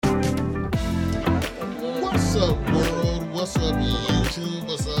What's up, YouTube?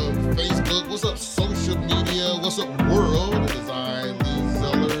 What's up, Facebook? What's up, social media? What's up, world? It is I, Lee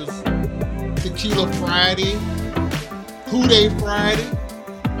Zellers. Tequila Friday. Who Day Friday.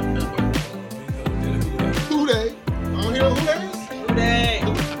 Who Day? I don't hear who days? Who Day?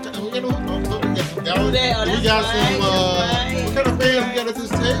 We got some, what kind of fans we got at this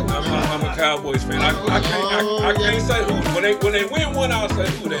table? I'm a Cowboys fan. I can't say who. When they win one, I'll say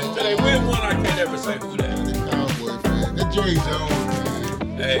who that. Until they win one, I can't ever say who that. The Cowboy fan. That's Jerry Jones,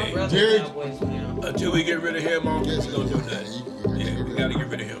 man. Hey, Jerry. Until we get rid of him, we're going to do that. Yeah, we got to get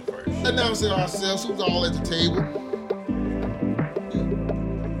rid of him first. Announcing ourselves. Who's all at the table?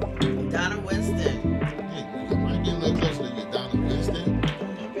 Donna Winston. Hey, you might get a little closer to you, Donna Winston.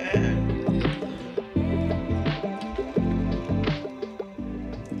 Okay.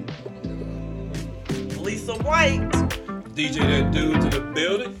 Lisa White. DJ that dude to the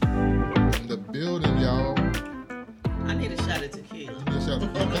building. In the building, y'all. I need a shot of tequila.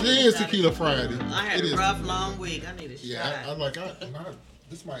 It is Tequila Friday. I had It a is. rough, long week. I need a Yeah, shot.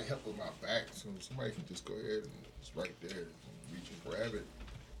 this might help with my back. So somebody can just go ahead and it's right there. Reach and grab it.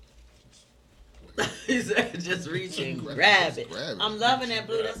 He said, just reach and grab it. Grab it. I'm loving that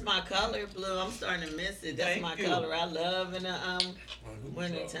blue. That's my color, blue. I'm starting to miss it. That's Thank my you. color. I love in the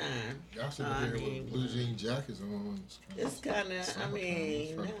winter time. Y'all sitting here with blue jean jackets on. It's kind of,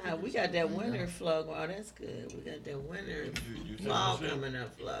 we got that winter flow. Oh, that's good. We got that winter fall coming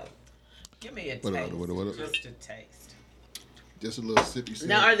up flow. Give me a What taste. up? Just a taste. Just a little sippy sip.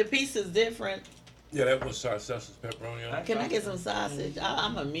 Now, are the pieces different? Yeah, that was sausage pepperoni on it. Can I get some sausage?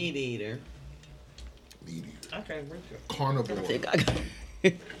 I'm a meat eater. Meat eater. Okay, we're good. Carnivore. I think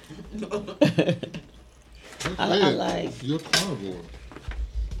I like. You're carnivore.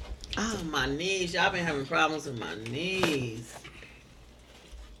 Oh, my knees. Y'all been having problems with my knees.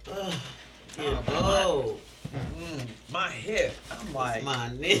 Ugh. My hip. I'm like, My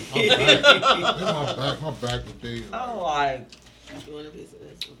knees. My back was big. I'm like, You want a piece of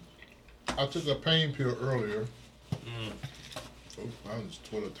this one? I took a pain pill earlier. Oh, I just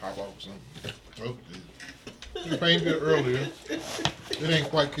tore the top off or something. Oh, took a pain pill earlier. It ain't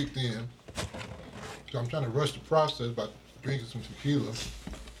quite kicked in. So I'm trying to rush the process by drinking some tequila.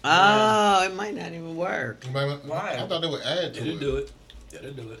 Oh, it might not even work. Why? I thought they would add to It'll it. do it. Yeah,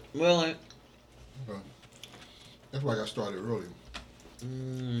 they'll do it. Will it? But that's why I got started early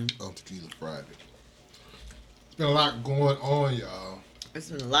on Tequila Friday. It's been a lot going on, y'all. It's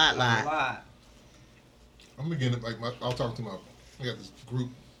been a lot. a lot. I'm beginning I was talking to I got this group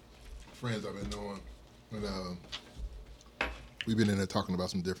of friends I've been knowing, and we've been in there talking about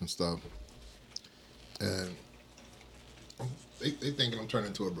some different stuff, and they thinking I'm turning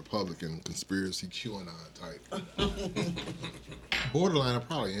into a Republican conspiracy QAnon type. Borderline, I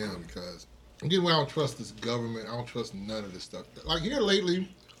probably am because I'm getting where I don't trust this government. I don't trust none of this stuff. Like here lately,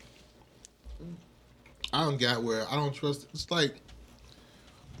 I don't got where I don't trust. It's like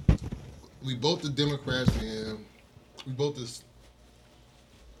we both the Democrats and we both this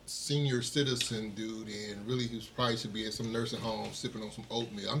senior citizen dude, and really he probably should be in some nursing home sipping on some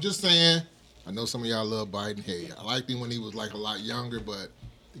oatmeal. I'm just saying. I know some of y'all love Biden. Hey, I liked him when he was like a lot younger, but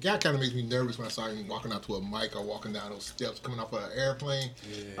the guy kind of makes me nervous when I saw him walking out to a mic or walking down those steps coming off of an airplane.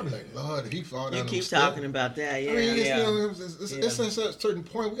 Yeah. I'm like, Lord, if he fall down You keep those steps. talking about that, yeah. I mean, yeah. it's at a certain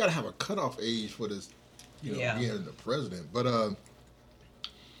point we got to have a cutoff age for this, being the president. But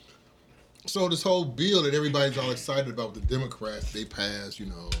so this whole bill that everybody's all excited about with the Democrats, they passed,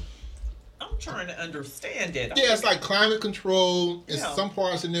 I'm trying to understand it. Yeah, it's like climate control. It's Yeah. some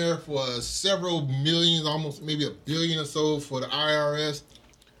parts in there for several millions, almost maybe $1 billion or so for the IRS.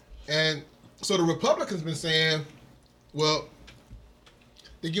 And so the Republicans been saying, well,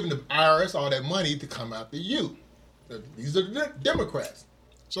 they're giving the IRS all that money to come after you. These are the Democrats.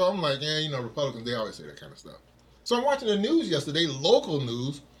 So I'm like, Republicans, they always say that kind of stuff. So I'm watching the news yesterday, local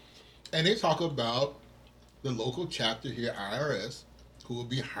news, and they talk about the local chapter here, IRS, who will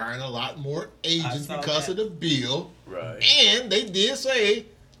be hiring a lot more agents because of the bill. Right. And they did say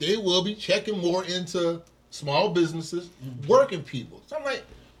they will be checking more into small businesses, working people. So I'm like,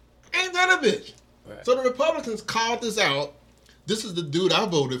 ain't that a bitch? Right. So the Republicans called this out. This is the dude I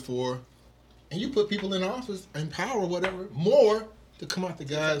voted for. And you put people in office and power, whatever, more to come out to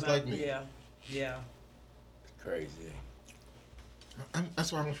guys like me. Yeah. Crazy.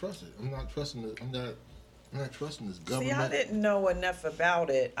 That's why I don't trust it. I'm not trusting this government. See, I didn't know enough about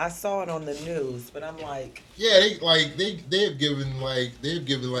it. I saw it on the news, but I'm like, yeah, they've given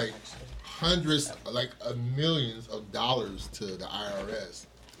hundreds, millions of dollars to the IRS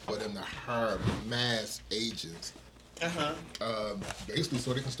for them to hire mass agents Basically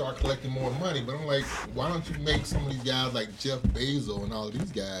so they can start collecting more money. But I'm like, why don't you make some of these guys like Jeff Bezos and all of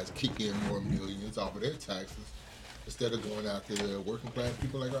these guys kick in more millions off of their taxes instead of going out to working class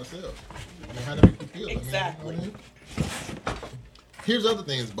people like ourselves? I mean, how do make you feel? Exactly. I mean, you know what I mean? Here's other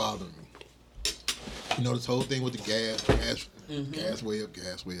things bothering me. You know, this whole thing with the gas way up,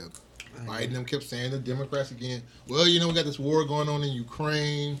 gas way up. Biden and them kept saying, the Democrats again, well, you know, we got this war going on in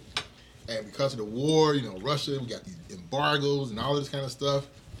Ukraine. And because of the war, you know, Russia, we got these embargoes and all this kind of stuff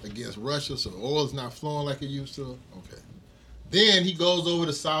against Russia, so oil is not flowing like it used to. Okay. Then he goes over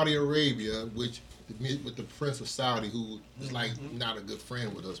to Saudi Arabia, with the Prince of Saudi, who is like not a good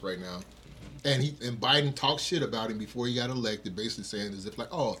friend with us right now. And Biden talked shit about him before he got elected, basically saying as if like,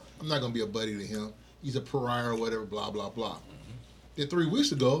 oh, I'm not gonna be a buddy to him. He's a pariah or whatever, blah, blah, blah. Then 3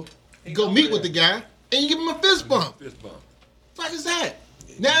 weeks ago, you go meet with the guy and you give him a fist bump. What the fuck is that?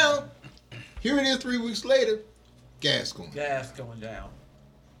 Now, here it is 3 weeks later, gas going down.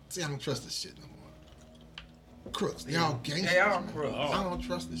 See, I don't trust this shit no more. Crooks. They all gangsters. They are crooks. I don't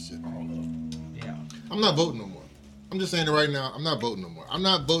trust this shit no more. Yeah. I'm not voting no more. I'm just saying it right now. I'm not voting no more. I'm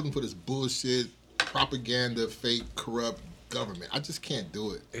not voting for this bullshit, propaganda, fake, corrupt government. I just can't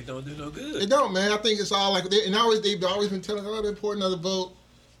do it. It don't do no good. It don't, man. I think it's all like, they've always been telling us, oh, it's important to vote.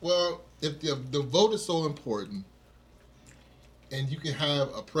 Well, if the vote is so important, and you can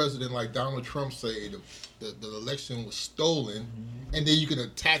have a president like Donald Trump say the election was stolen, and then you can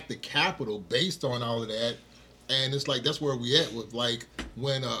attack the Capitol based on all of that, and it's like that's where we at with like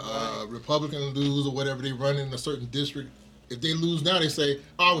when a Republican lose or whatever, they run in a certain district. If they lose now, they say,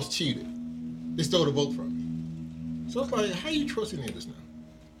 oh, I was cheated. They stole the vote from me. So it's like, how you trust any of this now?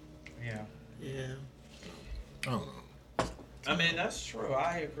 Yeah. I don't know. I mean, that's true.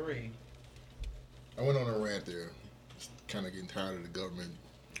 I agree. I went on a rant there. Kind of getting tired of the government,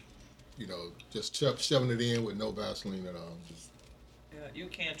 you know, just shoving it in with no Vaseline at all. Yeah, you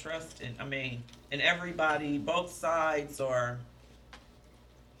can't trust it. I mean, and everybody, both sides are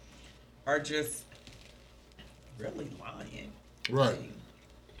just really lying. Right.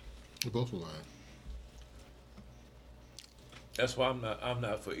 They're both lying. That's why I'm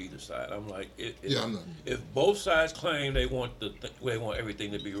not for either side. I'm like, I'm not. If both sides claim they want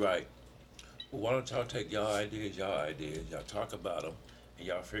everything to be right, well, why don't y'all take y'all ideas, y'all talk about them, and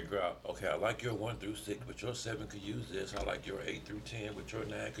y'all figure out, okay, I like your 1 through 6, but your 7 could use this. I like your 8 through 10, but your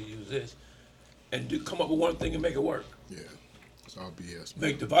 9 could use this. And come up with one thing and make it work. Yeah, it's all BS.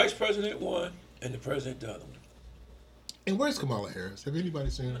 Make the vice president one and the president the other one. And where's Kamala Harris? Have anybody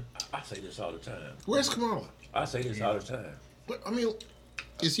seen her? I say this all the time. Where's Kamala? I say this all the time. But, I mean,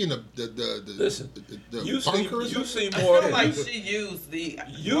 is she in the Listen, you see I more. feel like she used the.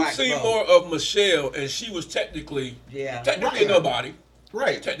 You see more of Michelle, and she was technically Right. nobody.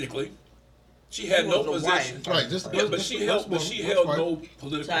 Right. Technically, she had no position. Right. But she held no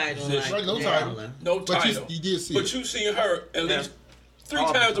political position. Right, no title. No But title. you did see But it. you seen her at least 3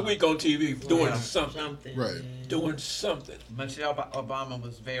 times a week on TV doing something. Right. Doing something. Michelle Obama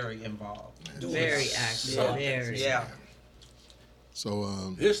was very involved. Very active. Very. Yeah.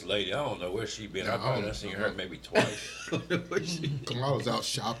 So, This lady, I don't know where she been. Yeah, I've probably seen her maybe twice. Kamala's out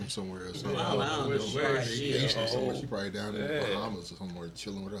shopping somewhere or something. I don't know where she is. Somewhere. She probably down in the Bahamas or somewhere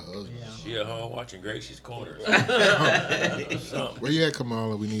chilling with her husband. Yeah. She at home watching Gracie's Corner. Something. Where you at,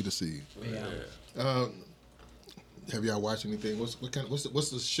 Kamala? We need to see you. Yeah. Have y'all watched anything? What's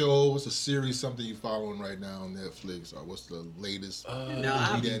the show? What's the series? Something you following right now on Netflix? Or what's the latest? No,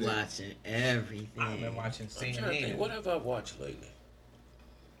 I've been watching everything. I've been watching I'm trying to think, CNN. what have I watched lately?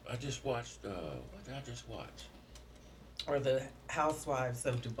 I just watched, what did I just watch? Or the Housewives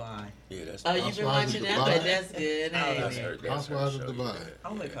of Dubai. Yeah, that's Oh, you've been Housewives of watching that, Dubai? but that's good. That's Ain't her, it? that's her Housewives of show, Dubai. yeah.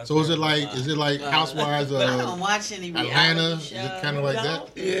 Only 'cause So is they're it like Dubai. Housewives But I don't of watch any reality Atlanta? shows. Is it kind of like that?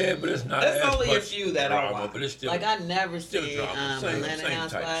 Yeah, but it's not There's as only a much few that I drama, watch. but it's still Like I never still see drama. Same Atlanta type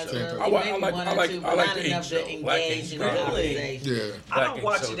Housewives. show. Same Maybe type. one or two, but I like not the enough Ink to show. Black engage Ink in the show. conversation. Yeah, I Black don't Ink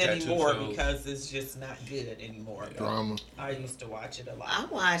watch show, it tattoo anymore shows. because it's just not good anymore. drama. I used to watch it a lot. I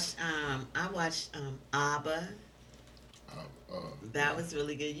watched ABBA. That was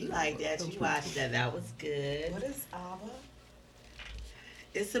really good. You like that? You watched that? That was good. What is ABBA?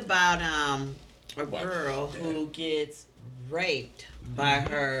 It's about a Watch girl that. who gets raped by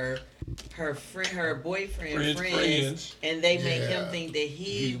her boyfriend friends, and they make him Yeah. think that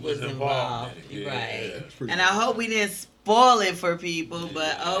he was involved involved. in it. Yeah, Right. that's pretty And I hope we didn't spoil it for people,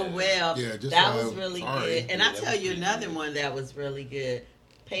 but oh well. Yeah, just that so was really sorry. good. And Yeah, I that tell was you pretty another good. one that was really good.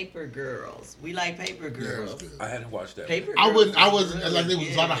 Paper Girls. We like Paper Yeah, it was Girls. good. I hadn't watched that. Paper I Girls wouldn't. I is wasn't really like there was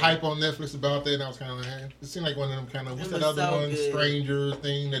a lot of good. hype on Netflix about that, and I was kind of like, it seemed like one of them kind of what's It that was other so one, good. Stranger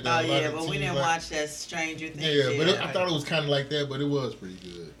thing that. Oh a lot yeah, of but we teens didn't like. watch that Stranger Things. Yeah, but yet. I thought it was kind of like that, but it was pretty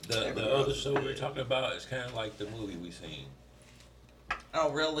good. The other show we're talking about is kind of like the movie we seen.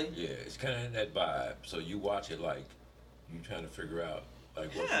 Oh, really? Yeah, it's kind of in that vibe. So you watch it like you trying to figure out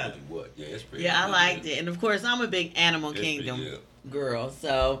like what's Yeah. really what. Yeah, it's pretty. Yeah, I good. liked it, and of course, I'm a big Animal It's pretty Kingdom good. girl.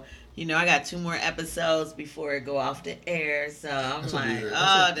 So I got 2 more episodes before it go off the air. So I'm That's like, weird.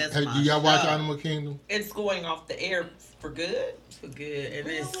 that's Hey, my do y'all watch show. Animal Kingdom? It's going off the air for good. For good, and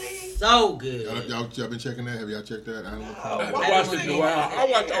Really? it's so good. Y'all been checking that? Have y'all checked that? Animal No. Kingdom? I watched it a while. I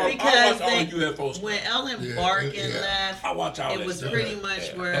watched all Because the UFO stuff. when Ellen Yeah, Barkin yeah. left, I watch all it that was stuff. pretty much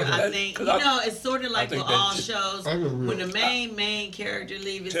Yeah. where And I that- think 'cause it's sort of like think with that all just- shows. I agree. When the main character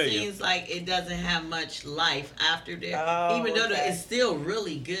leave, it Tell you. seems like it doesn't have much life after there. Oh, Even though okay. it's still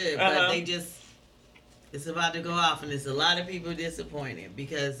really good, but Uh-huh. they just it's about to go off, and it's a lot of people disappointed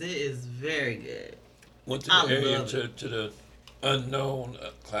because it is very good. Went to I the area love to the unknown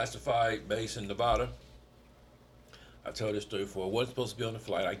classified base in Nevada. I told this story before. I wasn't supposed to be on the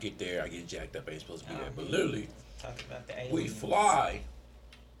flight. I get there, I get jacked up. I ain't supposed to be there. But literally, Talking about the we aliens. fly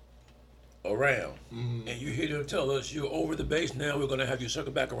around, Mhm. and you hear them tell us you're over the base now. We're gonna have you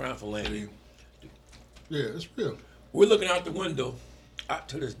circle back around for landing. Yeah, it's real. We're looking out the window, out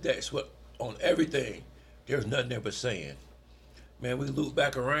to this deck, sweat on everything. There's nothing there but sand. Man, we looped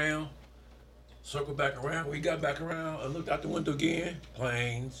back around, circled back around. We got back around and looked out the window again.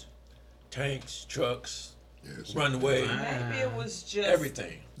 Planes, tanks, trucks, Yeah, it's runway, Maybe it was just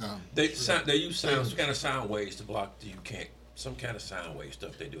everything. No, They use some kind of sound waves to block some kind of sound wave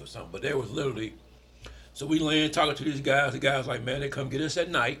stuff they do or something. But there was literally, so we land talking to these guys. The guys like, man, they come get us at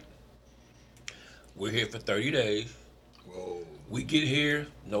night. We're here for 30 days. Whoa. We get here,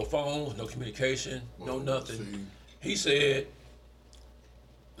 no phones, no communication, no Whoa, nothing. see. He said,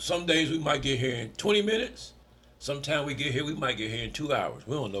 some days we might get here in 20 minutes. Sometime we get here, we might get here in 2 hours.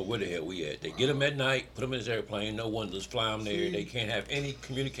 We don't know where the hell we at. They get them at night, put them in this airplane, no one just fly them there. See. They can't have any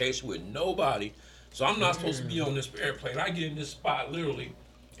communication with nobody. So I'm not supposed to be on this airplane. I get in this spot literally.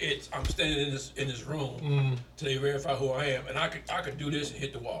 I'm standing in this room till they verify who I am, and I could do this and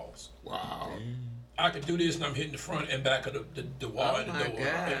hit the walls. Wow. I could do this and I'm hitting the front and back of the wall Oh and the my door.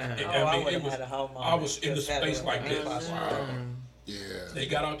 God. I would've had a whole moment. I was in the Just that space like this. Wow. Yeah. They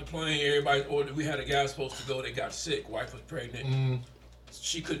got off the plane, everybody ordered. We had a guy supposed to go, they got sick, wife was pregnant. Mm.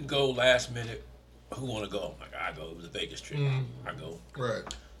 She couldn't go last minute. Who wanna go? I'm like, I go, it was a Vegas trip. I go. Right.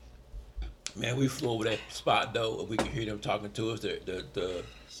 Man, we flew over that spot though, and we could hear them talking to us, the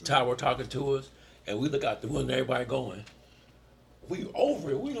tower talking to us, and we look out the window, everybody going. We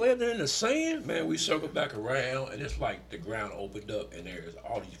over it. We landed in the sand, man. We circled back around, and it's like the ground opened up, and there's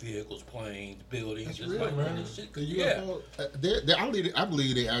all these vehicles, planes, buildings. That's It's real, like, man. this shit- The yeah. UFO, I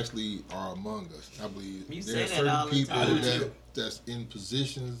believe they actually are among us. I believe You there are say that all certain the people time. that's in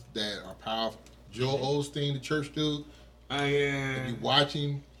positions that are powerful. Joel Osteen, the church dude. Oh yeah. If you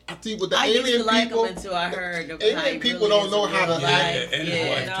watching, I think with the I used alien to like people, him until I heard the alien how he people really don't is know in how to real act. life. And his Yeah,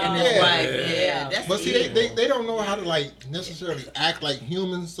 wife, and too. his Yeah. wife. Yeah. Yeah, that's but see, evil. they don't know how to like necessarily act like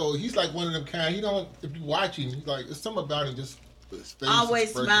humans. So he's like one of them kind. He don't. If you watching, he's like it's something about him just. His face Always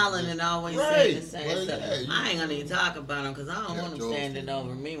expression, smiling just- and always Right. saying the same Well, stuff. yeah, you- I ain't gonna even talk about him because I don't Yeah, want him Joel standing Osteen.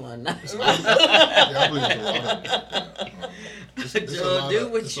 over me one night. Yeah, I believe it's a lot of it's a Joel, lot do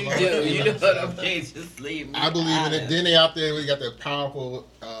of- what it's a you lot do. of You know aliens. what I mean? Just leave me. I believe in out it. of Then they out there, we got that powerful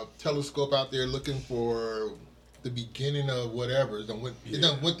telescope out there looking for the beginning of whatever. It done went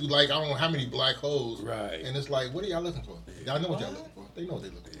through like I don't know how many black holes. Right. And it's like, what are y'all looking for? Y'all know what y'all looking for. They know what they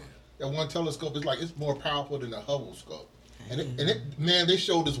looking for. That one telescope is like it's more powerful than the Hubble scope. And man, they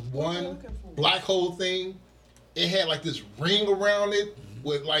showed this one black hole thing. It had like this ring around it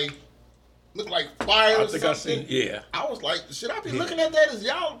with like looked like fire. I or think I something. seen, yeah. I was like, should I be looking at that? Is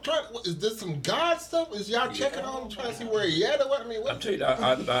y'all trying? Is this some God stuff? Is y'all checking on him, trying to see where he at or what? I mean, what? I'm telling you,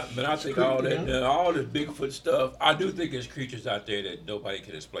 I think all that, all this Bigfoot stuff, I do think there's creatures out there that nobody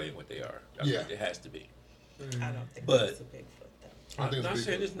can explain what they are. I Yeah. think it has to be. I don't think But- it's a Bigfoot though. I think I'm not it's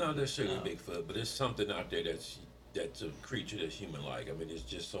saying Bigfoot. it's not necessarily Bigfoot, but there's something out there that's a creature that's human-like. I mean, there's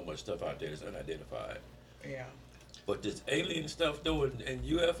just so much stuff out there that's unidentified. Yeah. But this alien stuff though and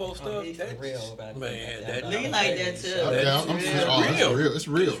UFO stuff, he's that's real about it. man, That- that Lee like that too. That's I'm real. saying, oh, it's Real. real. It's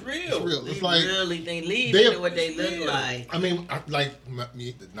real. It's real. It's real. They It's like really think leave they- into what they it's look real. like. I mean,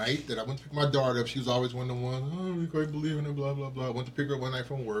 me the night that I went to pick my daughter up, she was always one of the ones. Oh, we quite believe in it. Blah blah blah. I went to pick her up one night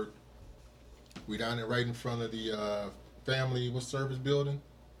from work. We down there right in front of the family service building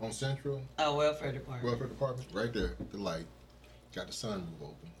on Central Oh, welfare department. welfare department, right there, the light. got the sunroof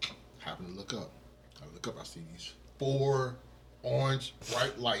open. Happen to look up. I see these 4 orange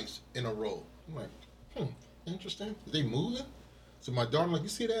bright lights in a row. I'm like, interesting. Are they moving? So my daughter like, you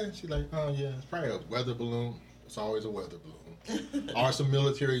see that? She's like, oh yeah, it's probably a weather balloon. It's always a weather balloon. Or some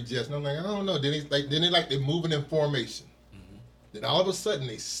military jets. And I'm like, I don't know. Then they're moving in formation. Mm-hmm. Then all of a sudden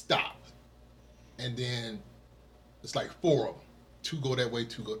they stop. And then it's like 4 of them. 2 go that way,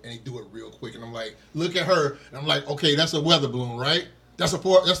 2 go, and they do it real quick. And I'm like, look at her. And I'm like, okay, that's a weather balloon, right? That's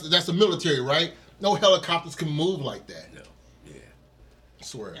a military, right? No helicopters can move like that. No. Yeah. I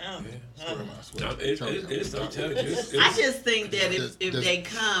swear. Yeah. I swear. No, it's I'm telling you. I just think that if they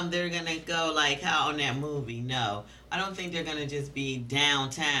come, they're gonna go like how on that movie. No, I don't think they're gonna just be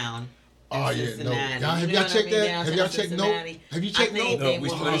downtown. Oh yeah, Cincinnati. no. Have y'all checked that? Have y'all checked no? Have you checked no? I think they we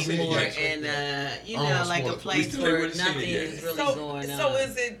will still be more ain't in like a place where nothing is really going on. So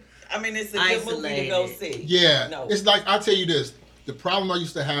is it? I mean, it's a good movie to go see. Yeah, no. It's like I'll tell you this. The problem I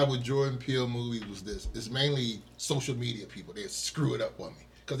used to have with Jordan Peele movies was this. It's mainly social media people. They screw it up on me.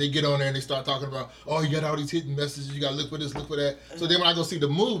 Because they get on there and they start talking about, oh, you got all these hidden messages. You got to look for this, look for that. So then when I go see the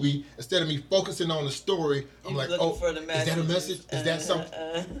movie, instead of me focusing on the story, I'm like, oh, is that a message? Is that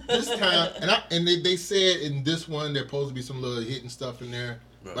something? This time, and they said in this one, there's supposed to be some little hidden stuff in there.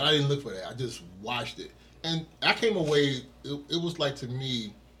 Right. But I didn't look for that. I just watched it. And I came away, it was like to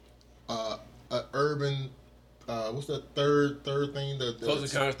me, an urban... what's that third thing? Close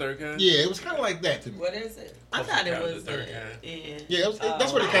Encounters, Third Kind? Yeah, it was kind of like that to me. What is it? I thought it was Third Kind. Yeah,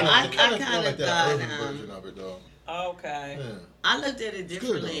 that's what it kind of. I felt like that thought, urban version of it, though. Okay. Yeah. I looked at it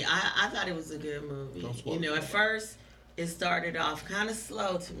differently. Good, I thought it was a good movie. At first it started off kind of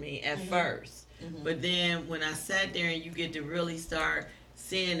slow to me at first, but then when I sat there and you get to really start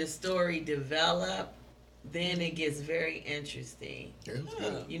seeing the story develop. Then it gets very interesting. Yeah, it's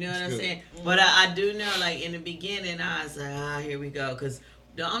good. You know what I'm saying? But I do know, like, in the beginning, I was like, here we go. Because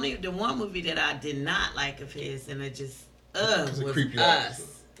the one movie that I did not like of his, and it just, was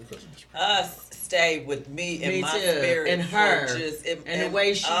Us. Us stayed with me in my spirit. And her. And the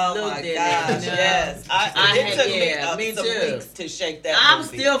way she looked at it. Yes. It took me some weeks to shake that I'm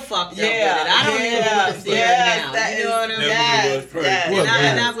movie. still fucked up with it. I don't even want to see it now. You know what I mean?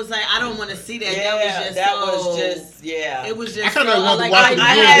 And I was like, I don't want to see that. It was just I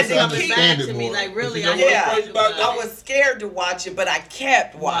had to keep back to me. Like, really, I was scared to watch it, but I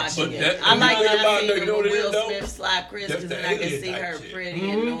kept watching it. I like when I see Will Smith slap Chris because then I can see her pretty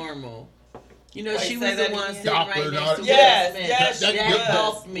and normal. You know, she was the one sitting right next to Will Smith. That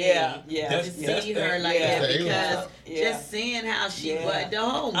helped me to see her like that because just seeing how she was, the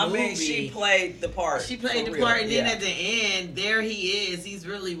whole movie. I mean, she played the part. She played the part, and then at the end, there he is. He's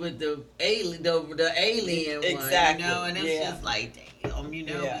really with the alien, the alien exactly. one, you know, and it's just like, damn, you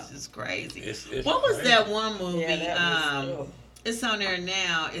know, it's just crazy. It's what was that one movie? It's on there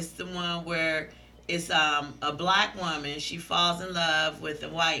now. It's the one where it's a black woman. She falls in love with a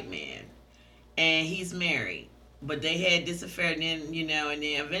white man. And he's married, but they had this affair, and then and then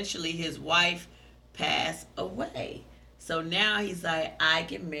eventually his wife passed away. So now he's like, I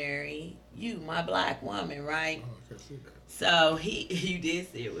can marry you, my black woman, right? Oh, I can see that. So you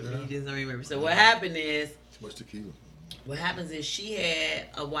did see it with me, you just don't remember. So what happened is, too much tequila. What happens is she had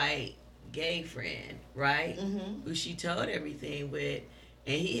a white gay friend, right? Who she told everything with,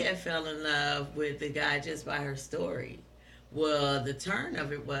 and he had fell in love with the guy just by her story. Well, the turn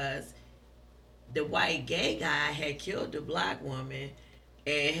of it was, the white gay guy had killed the black woman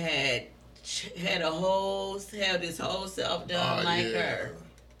and had this whole self done her.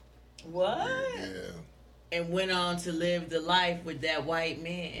 What? Yeah. And went on to live the life with that white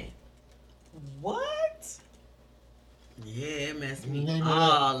man. What? Yeah, it messed me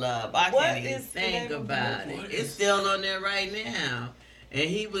all up. I can't even think about it. It's still on there right now. And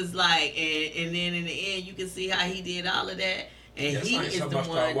he was like, and then in the end, you can see how he did all of that. And he is the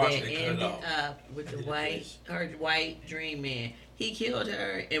one that ended up with the white dream man. He killed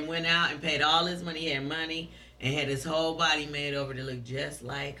her and went out and paid all his money. He had money and had his whole body made over to look just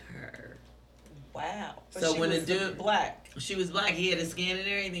like her. Wow. But so when the dude black, she was black. He had his skin and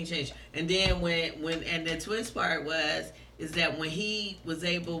everything changed. And then when the twist part is that when he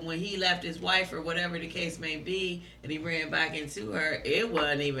left his wife or whatever the case may be, and he ran back into her, it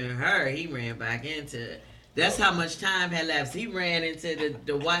wasn't even her. He ran back into it. That's how much time had lapsed. He ran into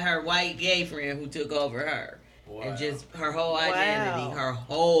her white gay friend who took over her. Wow. And just her whole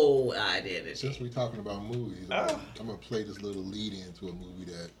identity. Since we're talking about movies, I'm gonna play this little lead in to a movie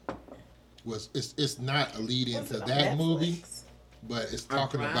that it's not a lead in to that movie, but it's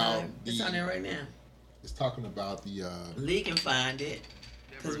talking about it's on there right now. It's talking about the Lee can find it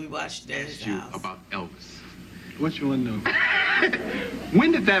because we watched it at his house. About Elvis. What you want to know?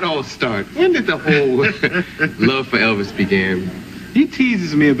 When did that all start? When did the whole love for Elvis begin? He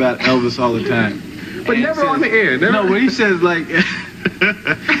teases me about Elvis all the time. But never on the air. Never. No, when he says, like, if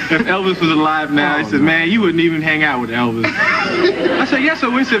Elvis was alive now, he said, man, you wouldn't even hang out with Elvis. I said, yes, I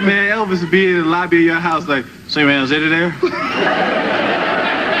would. He said, man, Elvis would be in the lobby of your house like, say, man, is it there?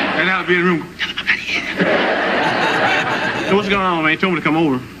 And I'd be in the room, tell him I'm not here. So what's going on, man? He told me to come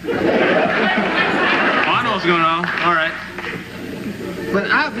over. Oh, I know what's going on. All right.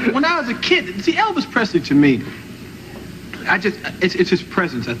 But when I was a kid, see, Elvis Presley to me, it's his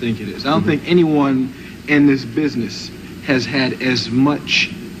presence, I think it is. I don't think anyone in this business has had as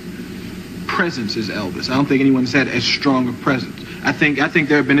much presence as Elvis. I don't think anyone's had as strong a presence. I think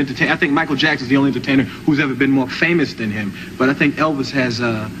there have been entertainers. I think Michael Jackson's the only entertainer who's ever been more famous than him. But I think Elvis has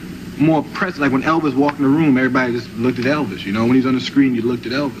more presence. Like when Elvis walked in the room, everybody just looked at Elvis. You know, when he's on the screen, you looked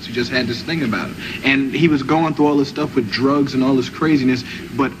at Elvis. He just had this thing about him. And he was going through all this stuff with drugs and all this craziness.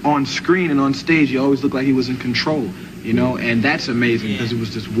 But on screen and on stage, he always looked like he was in control. You know, and that's amazing because it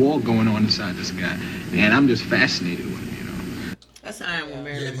was this war going on inside this guy. And I'm just fascinated with him, you know. That's how I am with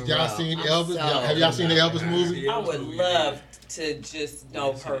Marilyn Monroe. Y'all seen Elvis? Have y'all seen the Elvis movie? I would love to just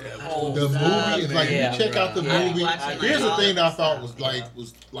know her whole The movie is like, you check out the movie. Here's the thing that I thought was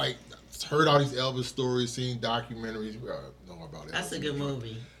like, heard all these Elvis stories, seen documentaries. We all know about it. That's a good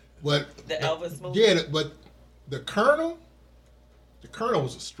movie. But the Elvis movie? Yeah, but the Colonel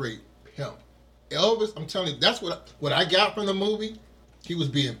was a straight pimp. Elvis, I'm telling you, that's what I got from the movie. He was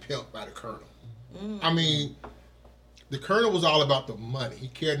being pimped by the Colonel. I mean, the Colonel was all about the money. He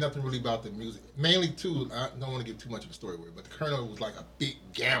cared nothing really about the music. Mainly, too, I don't want to give too much of the story away, but the Colonel was like a big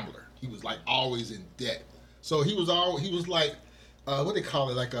gambler. He was like always in debt. So he was like, what they call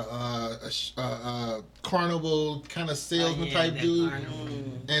it, like a carnival kind of salesman type dude.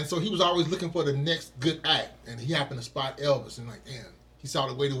 And so he was always looking for the next good act. And he happened to spot Elvis and like, damn. He saw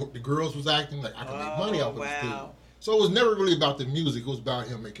the way the girls was acting, like, I can make money off of this dude. So it was never really about the music. It was about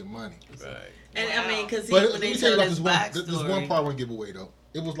him making money. Right. And I mean, because when they told this backstory. There's one part I want to give away, though.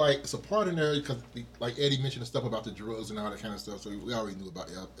 It was like, it's a part in there, because like Eddie mentioned the stuff about the drugs and all that kind of stuff, so we already knew about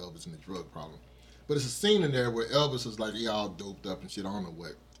Elvis and the drug problem. But it's a scene in there where Elvis is like, he all doped up and shit, I don't know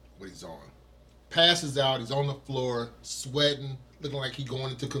what he's on. Passes out, he's on the floor, sweating, looking like he going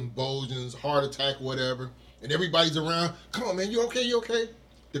into convulsions, heart attack, whatever. And everybody's around. Come on, man, you okay? You okay?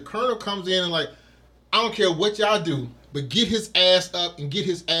 The Colonel comes in and like, I don't care what y'all do, but get his ass up and get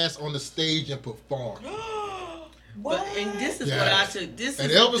his ass on the stage and perform. But and this is what I took. This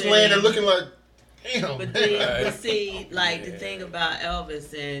and is Elvis laying there looking like, damn. But see, like the thing about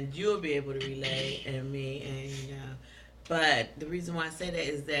Elvis, and you'll be able to relate, and me, and but the reason why I say that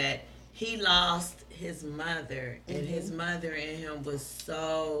is that he lost his mother, and his mother and him was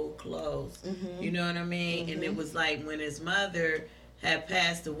so close. You know what I mean? And it was like when his mother had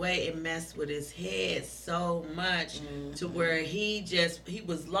passed away, it messed with his head so much to where he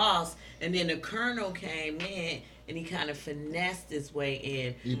was lost. And then the Colonel came in and he kind of finessed his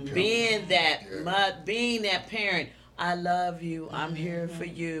way in, being that parent. I love you. I'm here for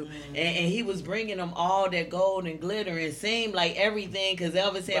you. And he was bringing them all that gold and glitter. It seemed like everything, because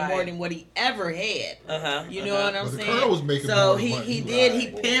Elvis had more than what he ever had. You know what I'm saying? The Colonel was making more money. He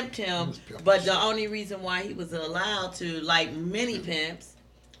pimped him. But the only reason why he was allowed to, like many pimps,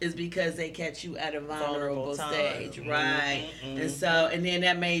 is because they catch you at a vulnerable stage. Right. And then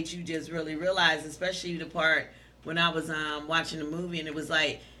that made you just really realize, especially the part when I was watching the movie, and it was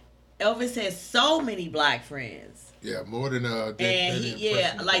like, Elvis had so many black friends. Yeah, more than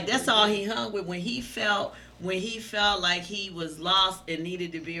like that's all he hung with. When he felt like he was lost and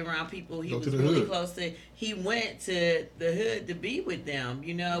needed to be around people he was really close to, he went to the hood to be with them.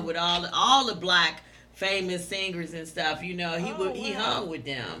 You know, with all the black famous singers and stuff. You know, he hung with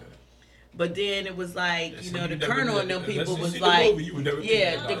them. But then it was like, the Colonel and them people was like,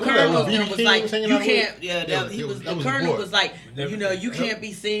 the Colonel and them was like, you can't, the Colonel was like, you can't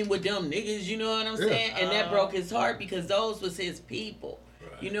be seen with them niggas, you know what I'm saying? And that broke his heart because those was his people.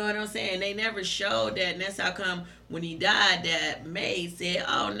 You know what I'm saying? They never showed that, and that's how come when he died, that maid said,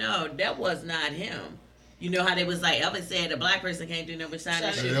 oh no, that was not him. You know how they was like, Elvis said a black person can't do no but sign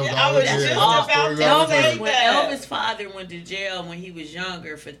that shit. I was just about to say when Elvis' father went to jail when he was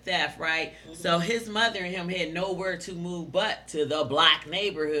younger for theft, right? So his mother and him had nowhere to move but to the black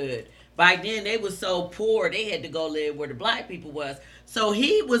neighborhood. Back then, they was so poor, they had to go live where the black people was. So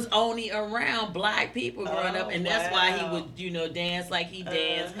he was only around black people growing up, and that's why he would, dance like he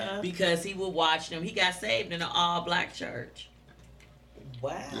danced, because he would watch them. He got saved in an all-black church.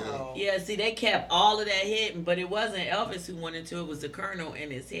 Wow. Yeah, see, they kept all of that hidden, but it wasn't Elvis who went into it. It was the Colonel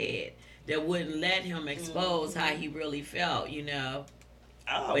in his head. that wouldn't let him expose how he really felt, you know.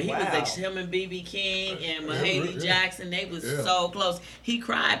 Oh, but he wow. was like him and BB King and Mahalia Jackson. They was so close. He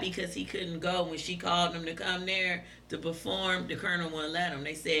cried because he couldn't go when she called him to come there to perform. The Colonel wouldn't let him.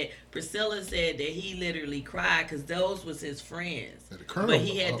 They said Priscilla said that he literally cried because those was his friends. But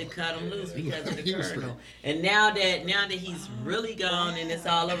he had to cut them loose because of the Colonel. And now that he's really gone and it's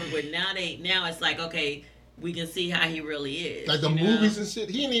all over, but now it's like, okay, we can see how he really is. Like the movies and shit,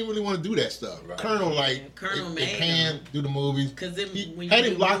 he didn't even really want to do that stuff. Right. Colonel they can't do the movies. Because he had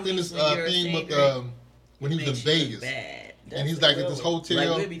him locked in this thing with when he was in Vegas. And he's like at this hotel.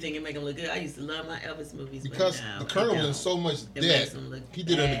 Like we be thinking make him look good. I used to love my Elvis movies. Because the Colonel was in so much debt, he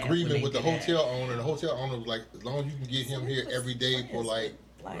did an agreement with the hotel owner. The hotel owner was like, as long as you can get him here every day for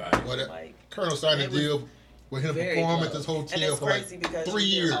whatever. Colonel signed a deal with him performing at this hotel for like 3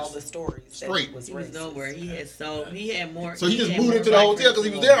 years. All the stories straight. He was nowhere. He had more. So he just moved into the hotel because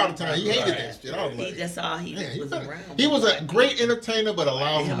he was there all the time. He hated that shit. I was like, that's all he was around. He was a great entertainer, but a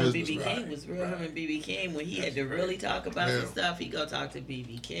lousy business. BB King was real. Him and BB King, when he had to really talk about some stuff, he go talk to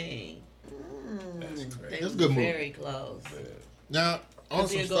BB King. That's a good movie. Very close. Now, on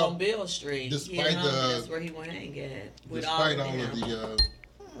some stuff, go on Bill Street. Despite that's where he would hang at. Despite all of the.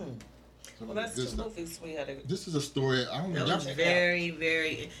 Well, that's two movies we had. This is a story. I don't know. That was very,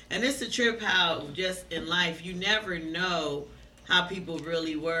 very, and it's a trip how just in life you never know how people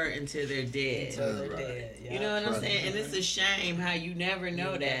really were until they're dead. You know what I'm saying? And it's a shame how you never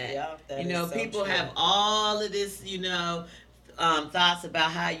know that. You know, people have all of this, you know, thoughts about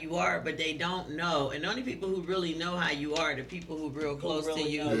how you are, but they don't know. And the only people who really know how you are, the people who real close to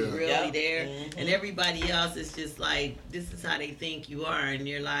you, really there. And everybody else is just like, this is how they think you are. And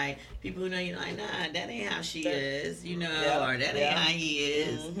you're like, people who know you like, nah, that ain't how she is, you know, or that ain't how he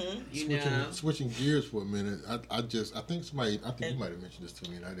is, you know. Switching gears for a minute, I think you might have mentioned this to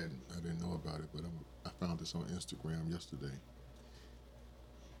me, and I didn't know about it, but I found this on Instagram yesterday.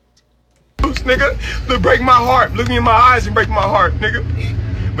 Nigga, look, break my heart. Look me in my eyes and break my heart,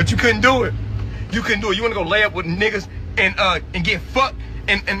 nigga. But you couldn't do it. You couldn't do it. You want to go lay up with niggas and get fucked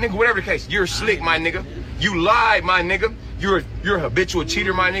and nigga, whatever the case. You're slick, my nigga. You lied, my nigga. You're a habitual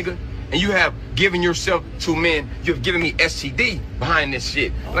cheater, my nigga. And you have given yourself to men. You have given me STD behind this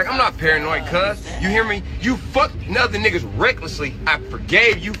shit. Like, I'm not paranoid, cuz. You hear me? You fucked other niggas recklessly. I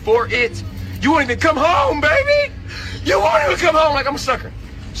forgave you for it. You won't even come home, baby. You won't even come home like I'm a sucker.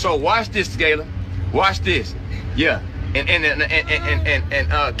 So watch this, Gayla. Watch this. Yeah. And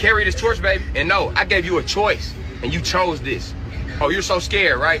carry this torch, baby. And no, I gave you a choice, and you chose this. Oh, you're so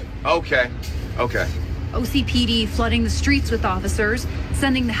scared, right? Okay. OCPD flooding the streets with officers,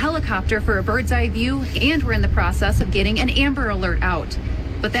 sending the helicopter for a bird's eye view, and we're in the process of getting an Amber Alert out.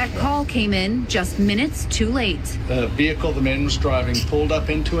 But that call came in just minutes too late. The vehicle the man was driving pulled up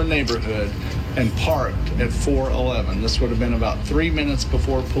into a neighborhood and parked at 411. This would have been about 3 minutes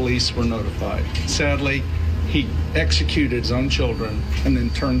before police were notified. Sadly, he executed his own children and then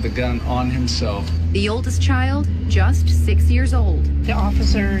turned the gun on himself. The oldest child, just 6 years old. The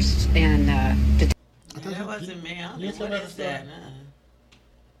officers and that wasn't me. What is that?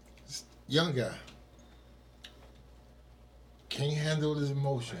 Young guy. Can't handle his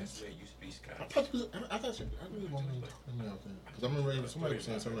emotions. I really wanted to talk to me out there. Because I remember somebody was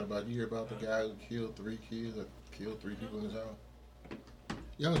saying something about, you hear about the guy who killed 3 kids or killed 3 people in his house?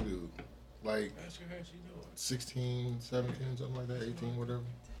 Young dude. Like 16, 17, something like that, 18, whatever.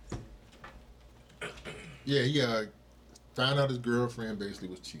 Yeah, he found out his girlfriend basically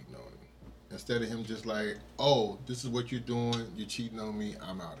was cheating on him. Instead of him just like, oh, this is what you're doing, you're cheating on me,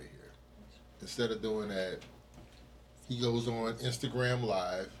 I'm out of here. Instead of doing that, he goes on Instagram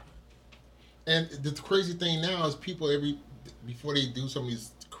Live. And the crazy thing now is people before they do some of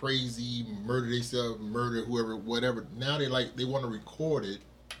these crazy murder whoever, whatever, now they want to record it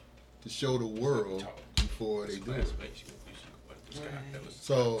to show the world before they do it.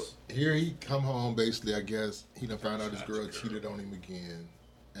 So here he come home, basically, I guess, he done found out his girl cheated on him again.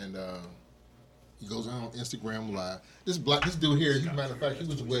 And he goes on Instagram Live. This dude here, matter of fact, he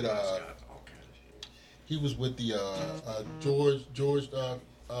was with the George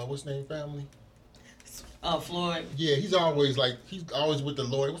what's his name family? Floyd. Yeah, he's always with the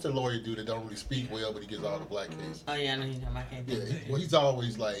lawyer. What's the lawyer dude that don't really speak well, but he gets all the black cases? Oh yeah, I know he's not. I can't. Yeah, well, he's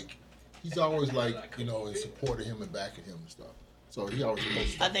always you know, in support of him and backing him and stuff. So he always.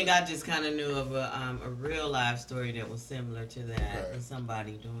 I think I just kind of knew of a real life story that was similar to that, with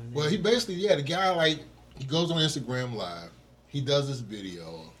somebody doing that. Well, he basically, the guy he goes on Instagram Live, he does this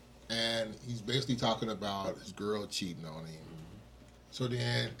video, and he's basically talking about his girl cheating on him. So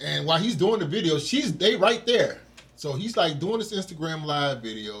then, and while he's doing the video, they right there. So he's like doing this Instagram Live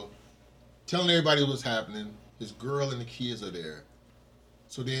video, telling everybody what's happening. His girl and the kids are there.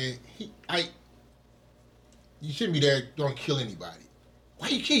 So then you shouldn't be there. Don't kill anybody. Why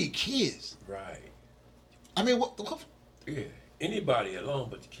you kill your kids? Right. I mean, what? Yeah. Anybody alone,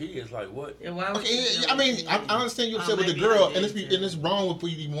 but the kids, like what? Yeah, why would I understand you upset with the girl, and it's wrong for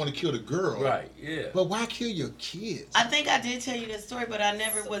you to even want to kill the girl. Right. Yeah. But why kill your kids? I think I did tell you that story, but I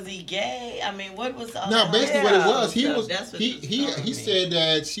never was he gay. I mean, what was all No, basically what it was, he said said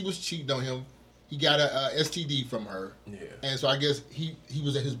that she was cheating on him. He got a STD from her. Yeah. And so I guess he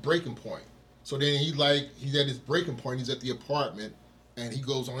was at his breaking point. So then he's at his breaking point. He's at the apartment, and he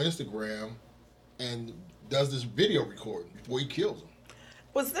goes on Instagram and does this video recording before he kills him.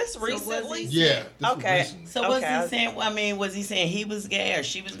 Was this recently? Yeah. Okay. So was he saying? I mean, was he saying he was gay or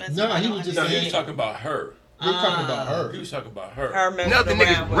she was messing? No, he was just. No, he was talking about her. He was talking about her. He was talking about her. Nothing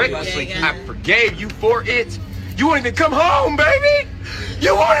niggas recklessly. I forgave you for it. You won't even come home, baby.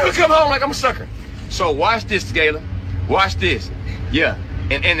 You won't even come home like I'm a sucker. So watch this, Tequila. Watch this. Yeah.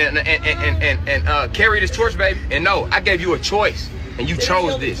 And carry this torch, baby. And no, I gave you a choice, and you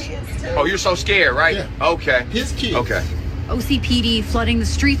chose this. Oh, you're so scared, right? Yeah. Okay. His kids. Okay. OCPD flooding the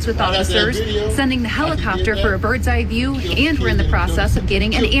streets with officers, sending the helicopter for a bird's eye view, and we're in the process of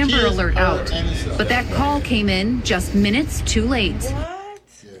getting an Amber Alert out. But that call came in just minutes too late.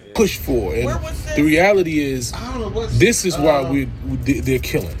 Push for. And the reality is, this is why they're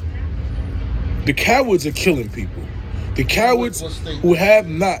killing. The cowards are killing people. The cowards who have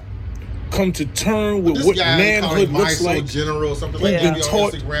not come to term with what manhood looks like. General, who've been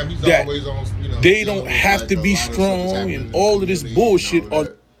taught that they don't have to be strong and all of this bullshit.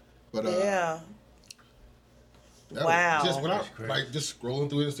 Wow. Just when I just scrolling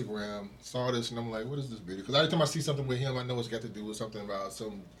through Instagram, saw this, and I'm like, what is this video? Because every time I see something with him, I know it's got to do with something about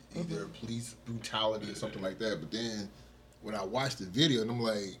some either police brutality or something like that. But then when I watched the video, and I'm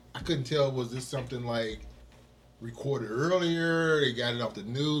like, I couldn't tell, was this something like recorded earlier, they got it off the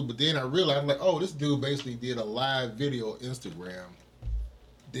news, but then I realized, I'm like, oh, this dude basically did a live video on Instagram,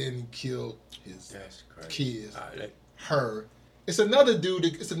 then he killed his kids, her. It's another dude,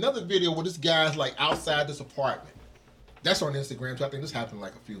 it's another video where this guy's like outside this apartment. That's on Instagram, so I think this happened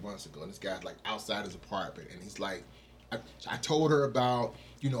like a few months ago, and this guy's like outside his apartment, and he's like, I told her about,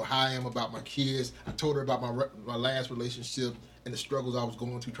 how I am about my kids. I told her about my last relationship and the struggles I was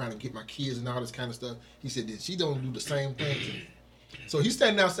going through trying to get my kids and all this kind of stuff. He said that she don't do the same thing to me. So he's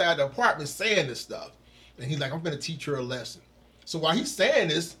standing outside the apartment saying this stuff. And he's like, I'm going to teach her a lesson. So while he's saying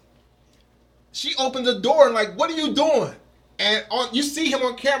this, she opens the door and like, what are you doing? And you see him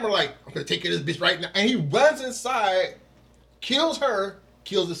on camera like, I'm going to take care of this bitch right now. And he runs inside, kills her,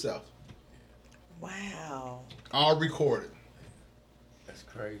 kills himself. Wow. All recorded.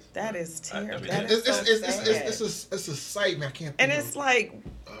 Crazy. That is terrible. It's a sight, man. I can't. And it's like,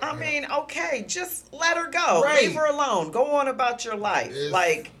 I mean, okay, just let her go. Right. Leave her alone. Go on about your life.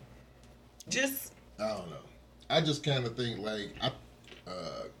 I don't know. I just kind of think like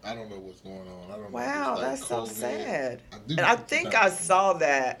I don't know what's going on. I don't know. Wow, that's so sad. I think I saw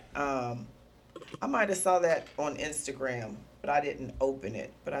that. I might have saw that on Instagram, but I didn't open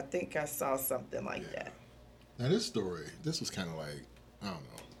it. But I think I saw something like that. Now this was kind of like. I don't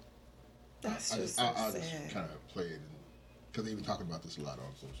know. That's I just kind of play it because they've been talking about this a lot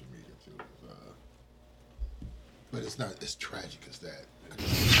on social media too. But it's not as tragic as that.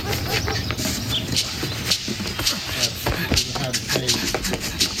 Have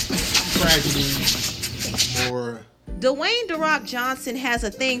tragedy more. Dwayne "The Rock" Johnson has a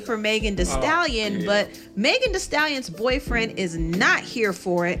thing for Megan Thee Stallion, but Megan Thee Stallion's boyfriend is not here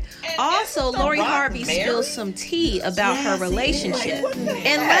for it. Also, Lori Harvey spills some tea about her relationship.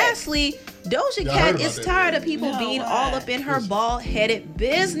 And lastly, Doja Cat is tired of people being all up in her bald-headed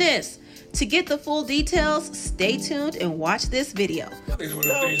business. To get the full details, stay tuned and watch this video.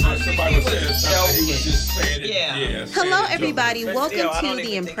 Hello, everybody. Welcome to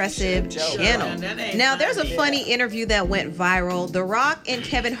the Impressive Channel. Now, there's a funny interview that went viral. The Rock and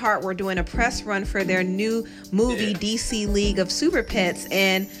Kevin Hart were doing a press run for their new movie, DC League of Super Pets,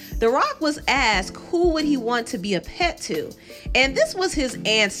 and The Rock was asked who would he want to be a pet to, and this was his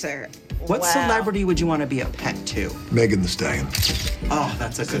answer. What celebrity would you want to be a pet to? Megan Thee Stallion. Oh,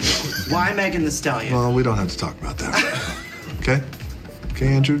 that's a good one. Why Megan Thee Stallion? Well, we don't have to talk about that. Okay? Okay,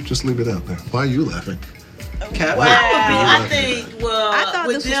 Andrew, just leave it out there. Why are you laughing? Cat, I think, I thought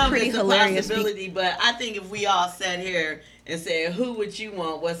with this was pretty hilarious. But I think if we all sat here and said, who would you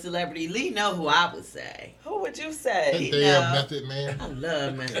want? What celebrity? Lee know who I would say. Who would you say? Method Man. I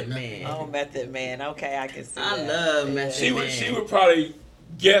love Method Man. Oh, Method Man. Okay, I can see that. I love Method Man. She would probably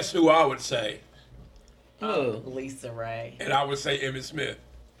guess who I would say. Who? Lisa Ray. And I would say Emmitt Smith.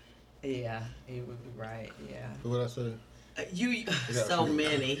 Yeah, he would be right. Yeah. What I say? You so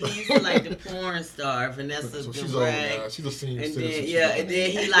many. He used to like the porn star Vanessa so Del she's Rey. old now. She's a senior and citizen. And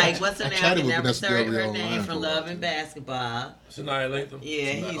then he like what's her name? I can never Vanessa say Del Rey her name online from Love and Basketball. Sanaa Lathan.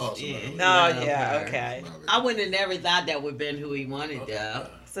 Yeah, okay. I wouldn't have never thought that would have been who he wanted though.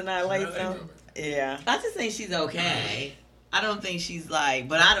 Sanaa Lathan. Yeah. I just think she's okay. I don't think she's like,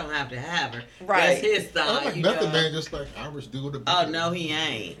 but I don't have to have her. Right. That's his style. I'm like Method Man, just like average dude. Oh no, he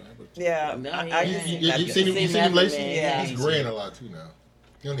ain't. Yeah. No, he ain't. You seen him lacing? Yeah. He's graying a lot too now.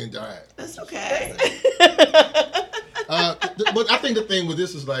 He don't even diet. That's okay. But I think the thing with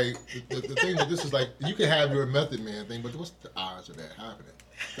this is like the thing with this is like you can have your Method Man thing, but what's the odds of that happening?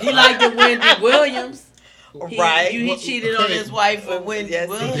 He like the Wendy Williams. Right. He cheated on his wife with Wendy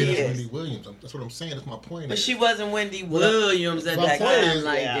Williams. He did Wendy Williams. That's what I'm saying. That's my point. But she wasn't Wendy Williams at that time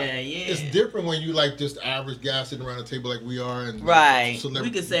like that. Yeah. It's different when you like just average guy sitting around the table like we are. And right.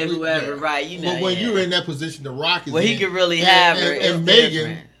 We could say whoever, right. You know. But when you're in that position, the Rock is he could really have her. And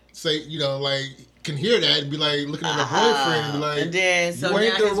Megan say, like, can hear that and be like looking at her boyfriend and be like, and then so now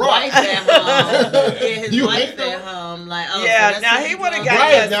his wife at home, his wife at home, like, oh, yeah, so now he would have got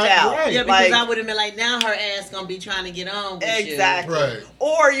cussed out. Right. Yeah, because I would have been like, now her ass gonna be trying to get on with exactly. You. Right.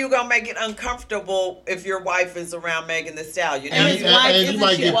 Or you gonna make it uncomfortable if your wife is around Megan Thee Stallion. And you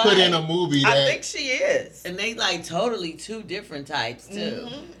might get put in a movie. I think she is. And they like totally two different types too.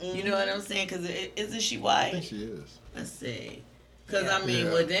 Mm-hmm. You know what I'm saying? Because isn't she white? I think she is. Let's see. Because, I mean,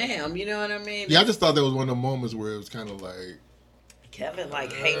 well, damn, you know what I mean? Yeah, I just thought that was one of the moments where it was kind of like... Kevin,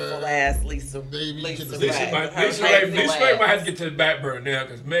 like, hateful ass Lisa Ray. Lisa Ray might have to get to the back burner now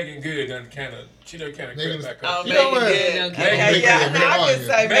because Megan Good done kind of crept back up. Oh, Megan Good. Okay, yeah, I can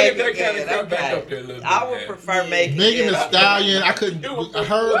say Megan Good. Back up there a little I would prefer Megan Good. Megan Thee Stallion, I couldn't...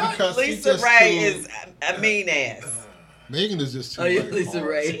 Her because Lisa Ray is a mean ass. Megan is just too... Oh, yeah, Lisa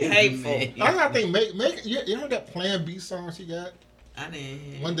Ray. Hateful. I think Megan... You know that Plan B song she got? I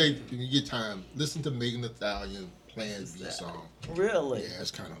didn't. One day, when you get time, listen to Megan Thee Stallion Plan B song. Really? Yeah,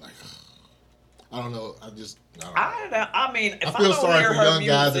 it's kind of like, I don't know. I don't know. I mean, if I feel sorry for young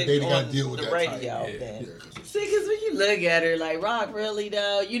guys that they got to deal with the that radio. See, because when you look at her, like, Rock, really,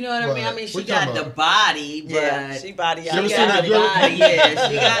 though? You know what I mean? I mean, she got the body, but... Yeah, she body out. She got the body, yeah.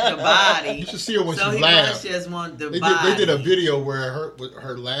 She got the body. You should see her when she laughs. So he must just want the body. They did a video where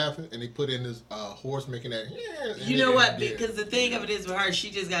her laughing, and they put in this horse making that... You know what? Because the thing of it is with her, she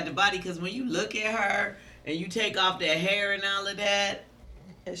just got the body. Because when you look at her, and you take off that hair and all of that...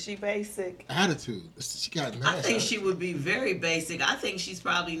 Is she basic? Attitude. She got nice. I think she would be very basic. I think she's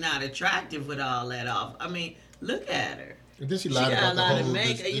probably not attractive with all that off. I mean, look at her. And then she lied about the whole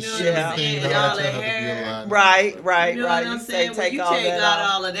makeup. You know what I'm saying? All the hair. Right. You know what I'm saying? When you take out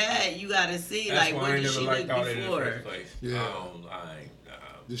all of that, you got to see, like, what did she look before? Yeah.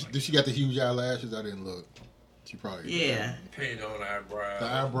 Did she got the huge eyelashes? I didn't look. She probably paint on eyebrows. The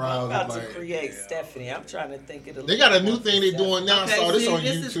eyebrows. I'm about to create Stephanie. I'm trying to think of the. They got a new thing they're doing now. Okay, I saw this on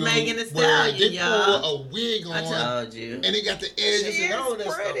this YouTube. Is Megan Thee where they y'all. pull a wig on. I told you. And they got the edges and all that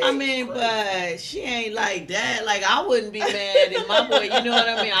stuff. I mean, but she ain't like that. Like, I wouldn't be mad if my boy. You know what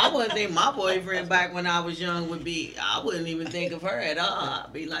I mean? I wouldn't think my boyfriend back when I was young would be. I wouldn't even think of her at all.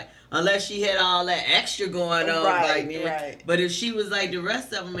 I'd be like. Unless she had all that extra going on back then. Right. But if she was like the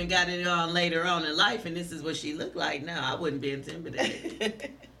rest of them and got it on later on in life and this is what she looked like now, I wouldn't be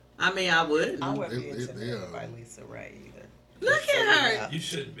intimidated. I mean, I wouldn't. I wouldn't be intimidated by Lisa Ray either. Look at her. You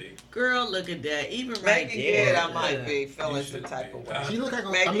shouldn't be. Girl, look at that. Even right there. I might be feeling some type of way. She look like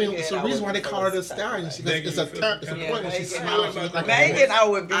it's the reason why they call her the stallion. It's a point when she smiles. Megan, I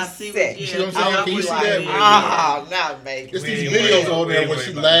would be sick. You know what I'm saying? Can you see that? Oh, not Megan. It's these videos on there when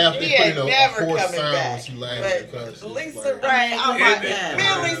she laughs. They put in a horse sound back. when she laughs. But Lisa Ray, me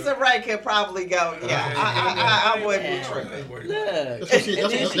and Lisa Ray could probably go. Yeah, I wouldn't be tripping. Look.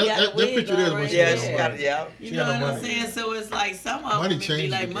 That picture there when she got it. You know what I'm saying? So it's like some of them be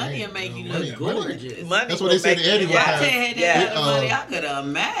like money and make you look gorgeous. That's what they said to Eddie one time. Money, I could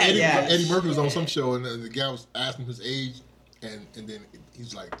imagine. Eddie Murphy was on some show and the guy was asking his age, and then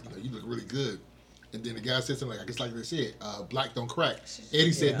he's like, you look really good. And then the guy said something like, I guess like they said, black don't crack.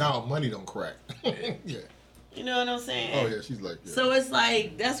 Eddie said, no, money don't crack. Yeah. You know what I'm saying? Oh, yeah, she's like... Yeah. So it's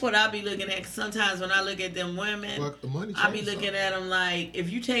like, that's what I be looking at. Sometimes when I look at them women, I be looking at them like, if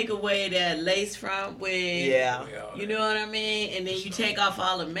you take away that lace front wig, you know what I mean? And then you take off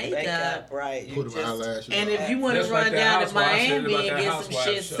all the makeup. Right. Put them eyelashes. And if you want to run down to Miami and get some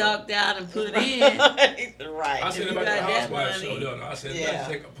shit sucked out and put in. Right. I said about the Housewives show, though. I said,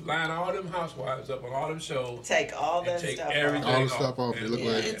 let's line all them housewives up on all them shows. Take all that stuff off. Everything all the stuff off.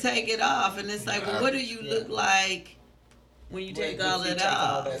 And take it off. And it's like, well, what do you look like when you take all that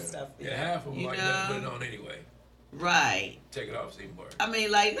off. All that stuff. Yeah, half of them like that put it on anyway. Right. Take it off, seem worse. I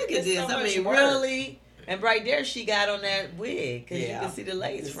mean, like, look at this. So I mean, much work. really? And right there, she got on that wig because you can see the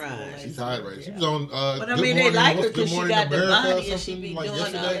lace front. She's tired right. She was on. But I mean, they like her because she got the body and she be like doing all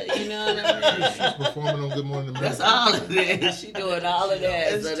yesterday. that. You know what I mean? She's performing on Good Morning America. That's all of it. She doing all of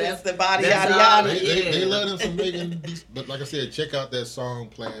that. It's So just that's the body that's yada all yada. it is. They let them some Megan, but like I said, check out that song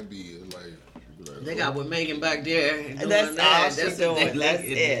Plan B. It's like they got with Megan back there. Doing That's that. all she's That's doing. what they That's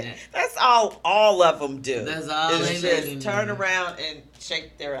looking it. at. That's all of them do. That's all It's they just looking turn at. around and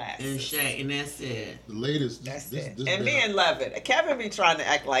shake their ass. And shake, and that's it. the latest. That's this, it. This And me and love it. Kevin be trying to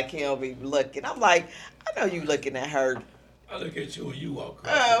act like he don't be looking. I'm like, I know you looking at her. I look at you and you walk.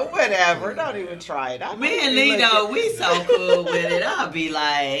 Whatever. Don't even try it. Me and Nito, we so cool with it. I'll be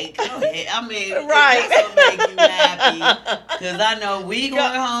like, go ahead. I mean, right. That's what make you happy. Because I know we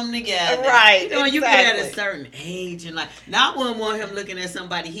going home together. Right. You know, you get at a certain age and like, now I wouldn't want him looking at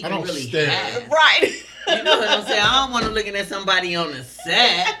somebody he can really have. Right. You know what I'm saying? I don't want him looking at somebody on the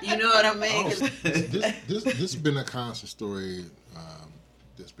set. You know what I mean? This has been a constant story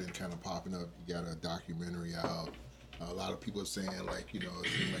that's been kind of popping up. You got a documentary out. A lot of people are saying, like, you know, it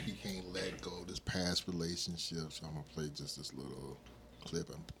seems like he can't let go of this past relationship. So I'm going to play just this little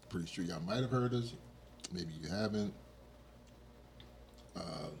clip. I'm pretty sure y'all might have heard this. Maybe you haven't.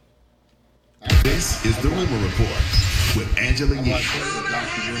 This is the Rumor Report with Angela Yee on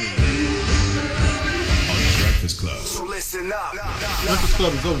the Breakfast Club. So listen up. Breakfast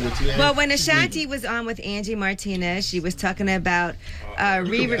Club is over with you. Well, when Ashanti was on with Angie Martinez, she was talking about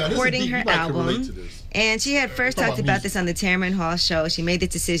re-recording her album. And she had first talked about this on the Tamron Hall show. She made the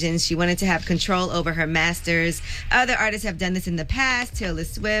decision. She wanted to have control over her masters. Other artists have done this in the past. Taylor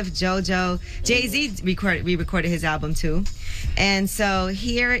Swift, JoJo. Jay-Z re-recorded his album too. And so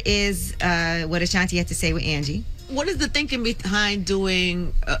here is what Ashanti had to say with Angie. What is the thinking behind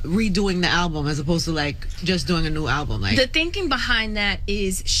redoing the album as opposed to like just doing a new album? Like the thinking behind that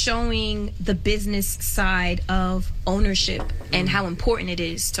is showing the business side of ownership and how important it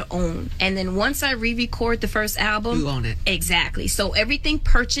is to own. And then once I re-record the first album, you own it. Exactly. So everything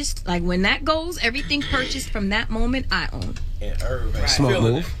purchased, like when that goes, everything purchased from that moment, I own. And Irv, smart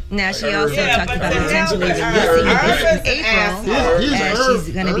move. Now she also talked about potentially releasing this in April, as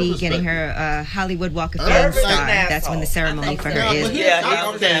she's going to be getting her Hollywood Walk of Fame star. That's when the ceremony for her is.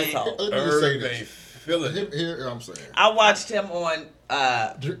 Yeah, he's an asshole. Let me say this. Here I'm saying. I watched him on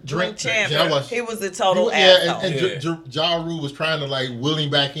Drink Champion. Yeah, he was a total asshole. And Ja Rule was trying to like will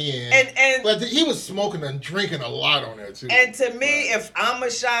him back in. But he was smoking and drinking a lot on there too. And to me, if I'm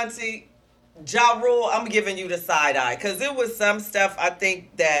Ashanti, Ja Rule, I'm giving you the side eye because there was some stuff I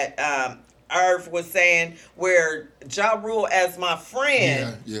think that Irv was saying where Ja Rule as my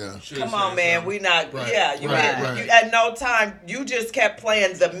friend. Yeah. Come on, man, we not. Right. Yeah, you at no time you just kept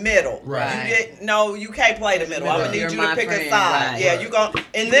playing the middle. Right. You didn't. No, you can't play the middle. I'm gonna need you to pick a side. Right. Yeah, you going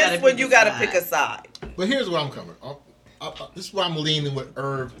in this one. You got to pick a side. But here's where I'm coming. This is why I'm leaning with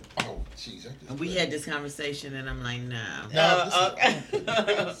Irv. Oh, jeez. And we had this conversation, and I'm like, no.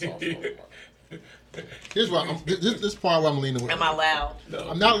 Here's why this part where I'm leaning with. Am I loud? No.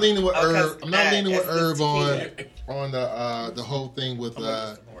 I'm not leaning with Irv. I'm not leaning with Irv on the whole thing with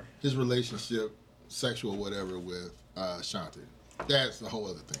his relationship, sexual whatever, with Shanti. That's the whole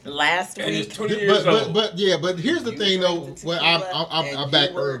other thing. Last week, he's 20 years old. But here's the thing though. What I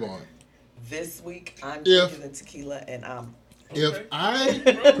back Irv on. This week I'm drinking the tequila, and I'm. If I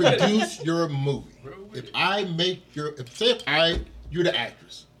produce your movie, you're the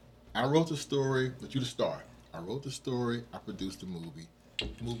actress. I wrote the story, but you're the star. I wrote the story, I produced the movie. The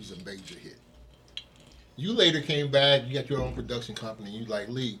movie's a major hit. You later came back, you got your own production company, and you like,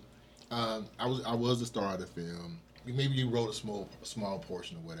 Lee, I was the star of the film. Maybe you wrote a small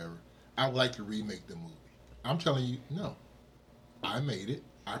portion or whatever. I would like to remake the movie. I'm telling you, no. I made it,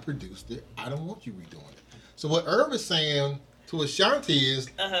 I produced it, I don't want you redoing it. So what Irv is saying to Ashanti is,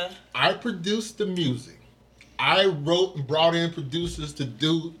 I produced the music. I wrote and brought in producers to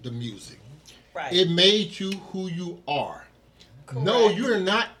do the music. Right. It made you who you are. Correct. No, you're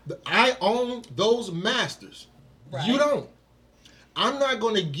not. I own those masters. Right. You don't. I'm not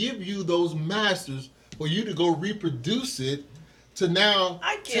going to give you those masters for you to go reproduce it to now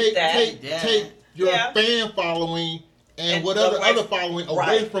take your fan following and whatever other following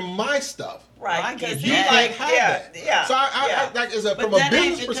away from my stuff. Right, because you can't have that. So I like from a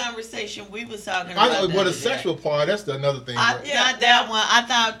business perspective, conversation we was talking about. But the sexual part, that's another thing. Not that one. I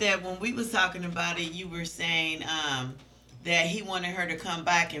thought that when we was talking about it, you were saying that he wanted her to come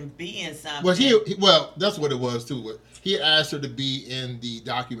back and be in something. Well, that's what it was too. He asked her to be in the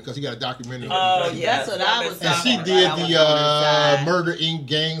document because he got a documentary. Oh, yeah, that's what I was And she did the Murder Inc.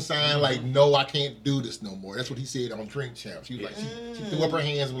 gang sign, like, no, I can't do this no more. That's what he said on Drink Champs. She was like, she threw up her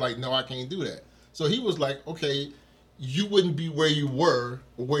hands and was like, no, I can't do that. So he was like, okay, you wouldn't be where you were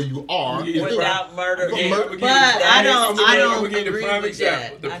or where you are without murder. But I don't agree with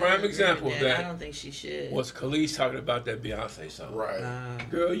that. The prime example of that. I don't think she should. Was Khalees talking about that Beyonce song? Right.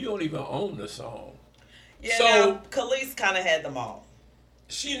 Girl, you don't even own the song. Yeah, so Khalees kind of had them all.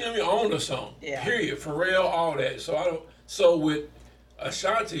 She didn't even own the song. Yeah. Period. Pharrell, all that. So I don't. So with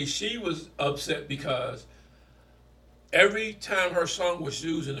Ashanti, she was upset because every time her song was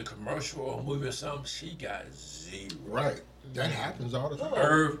used in a commercial or movie or something, she got zero. Right. That happens all the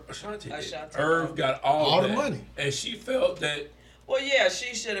time. Ashanti got all the money. And she felt that. Well, yeah,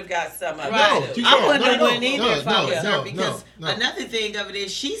 she should have got some of it. Right. I wouldn't have won either if I was her because another thing of it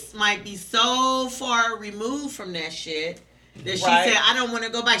is she might be so far removed from that shit that she said, I don't want to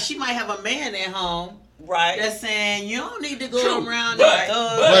go back. She might have a man at home. Right. That's saying you don't need to go around but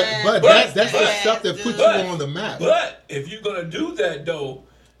that's the stuff that puts you on the map. But if you're gonna do that though,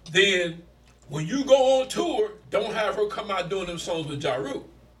 then when you go on tour, don't have her come out doing them songs with Ja Rule.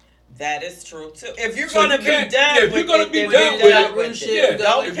 That is true too. If you're gonna be done, if you're gonna be done with it,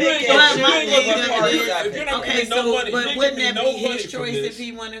 don't pick it. If you're not getting no money, but wouldn't that be his choice if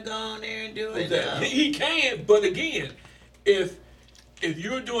he want to go on there and do it? He can, but again, if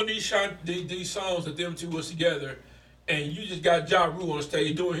you're doing these songs that them two was together, and you just got Ja Rule on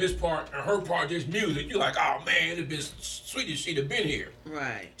stage doing his part and her part just music, you're like, oh man, it'd been sweet if she'd have been here.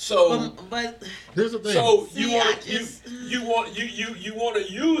 Right. So, but here's the thing. So you want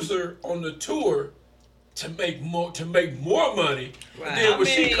to use her on the tour to make more money. Right. Then when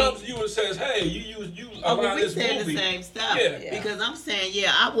she comes to you and says, "Hey, you about we this saying movie," the same stuff. Yeah. Because I'm saying,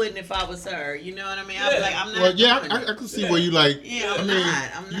 I wouldn't if I was her. You know what I mean? I'd be like, I'm not. Well, I can see where you like. Yeah, I mean,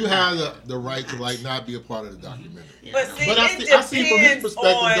 you have the right to like not be a part of the documentary. Yeah. But see, I see from his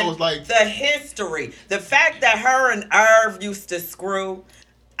perspective, though, it's like the history, the fact that her and Irv used to screw.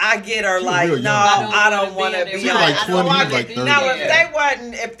 I get her like, no, I don't want to be on. Like 20, like 30. Now, if they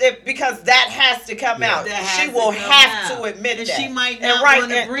wasn't, if because that has to come out, she will have to admit and that. She might not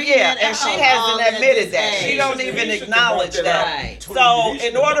want to bring that and she hasn't admitted that. She don't even acknowledge that. So,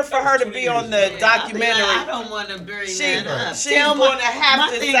 in order for her to be on the documentary, I don't want to bring that up. She's going to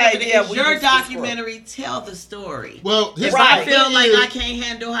have to say, yeah, your documentary, tell the story. Well, if I feel like I can't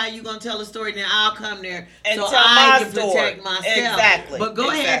handle how you gonna tell the story, then I'll come there so I can protect myself. Exactly. But go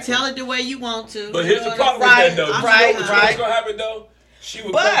ahead. Tell it the way you want to. But here's the problem with that, though. Right. What's gonna happen though? She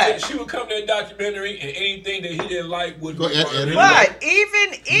would come to that documentary, and anything that he didn't like would. But even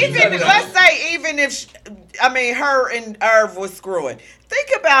let's say even if her and Irv was screwing. Think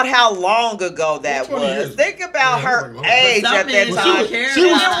about how long ago that was. Think about her age at that time. She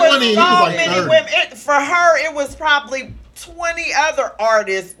was 20. He was like 30. Women. For her, it was probably 20 other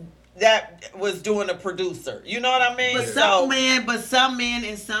artists that was doing a producer. You know what I mean? But some men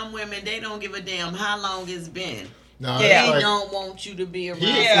and some women, they don't give a damn how long it's been. No, they don't want you to be around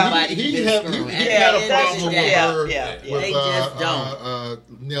somebody he had a problem with her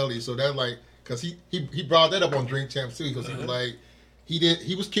with Nelly. So that like, cause he brought that up on Drink Champs too, because he was like,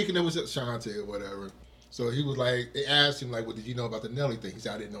 he was kicking it with Ashanti or whatever. So he was like, they asked him like, well, did you know about the Nelly thing? He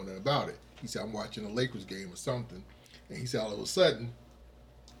said, I didn't know nothing about it. He said, I'm watching a Lakers game or something, and he said all of a sudden,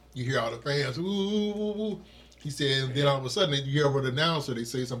 you hear all the fans, ooh, ooh, ooh. He said, and then all of a sudden, you hear over the announcer, they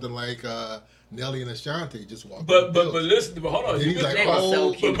say something like, Nelly and Ashanti just walked. But listen, hold on. You missed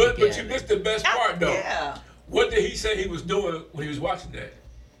you missed the best part, though. Yeah. What did he say he was doing when he was watching that?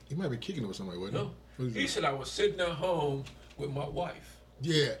 He might be kicking it with somebody, wasn't he? No. He said, I was sitting at home with my wife.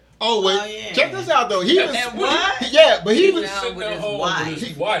 Yeah. Oh wait, check this out though. He was sitting at home with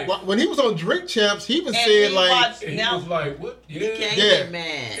his wife. When he was on Drink Champs, he was saying like, he was like, what? Yeah. He can't get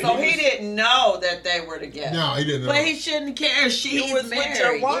mad. So he didn't know that they were together. No, he didn't know. But he shouldn't care. She was married. With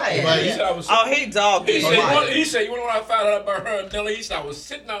your wife. Yeah. Right. He dogged his wife. He said, you know what I found out about her and Nelly? He said, I was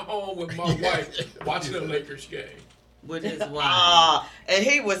sitting at home with my wife watching the Lakers game. With his wife. And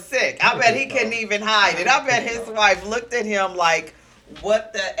he was sick. I bet he couldn't even hide it. I bet his wife looked at him like,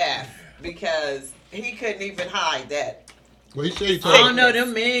 what the F? Because he couldn't even hide that. Well, he said I don't know,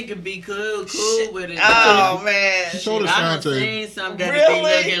 them men can be cool with it. Oh, man. She told I've seen some that be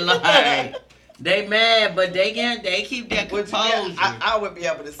looking like, They mad, but they keep their composure. I would be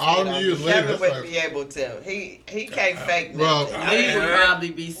able to see all it. years later, Kevin wouldn't be able to. He can't fake nothing. He would probably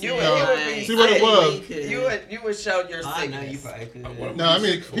be see what it was. You would show your sickness. I know you probably could. No, I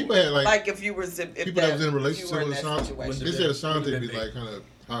mean people had like if you were people that was in a relationship with Ashanti. They said Ashanti be like kind of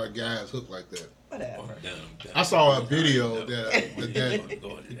how guys hook like that. Whatever. I saw a video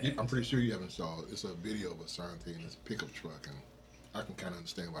that I'm pretty sure you haven't saw. It's a video of Ashanti in this pickup truck, and I can kind of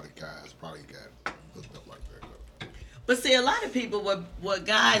understand why the guys probably got hooked up like that. But see, a lot of people, what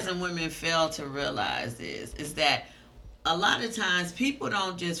guys and women fail to realize is that a lot of times people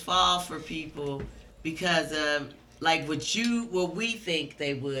don't just fall for people because of like what we think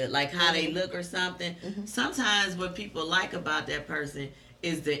they would, like how they look or something. Mm-hmm. Sometimes what people like about that person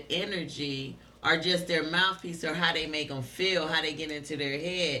is the energy or just their mouthpiece or how they make them feel, how they get into their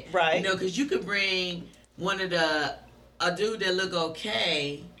head. Right. You know, because you could bring a dude that look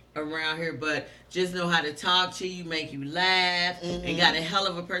okay around here, but just know how to talk to you, make you laugh, and got a hell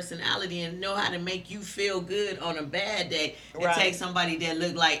of a personality and know how to make you feel good on a bad day. And take somebody that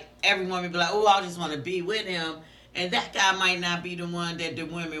look like everyone would be like, oh, I just want to be with him. And that guy might not be the one that the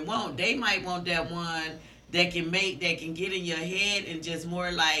women want. They might want that one that can get in your head and just more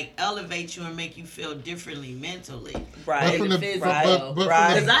like elevate you and make you feel differently mentally. Right. And physical.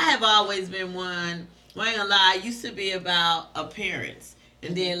 Because I have always been one, I ain't gonna lie, I used to be about appearance.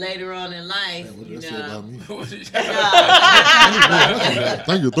 And then later on in life, man, what you did that know. say about me?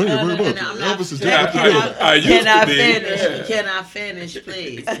 Thank you very much. Elvis is Can I finish,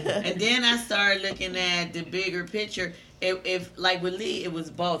 please? And then I started looking at the bigger picture. If like with Lee, it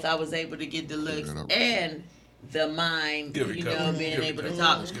was both. I was able to get the looks and the mind, being able to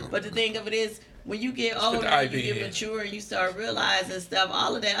talk. But the thing of it is, when you get older, you get mature, and you start realizing stuff,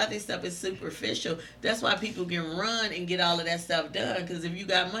 all of that other stuff is superficial. That's why people can run and get all of that stuff done. Because if you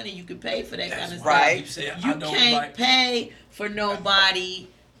got money, you can pay for that kind of stuff. You can't pay for nobody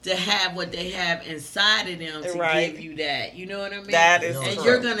to have what they have inside of them to give you that. You know what I mean? That is and true.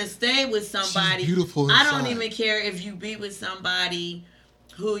 You're going to stay with somebody. She's beautiful I inside. don't even care if you be with somebody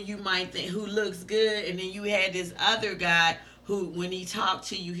who you might think, who looks good, and then you had this other guy who, when he talked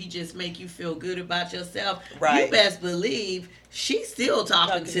to you, he just make you feel good about yourself. Right. You best believe she's still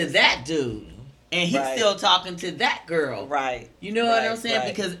talking to that dude. And he's still talking to that girl. Right. You know what I'm saying?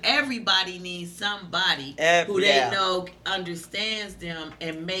 Because everybody needs somebody who they know understands them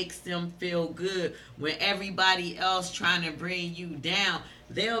and makes them feel good. When everybody else trying to bring you down,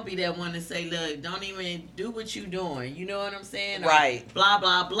 they'll be that one to say, look, don't even do what you doing. You know what I'm saying? Right. Or blah,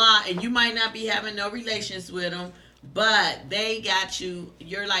 blah, blah. And you might not be having no relations with them, but they got you,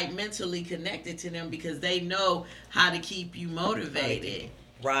 you're like mentally connected to them because they know how to keep you motivated.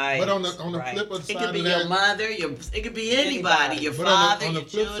 Right. But on the flip of the side it could be of that, your mother, it could be anybody, your father, on the your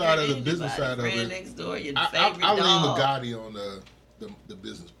flip children, side of the anybody, business side of it, next door, your I favorite lean with dog. Gotti on the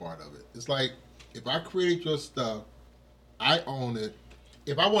business part of it. It's like if I create your stuff, I own it.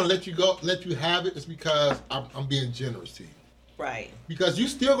 If I want to let you have it, it's because I'm being generous to you. Right. Because you're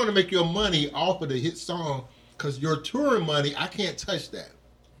still going to make your money off of the hit song. Because your touring money, I can't touch that.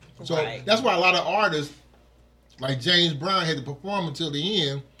 So that's why a lot of artists, like James Brown, had to perform until the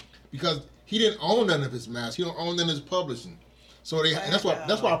end because he didn't own none of his masters. He don't own none of his publishing. So that's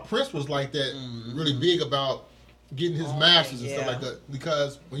why Prince was like that, really big about getting his masters and stuff like that.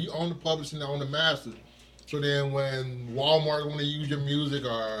 Because when you own the publishing, you own the masters. So then when Walmart want to use your music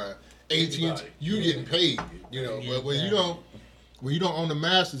or AT&T, you getting paid. You know, but when you don't own the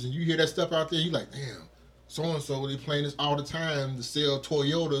masters and you hear that stuff out there, you like, damn. So-and-so, they playing this all the time to sell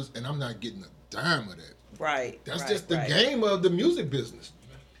Toyotas, and I'm not getting a dime of that. Right. That's just the game of the music business.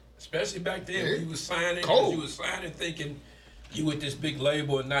 Especially back then when you was signing, thinking you with this big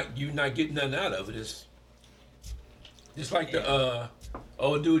label and you not getting nothing out of it. It's like the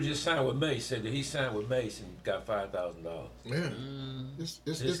old dude just signed with Mace, said that he signed with Mace and got $5,000. Yeah. His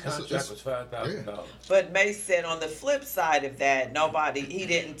contract was $5,000. Yeah. But Mace said on the flip side of that, he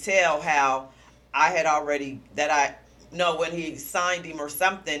didn't tell how I had already, when he signed him or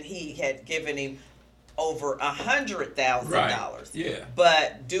something, he had given him over $100,000. Right. Yeah.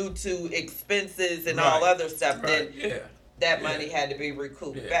 But due to expenses and all other stuff, then that money had to be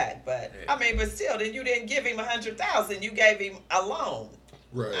recouped back. But I mean, but still, then you didn't give him $100,000. You gave him a loan.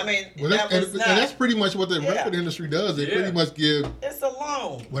 Right. I mean, and that's pretty much what the record industry does. They pretty much give. It's a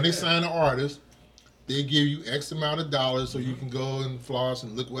loan. When they sign an artist, they give you X amount of dollars so you can go and floss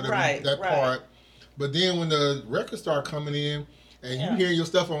and look whatever part. But then when the records start coming in, and you hearing your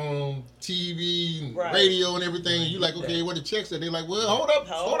stuff on TV and radio and everything, and you like, okay, what the check said? They're like, well, hold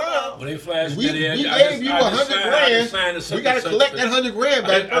up. When they flash we gave you $100,000. We got to collect that $100,000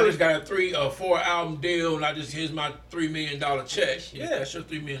 back. I just got a 3 or 4 album deal, and here's my $3 million check. Yeah, that's your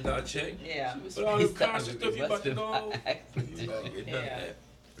 $3 million check. Yeah. But all the concert stuff you about to go, you don't get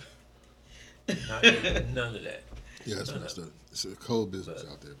none of that. Yeah, it's a cold business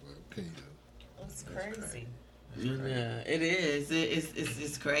out there, but can't do it. That's crazy. Yeah, it is.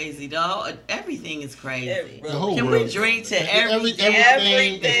 It's crazy, though. Everything is crazy. The whole Can world we drink to everything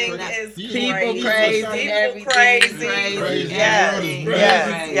is people crazy. People crazy.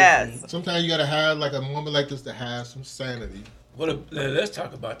 Yes. Sometimes you gotta have like a moment like this to have some sanity. Well, let's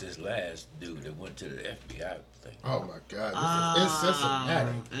talk about this last dude that went to the FBI thing. Oh my God!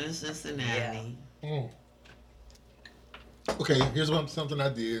 In Cincinnati. Yeah. Okay, here's something I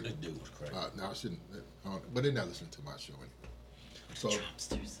did. That dude was crazy. No, I shouldn't. But they're not listening to my show anyway. So,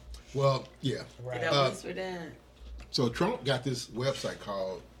 well, yeah. Right. So Trump got this website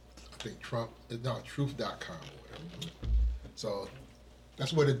called, I think truth.com or whatever. So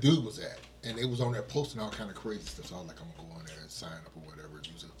that's where the dude was at, and it was on there posting all kind of crazy stuff. So I was like, I'm gonna go on there and sign up or whatever,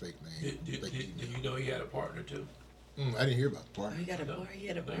 use a fake name. Did you know he had a partner too? I didn't hear about the partner. He had a partner. He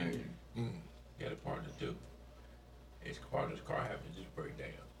had a partner too. His partner's car happened to just break down.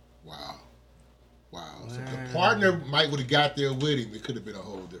 Wow. So the partner might would have got there with him. It could have been a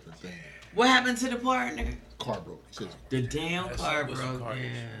whole different thing. What happened to the partner? Car broke. The damn car broke.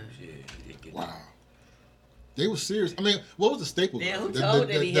 Wow. They were serious. I mean, what was the staple? Yeah, who the told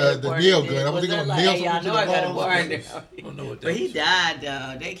that he had a partner? nail gun. I was thinking like, nail hey, I know I got a partner. I don't know what that But he died,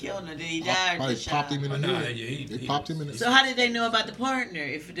 though. They killed him. Did he die? Probably popped him in the head. They popped him in the head. So how did they know about the partner?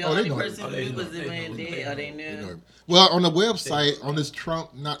 If the only person who was the man dead, they knew. Well, on the website, on this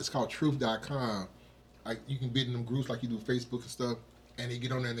it's called truth.com. Like you can bid in them groups like you do Facebook and stuff, and they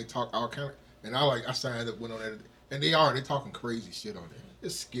get on there and they talk all kind of. And I signed up, went on there, and they talking crazy shit on there.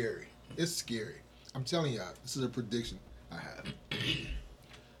 It's scary. I'm telling y'all, this is a prediction I have.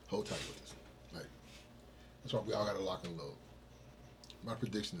 Hold tight with this. Like, that's why we all got to lock and load. My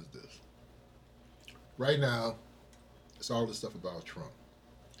prediction is this. Right now, it's all this stuff about Trump.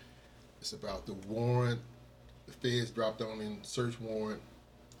 It's about the warrant. The feds dropped on him, search warrant.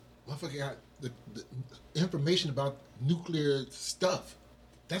 Motherfucker got the information about nuclear stuff.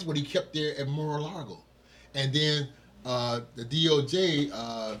 That's what he kept there at Mar-a-Lago. And then the DOJ,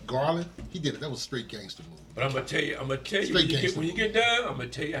 Garland, he did it. That was a straight gangster movie. But I'm gonna tell you when you get done, I'm gonna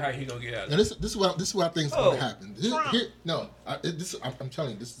tell you how he gonna get out of it. Now this is what I think is gonna happen. I'm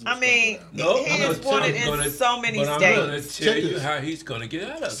telling you, this is. He is wanted in so many states. I'm gonna tell you how he's gonna get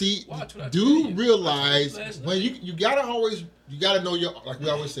out of it. See, do realize when you gotta know your, like we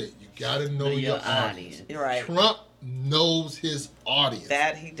always say, you gotta know your audience. Right. Trump knows his audience.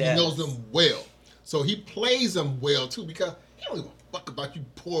 That he does. He knows them well. So he plays them well too, because he don't give a fuck about you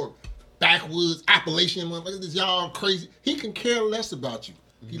poor backwoods Appalachian motherfuckers. Y'all crazy. He can care less about you.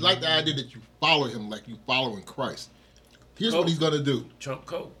 He like the idea that you follow him like you following Christ. Here's what he's gonna do. Trump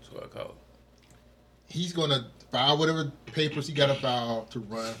code. That's what I call it. He's gonna file whatever papers he gotta file to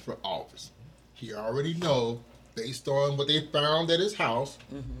run for office. He already know, based on what they found at his house,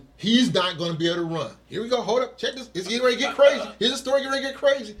 he's not gonna be able to run. Here we go. Hold up. Check this. It's getting ready to get crazy. Here's the story getting ready to get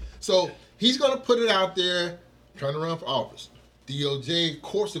crazy. So he's gonna put it out there, trying to run for office. DOJ, of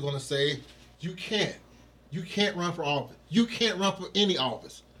course, are going to say, you can't run for office. You can't run for any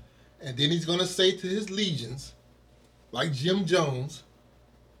office. And then he's going to say to his legions, like Jim Jones,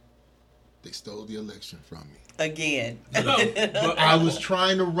 they stole the election from me. Again. I was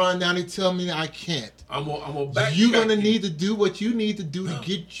trying to run down. They tell me I can't. I'm gonna back. You're going to need to do what you need to do to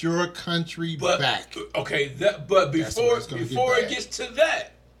get your country back. Okay, but before it gets to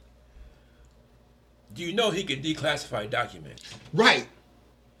that, do you know he can declassify documents? Right.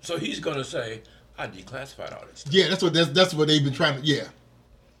 So he's gonna say, "I declassified all this stuff." Yeah, that's what they've been trying to.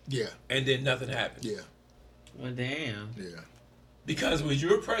 Yeah. And then nothing happens. Yeah. Well, damn. Yeah. Because when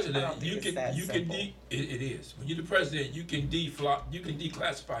you're president, you can it is. When you're the president, you can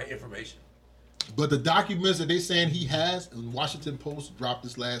declassify information. But the documents that they saying he has, and Washington Post dropped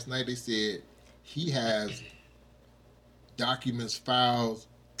this last night. They said he has documents, files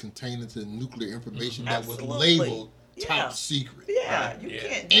containing to nuclear information that was labeled top secret. Yeah, you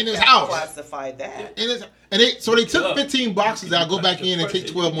can't in his house. Classify that. So they took 15 boxes out, go back in and take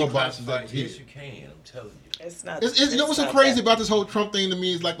 12 more boxes out. Yes, you can. I'm telling you. It's not. You know what's so crazy about this whole Trump thing to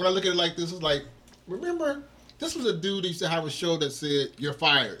me is like when I look at it like this, it's like, remember, this was a dude that used to have a show that said you're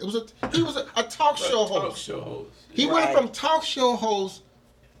fired. He was a talk show host. He went from talk show host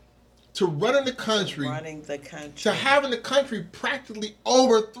to running the country, to having the country practically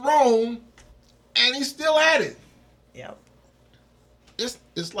overthrown, and he's still at it. Yep.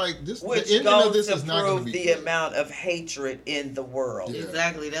 It's like this. Which the ending goes of this to is not going to prove be the good. amount of hatred in the world. Yeah.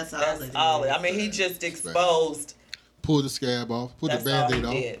 Exactly. That's all. I mean, he just exposed. Pulled the scab off. Put the Band-Aid off. That's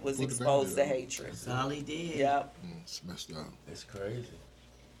all he did was expose the hatred. That's all he did. Yep. It's messed up. It's crazy.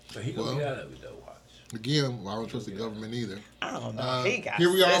 But he gonna be out of it though. Watch. Again, I don't trust the government either. I don't know.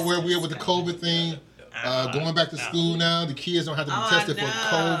 Here we are where we are with the COVID thing. Going back to school now. The kids don't have to be tested for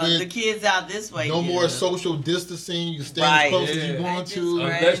COVID. The kids out this way. No more social distancing. You can stay as close as you want to.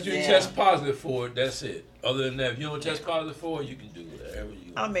 Unless you test positive for it, that's it. Other than that, if you don't test positive for it, you can do whatever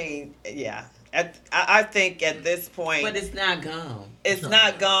you want. I mean, yeah. I think at this point. But it's not gone. It's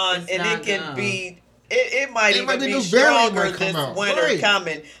not gone. It's and not it can gone. be. It might even be new stronger variant this come out. winter Right.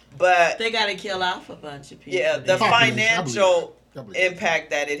 coming. But they got to kill off a bunch of people. Yeah, the financial impact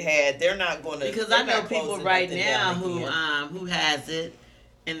that it had, they're not going to. Because I know people right now who has it,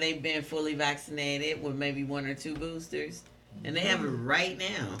 and they've been fully vaccinated with maybe 1 or 2 boosters, and they have it right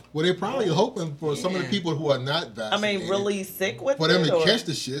now. Well, they're probably hoping for some of the people who are not vaccinated. I mean, really sick with for them it, to catch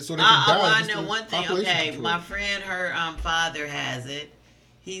the shit so they can die. Well, I know one thing. Okay, control. My friend, her father has it.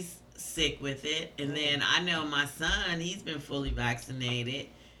 He's sick with it, and then I know my son. He's been fully vaccinated.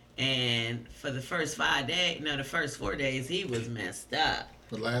 And for the first 4 days, he was messed up.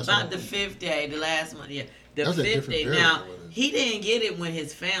 The last fifth day, the last one, yeah. The fifth day. Now, he didn't get it when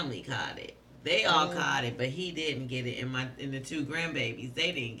his family caught it. They all caught it, but he didn't get it. And the 2 grandbabies,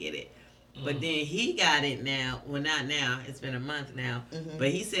 they didn't get it. But then he got it now. Well, not now. It's been a month now. But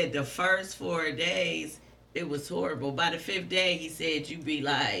he said the first 4 days, it was horrible. By the 5th day, he said you be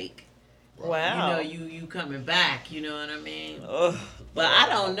like... Wow. You coming back, you know what I mean? Ugh. But I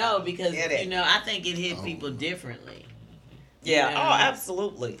don't know because, I think it hit people differently. Yeah, you know?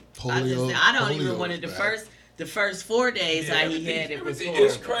 Absolutely. Polio, I don't even want it the first 4 days how he had it was horrible.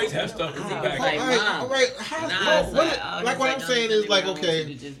 It's crazy how stuff can get back. All right. Like what I'm saying is like,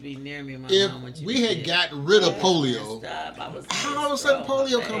 okay, just be near me, if we had gotten rid of polio, how all of a sudden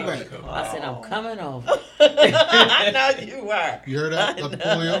polio come back? I said, I'm coming over. I know you were. You heard that about the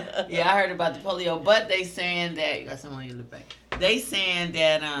polio? Yeah, I heard about the polio, but they saying that, you got someone in the back. They saying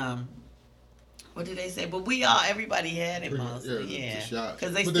that, what did they say? But everybody had it mostly, yeah.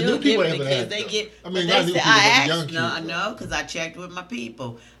 Because they still give it to kids. They get. I mean, I asked, no, because I checked with my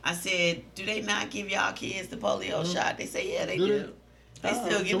people. I said, do they not give y'all kids the polio shot? They say, yeah, they do. They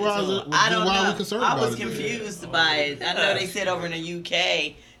still give it to them. I don't know. I was confused by it. I know they said over in the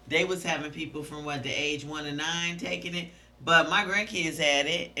UK they was having people from the age 1 to 9 taking it. But my grandkids had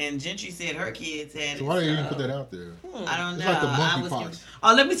it, and Gentry said her kids had it. So why did you even put that out there? I don't know. It's like the monkeypox.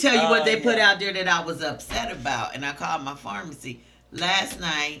 Let me tell you what they put out there that I was upset about, and I called my pharmacy last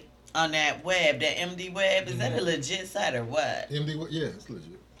night on that web, that MD web. Is that a legit site or what? MD, yeah, it's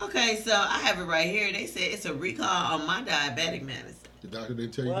legit. Okay, so I have it right here. They said it's a recall on my diabetic medicine. The doctor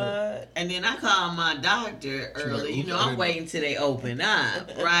didn't tell you that? And then I called my doctor early. Like, I'm waiting till they open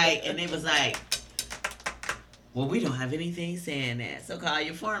up, right? And it was like, well, we don't have anything saying that. So call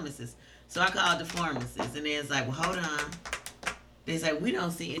your pharmacist. So I called the pharmacist, and it's like, well, hold on. They say, we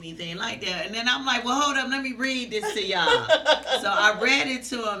don't see anything like that. And then I'm like, well, hold up, let me read this to y'all. So I read it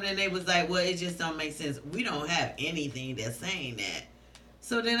to them, and they was like, well, it just don't make sense. We don't have anything that's saying that.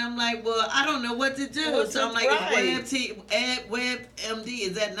 So then I'm like, well, I don't know what to do. So I'm like, WebMD,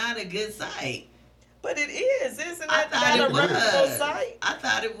 is that not a good site? But it is, isn't it? Not a reputable site? I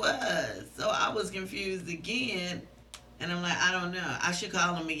thought it was. So I was confused again. And I'm like, I don't know. I should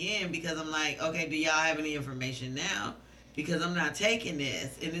call them again because I'm like, okay, do y'all have any information now? Because I'm not taking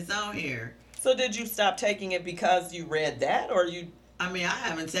this, and it's on here. So did you stop taking it because you read that, or you... I mean, I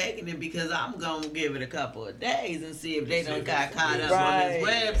haven't taken it because I'm going to give it a couple of days and see if they don't got caught up on this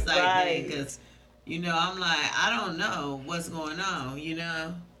website. Because, I'm like, I don't know what's going on,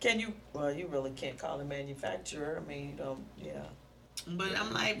 Can you... Well, you really can't call the manufacturer. I mean, you don't... Yeah. But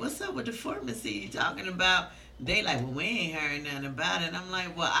I'm like, what's up with the pharmacy you talking about? They like, well, we ain't heard nothing about it. I'm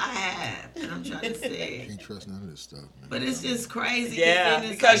like, well, I have. And I'm trying to say. Can't trust none of this stuff, man. But it's just crazy. Yeah,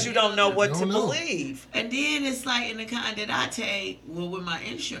 because you don't know what to believe. And then it's like in the kind that I take, well, with my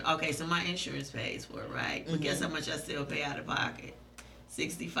insurance. Okay, so my insurance pays for it, right? But guess how much I still pay out of pocket?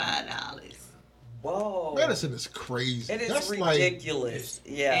 $65. Whoa. Medicine is crazy. It is That's ridiculous.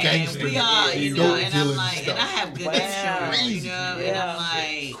 Like and we all, and I'm like, and I have good insurance, and I'm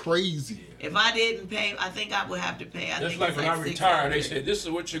like, crazy. If I didn't pay, I think I would have to pay. That's like when I retired, they said, this is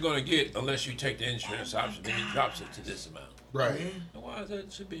what you're going to get unless you take the insurance option. Then it drops it to this amount. Right. And why is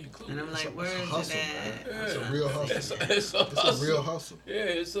that should be included? And I'm like, where is it at? It's a real hustle. It's a real hustle. Yeah,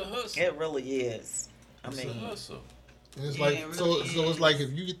 it's a hustle. It really is. It's a hustle. And it's like, so it's like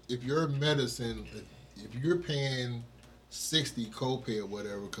if your medicine, if you're paying $60 copay or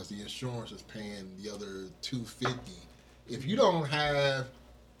whatever because the insurance is paying the other $250, if you don't have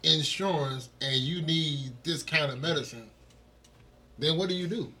insurance and you need this kind of medicine, then what do you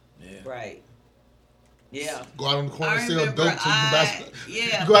do? Yeah. Right. Yeah. Go out on the corner and sell dope so you can buy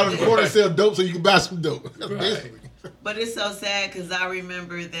some. Go out on the corner and sell dope so you can buy some dope. That's basically. But it's so sad because I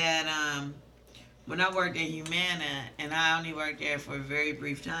remember that when I worked at Humana, and I only worked there for a very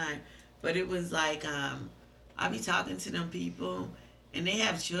brief time, but it was like I be talking to them people, and they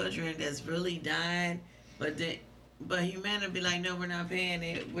have children that's really dying, but Humana be like, no, we're not paying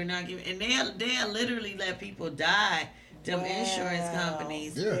it, we're not giving, and they'll literally let people die. Them insurance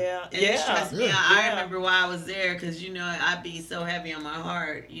companies. Yeah. And it stressed me out. I remember why I was there because, I'd be so heavy on my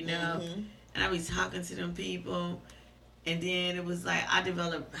heart, And I be talking to them people. And then it was like I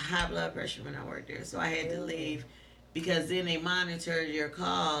developed high blood pressure when I worked there. So I had to leave because then they monitored your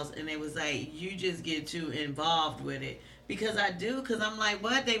calls and they was like, you just get too involved with it. Because I do, because I'm like,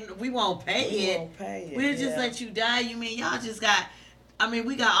 what? We won't pay it. We'll just let you die. You mean y'all just got...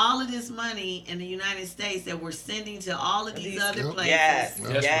 we got all of this money in the United States that we're sending to all of these other places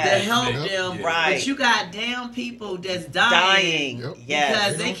to help them. Right. But you got damn people that's dying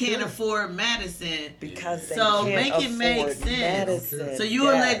because they can't afford medicine. Because they so can't make it make sense. Medicine. So you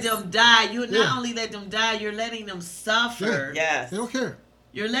will let them die. You not only let them die, you're letting them suffer. They don't care.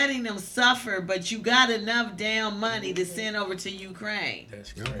 You're letting them suffer, but you got enough damn money to send over to Ukraine.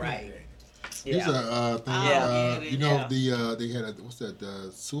 That's crazy. Right. Here's a thing. They had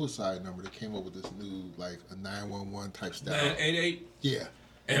the suicide number. They came up with this new a 911 type style. 988. Yeah.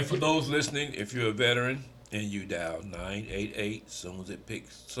 And for those listening, if you're a veteran and you dial 988,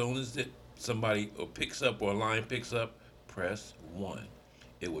 soon as somebody picks up or a line picks up, press 1.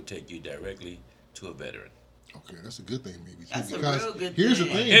 It will take you directly to a veteran. Okay, that's a good thing, maybe. That's a real good here's thing.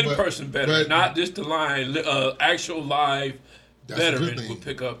 The thing. In-person veteran, not just the line, actual live. Veteran will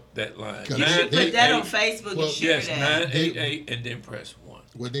pick up that line. You should put that on Facebook and share that. 988 and then press 1.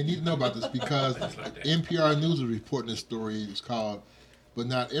 Well, they need to know about this because NPR News is reporting this story. It's called, but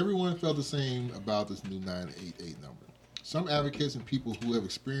not everyone felt the same about this new 988 number. Some advocates and people who have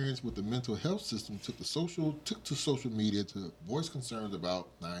experience with the mental health system took to social media to voice concerns about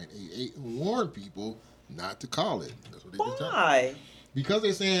 988 and warn people not to call it. That's what they Why? Because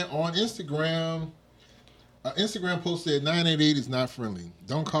they're saying on Instagram... Instagram post said 988 is not friendly.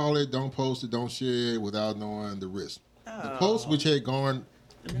 Don't call it, don't post it, don't share it without knowing the risk. The post, which had garnered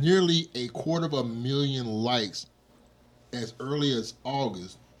nearly 250,000 likes as early as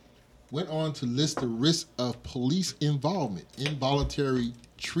August, went on to list the risk of police involvement, involuntary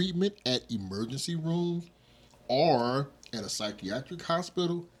treatment at emergency rooms or at a psychiatric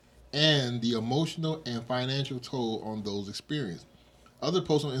hospital, and the emotional and financial toll on those experienced. Other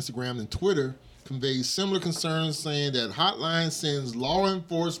posts on Instagram and Twitter conveys similar concerns, saying that hotline sends law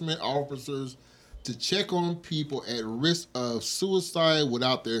enforcement officers to check on people at risk of suicide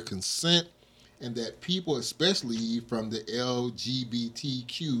without their consent, and that people, especially from the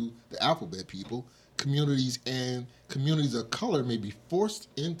LGBTQ, the alphabet people, communities and communities of color, may be forced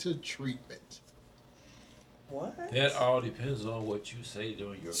into treatment. What? That all depends on what you say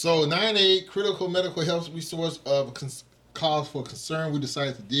during your... So 988, critical medical health resource of cause for concern. We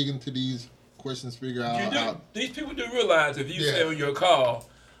decided to dig into these questions, figure out. These people do realize if you say on your call,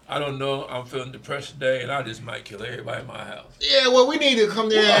 I don't know, I'm feeling depressed today, and I just might kill everybody in my house. Yeah, well, we need to come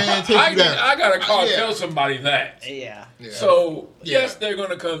there and take you down. I got to call tell somebody that. Yeah. So, yes, they're going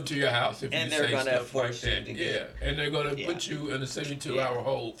to come to your house if and you say stuff like that. And they're going to put you in a 72-hour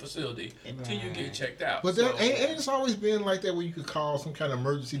hold facility until you get checked out. But ain't it's always been like that where you could call some kind of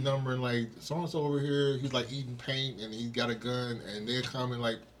emergency number and like, so-and-so over here, he's like eating paint and he's got a gun, and they're coming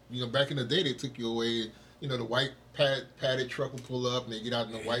like, back in the day, they took you away. The white padded truck will pull up, and they get out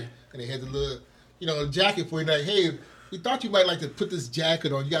in the white, and they had the little, jacket for you. Like, hey, we thought you might like to put this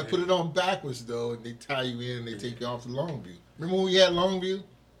jacket on. You got to put it on backwards, though, and they tie you in, and they take you off to Longview. Remember when we had Longview?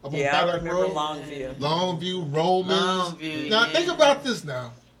 I remember Road? Longview. Longview, Romans. Now, think about this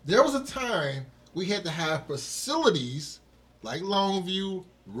now. There was a time we had to have facilities like Longview,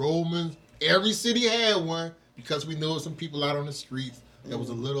 Romans. Every city had one because we know some people out on the streets that was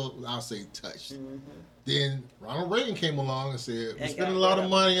a little, I'll say, touched. Then Ronald Reagan came along and said, we're spending a lot of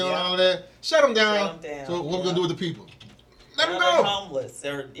money on all that. Shut them down. So what are we going to do with the people? Let them go. Homeless.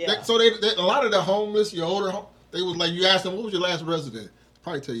 So a lot of the homeless, your older, they was like, you asked them, what was your last resident?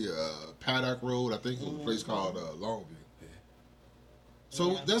 Probably tell you Paddock Road, I think it was a place called Longview.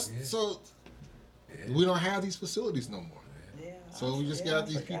 So we don't have these facilities no more. So we just got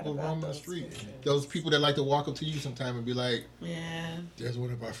these people roaming the street. Those people that like to walk up to you sometime and be like, there's one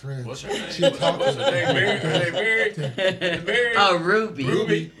of our friends. What's her name? She talking. What's her name? Mary? Oh,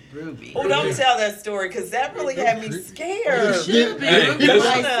 Ruby. Oh, don't tell that story because that really had me scared. It should be. Ruby's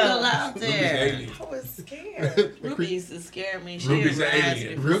still out there. I was scared. Ruby used to scare me. Ruby's an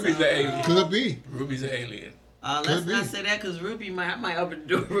alien. Ruby's an alien. Could be. Ruby's an alien. Let's not say that because Ruby I might open the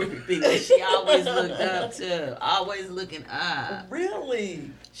door Ruby because she always looked up too. Always looking up. Really?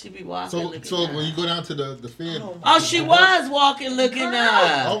 She be walking looking so up. when you go down to the Fed. Oh, she was walking looking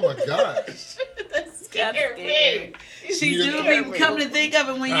up. Oh my God. That's scary. She do be come to think of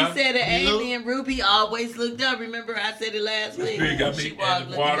it when you said an alien. Ruby always looked up. Remember I said it last week. She walked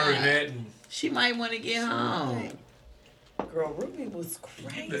looking water up. And that. She might want to get home. Girl, Ruby was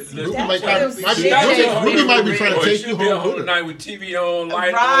crazy. Ruby might be trying to take you home tonight with TV on,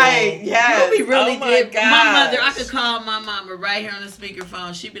 light right, on. Yes. Ruby really did. Gosh. My mother, I could call my mama right here on the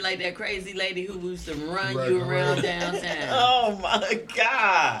speakerphone. She'd be like that crazy lady who used to run you around downtown. Oh my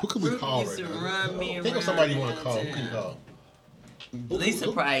God. Who could we call used right to now? run me around. Think of somebody you want to call. Who can you call?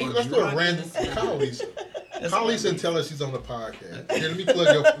 Lisa probably. Let's put a random. Call Lisa. Call Lisa and tell her she's on the podcast. Here, let me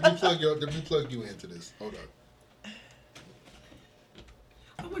plug you into this. Hold on.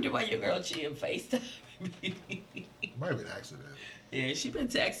 I wonder why your girl Chia FaceTime me. Might have been an accident. Yeah, she been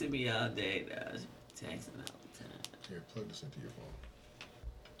texting me all day though. She been texting all the time. Here, plug this into your phone.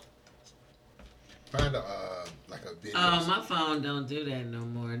 Find a video. Oh, my phone don't do that no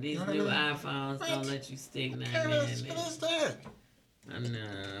more. These new iPhones don't let you stick nothing in it. What is that? I know.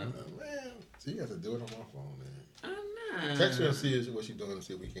 Man, so you have to do it on my phone, man. I know. Text her and see what she's doing and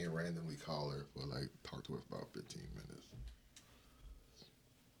see if we can randomly call her for talk to her for about 15 minutes.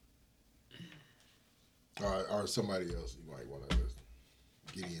 Or somebody else you might want to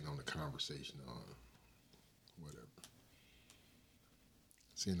get in on the conversation on whatever.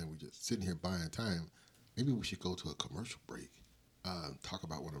 Seeing that we're just sitting here buying time, maybe we should go to a commercial break. Talk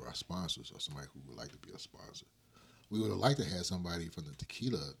about one of our sponsors or somebody who would like to be a sponsor. We would have liked to have somebody from the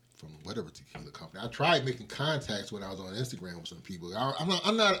tequila, from whatever tequila company. I tried making contacts when I was on Instagram with some people.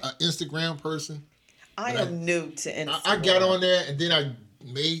 I'm not an Instagram person. I am new to Instagram. I got on there and then I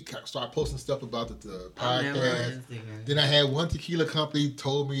started posting stuff about the podcast. Then I had one tequila company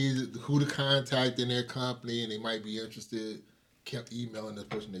told me who to contact in their company and they might be interested. Kept emailing this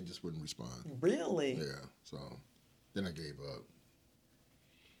person, they just wouldn't respond. Really? Yeah. So then I gave up.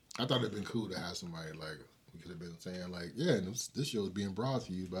 I thought it'd been cool to have somebody we could have been saying this show is being brought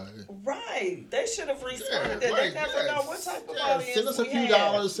to you by. Right. They should have responded. They never know what type of audience. Send us a few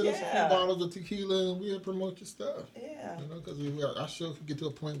dollars. Send us a few bottles of tequila, and we'll promote your stuff. Yeah. Because our show can get to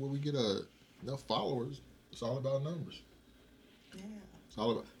a point where we get enough followers. It's all about numbers. Yeah. It's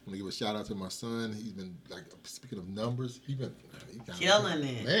all about. I'm gonna give a shout out to my son. He's been speaking of numbers. He's been killing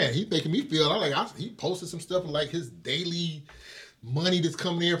it. Man, he's making me feel. He posted some stuff of his daily money that's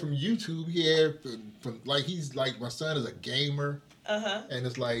coming in from YouTube. He's my son is a gamer. And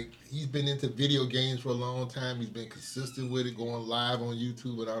it's he's been into video games for a long time. He's been consistent with it, going live on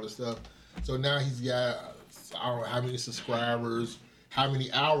YouTube and all this stuff. So now he's got I don't know how many subscribers, how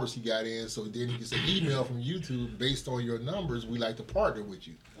many hours he got in. So then he gets an email from YouTube based on your numbers. We like to partner with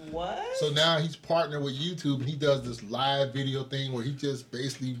you. What? So now he's partnered with YouTube and he does this live video thing where he just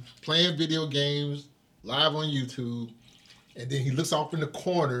basically playing video games live on YouTube. And then he looks off in the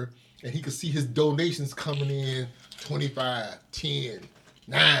corner and he can see his donations coming in 25, 10,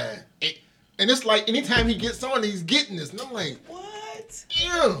 9, 8. And it's anytime he gets on, he's getting this. And I'm like, what?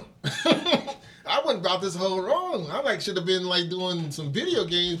 Damn. I went about this whole wrong. I should have been doing some video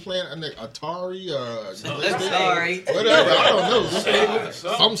games playing Atari or Atari. Whatever. I don't know.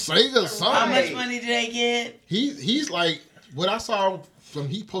 Some Sega, something. How much money did they get? He's what I saw from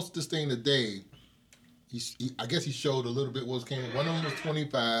he posted this thing today. I guess he showed a little bit what came. One of them was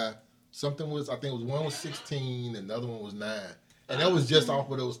 25. Something was, I think one was 16. Another one was 9. And that was just off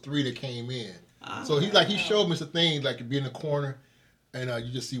of those 3 that came in. So he showed me some things it'd be in the corner, and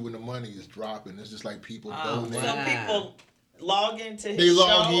you just see when the money is dropping. It's just people donate. Some people log into his They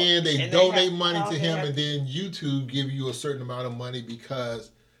log show in, they donate money to him, and then YouTube give you a certain amount of money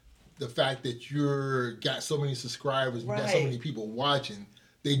because the fact that you're got so many subscribers, you got so many people watching.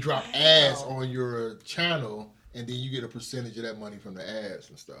 They drop ads on your channel, and then you get a percentage of that money from the ads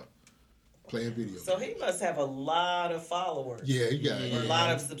and stuff. Playing video. So he must have a lot of followers. Yeah, he got a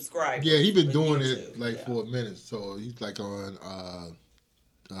lot of subscribers. Yeah, he been doing it for a minute. So he's like on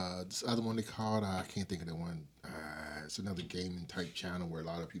this other one they called. I can't think of the one. It's another gaming type channel where a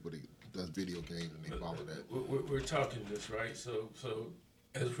lot of people does video games and they follow that. We're talking this right. So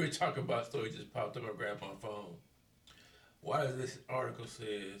as we're talking about story, just popped up. I grabbed my phone. Why does this article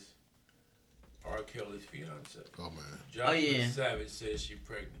says R. Kelly's fiance? Oh man. Jocelyn Savage says she's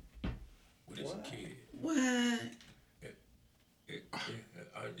pregnant. With his kid. What? It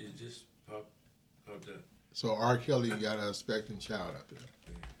just popped up there. So R. Kelly got an expecting child out there.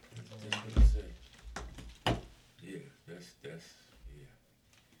 Yeah, that's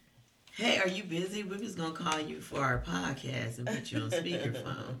Hey, are you busy? We was gonna call you for our podcast and put you on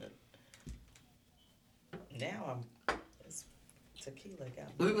speakerphone. Now Tequila got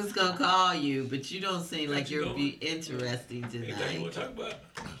me. We was gonna call you, but you don't seem like you'll be interesting tonight. Anything you want to talk about?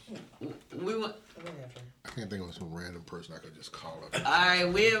 We want. I can't think of some random person I could just call up. All right,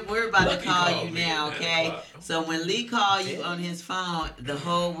 we're about Lucky to call you me, now, man. okay? So when Lee call you on his phone, the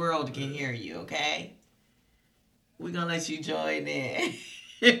whole world can hear you, okay? We're gonna let you join in.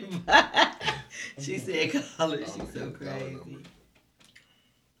 She said, "Call her." She's so crazy.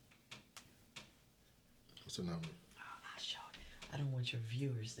 What's the number? I don't want your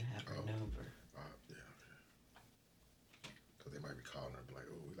viewers to have her number. Yeah. Because they might be calling her and be like,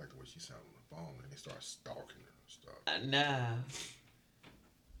 oh, we like the way she sounds on the phone. And they start stalking her and stuff. Nah.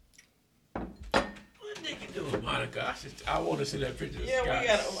 What nigga doing, Monica? I want to see that picture of Yeah, Scott. we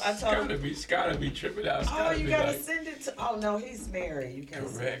got. I told him. Scott be tripping out. Oh, you gotta send it to. Oh no, he's married. You can't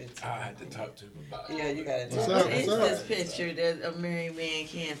send it to. I had to talk to him about it. Yeah, you gotta. What is this picture that a married man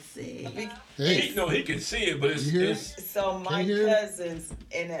can't see? He can see it, but it's so my cousins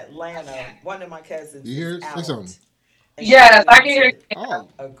in Atlanta. One of my cousins. You hear? Is Say out. something. Yes, I can hear you. Oh,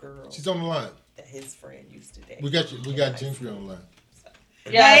 a girl. She's on the line. That his friend used to date. We got Gentry on the line.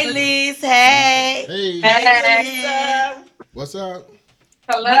 Hey, Lise. Hey. Hey. What's up?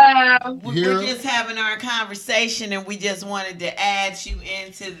 Hello. We're just having our conversation, and we just wanted to add you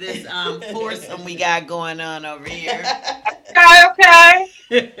into this foursome we got going on over here. Okay.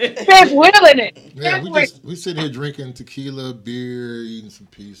 Just willing it. Yeah, we sit here drinking tequila, beer, eating some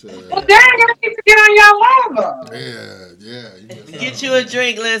pizza. Well, dang, I need to get on your level. Yeah. Get you a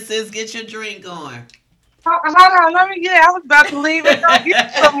drink, Liz. Get your drink going. Hold on, let me get. I was about to leave and go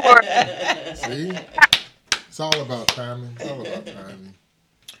get some more. See, it's all about timing.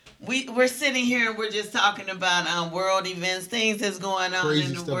 We're sitting here and we're just talking about world events, things that's going on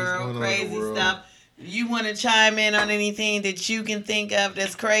in the world, crazy stuff. You want to chime in on anything that you can think of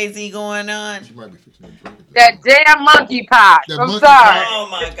that's crazy going on? She might be fixing to drink it. That damn monkeypox. I'm sorry. Oh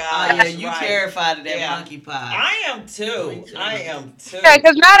my God. Oh yeah, you terrified of that monkeypox. I am too. Yeah,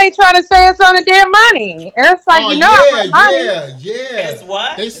 because now they trying to say it's on the damn money. And it's like, Yeah. It's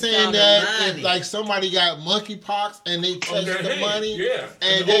what? They saying that if like somebody got monkeypox and they touched the money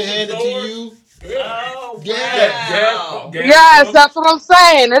and they hand it to you. Oh, yes, that's what I'm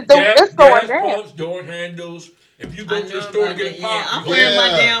saying. It's going down. Door handles. If you go to the store and get popped, I'm wearing my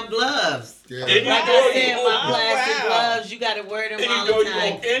damn gloves. Yeah. Like I said, my plastic gloves, you got to wear them all the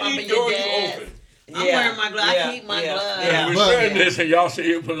time. Any door you open. I'm wearing my gloves. I keep my gloves. Yeah. We're saying this, and y'all see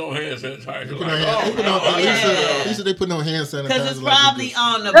you put on hand sanitizer. Lisa, they put on hand sanitizer. Because it's probably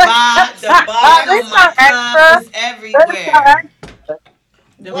on the box. The box on my cup is everywhere.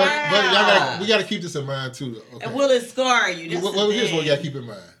 But we got to keep this in mind too. Okay. And will it scar you? Here's what we got to keep in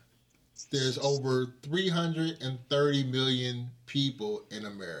mind. There's over 330 million people in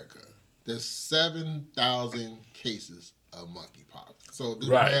America. There's 7,000 cases of monkeypox. So do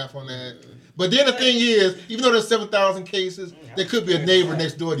the math on that. But then the thing is, even though there's 7,000 cases, there could be a neighbor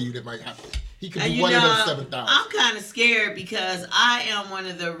next door to you that might have it. He could be one of those 7,000. I'm kind of scared because I am one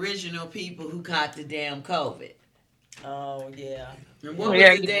of the original people who caught the damn COVID. Oh, yeah. And what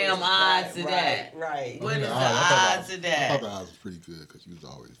was the damn odds of that? Right. What is the odds of that? I thought the odds was pretty good because you was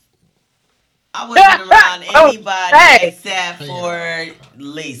always... I wasn't around anybody except for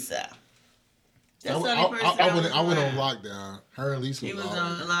Lisa. That's the only person I went on lockdown. Her and Lisa was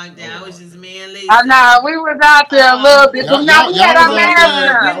on lockdown. It was just me and Lisa. I know. We was out there a little bit. We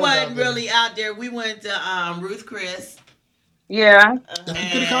wasn't really out there. We went to Ruth Chris. Yeah. You could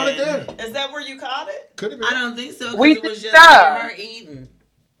have caught it there. Is that where you caught it? Could have been. I don't think so. We it was did just her eating.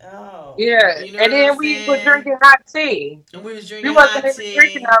 Oh. Yeah. You know and then we were drinking hot tea. And we was drinking hot tea. Even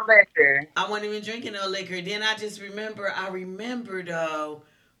drinking no liquor. I wasn't even drinking no liquor. Then I remember though,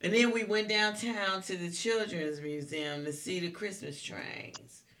 and then we went downtown to the Children's Museum to see the Christmas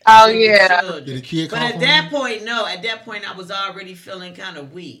trains. Oh yeah. Did the kid But at that point, no. At that point, I was already feeling kind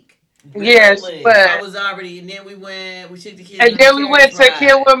of weak. Yes, but I was already, and then we took the kids. And then we went to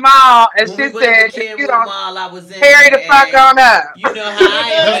Kenwood Mall, and she said, "You don't Mall, I was in hurry the fuck on up." You know how I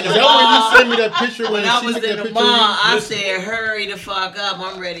am in the mall. When you sent me that picture when I was in the mall, I said, "Hurry the fuck up!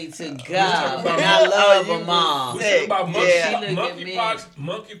 I'm ready to go." And I love a mall. We're talking about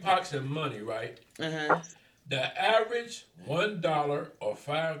monkeypox and money, right? The average $1 or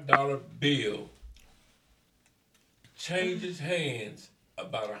 $5 bill changes hands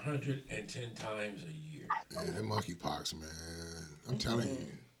about 110 times a year. Man, that monkeypox, man. I'm telling you.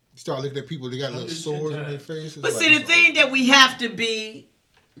 You start looking at people, they got little sores on their faces. But see, the thing that we have to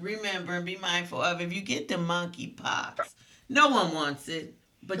remember and be mindful of, if you get the monkeypox, no one wants it.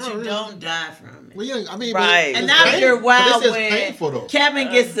 But you don't die from it. Well, yeah, I mean, right. And after a while, when Kevin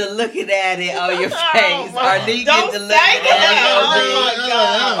gets to looking at it on your face, or Lee gets to look at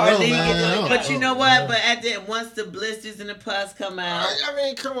it, but you know what? But once the blisters and the pus come out, I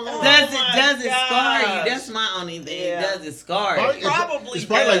mean, come on. Does it scar you? That's my only thing. Yeah. Does it scar you? It's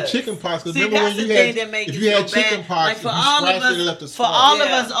probably like chicken pox. Because remember when you had chicken pox, for all of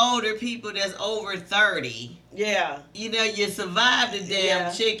us older people that's over 30. Yeah. You know, you survived the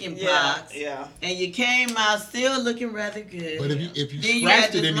damn chicken pox. Yeah. And you came out still looking rather good. But if you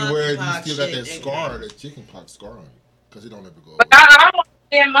scratched it anywhere, you still got that scar, that chicken pox scar on you. Because it don't ever go away. I don't want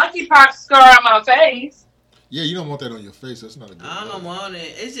that monkeypox scar on my face. Yeah, you don't want that on your face. That's not a good I don't want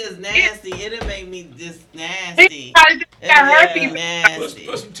it. It's just nasty. It'll make me just nasty. Nasty.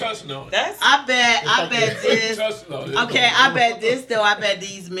 Put some tussin on it. I bet this. Okay, I bet this though. I bet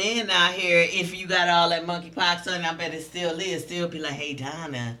these men out here, if you got all that monkeypox on, I bet it still is. Still be like, hey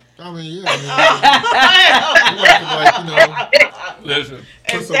Donna. I mean, yeah. Listen.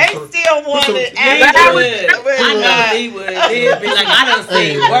 If they still want it, I know he would. He'd be like, I done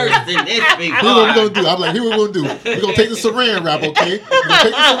seen worse than this before. Here's what we're gonna do. I'm like, here's what we're gonna do. We're gonna take the saran wrap, okay? We're gonna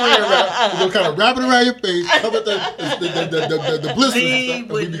take the saran wrap. We're gonna kind of wrap it around your face, cover the blisters. He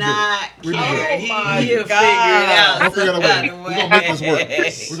would not care. He'll figure it out. We'll figure it out. We're gonna make this work. We're gonna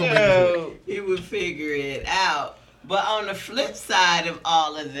make this work. He would figure it out. But on the flip side of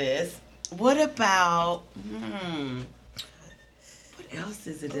all of this, what about what else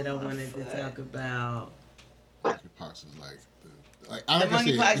is it that I wanted to talk about? Monkeypox is like I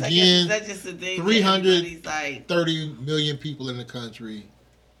said, again, that's just the thing. 330 million people in the country,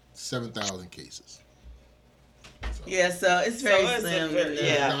 7,000 cases. So it's very slim.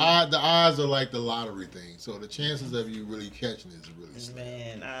 The odds are like the lottery thing. So the chances of you really catching it is really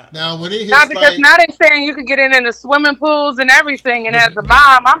slim. Now when it hits, not because now they're saying you can get in the swimming pools and everything, and as a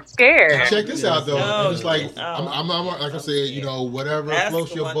mom, I'm scared. Check this out though. It's like I'm like I said, you know, whatever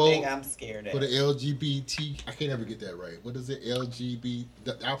floats your boat. I'm scared of. For the LGBT, I can't ever get that right. What is it? LGBT,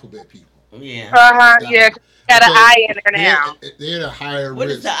 the alphabet people. Yeah. Yeah. Got an I in there now. They're the higher risk. What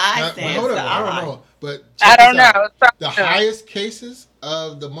does the I stand for? I don't know. But I don't know. The highest cases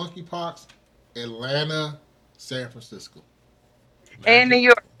of the monkeypox, Atlanta, San Francisco. And New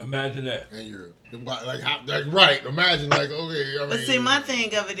York. Imagine that. And Europe. Right. Imagine okay. But see, my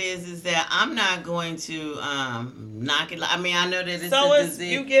thing of it is that I'm not going to knock it. I mean, I know that it's so a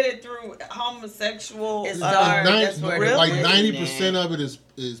disease. You get it through homosexual. It's dark. Like 90% of it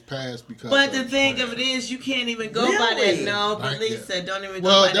is passed because. But the thing of it is, you can't even go by that. No, police said don't even go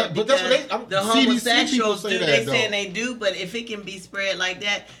by that. But that's what the homosexuals do. They saying they do, but if it can be spread like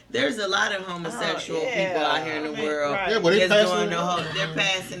that, there's a lot of homosexual people out here in the world. Yeah, but they're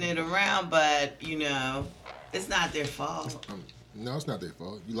passing it around, but you know, it's not their fault. No, it's not their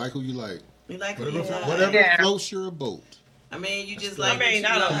fault. You like who you like. You like whatever floats your boat. I mean, you just like.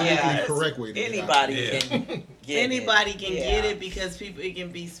 Correct way. Anybody can. Anybody can get it because it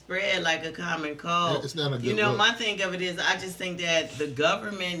can be spread like a common cold. Yeah, it's not a good look. My thing of it is, I just think that the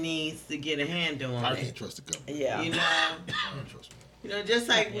government needs to get a handle on it. I can't trust the government. Yeah. I don't trust them. Just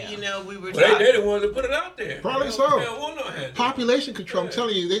like we were. They the ones that put it out there. Probably so. They don't want no handle. Population control. I'm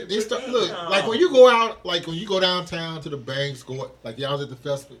telling you, they start like when you go out, like when you go downtown to the banks, like y'all was at the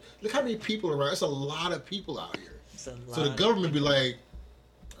festival. Look how many people around. It's a lot of people out here. So the government be like,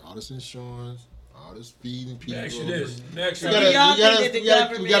 all this insurance, all this feeding people. We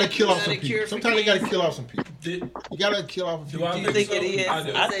gotta kill off some people. Sometimes they gotta kill off some people. You gotta kill off a few people. You think it is? I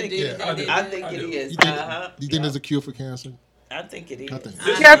think it is. Do you think there's a cure for cancer? I think it is.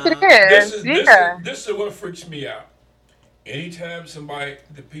 Yes, it is. This is what freaks me out. Anytime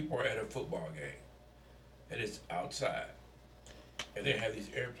the people are at a football game, and it's outside, and they have these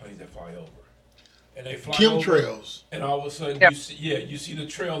airplanes that fly over. And they fly chemtrails. And all of a sudden, you see the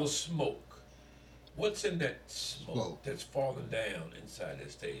trail of smoke. What's in that smoke that's falling down inside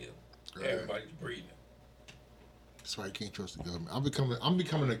that stadium? Everybody's breathing. That's why you can't trust the government. I'm becoming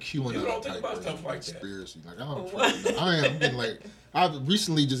a QAnon You don't think type about of stuff like conspiracy. Like I don't trust. I'm getting like I've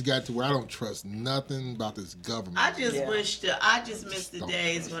recently just got to where I don't trust nothing about this government. I just miss the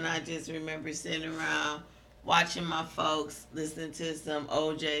days when I just remember sitting around watching my folks listen to some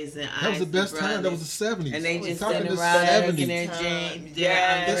OJs and that was the best brothers, time. That was the 70s. and they just sitting sitting around drinking their James,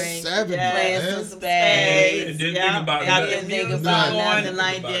 playing some spades. And didn't think about I didn't think about nothing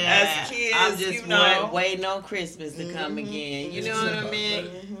like that. As kids, I'm just waiting on Christmas to come again. You know what I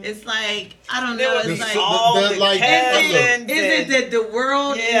mean? It's like I don't know. It's like all the cousins. Is it that the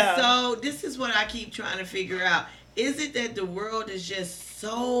world is so? This is what I keep trying to figure out. Is it that the world is just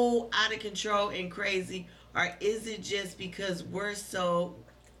so out of control and crazy? Or is it just because we're so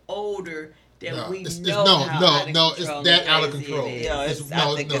older that we know it's that out of control. It's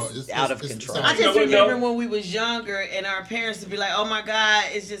out of control. I just remember when we was younger and our parents would be like, "Oh my God,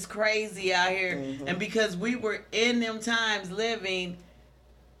 it's just crazy out here," and because we were in them times living,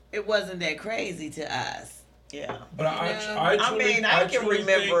 it wasn't that crazy to us. Yeah, but I can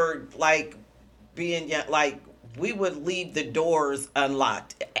remember like being young, like. We would leave the doors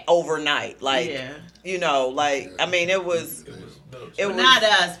unlocked overnight, like you know, like I mean, it was not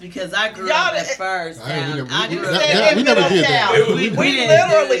us because I grew up at first. We never did that. We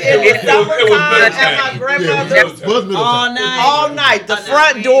literally it was summertime at my grandmother's all night. The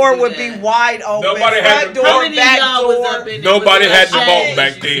front door would be wide open. Nobody had the back door. Nobody had the vault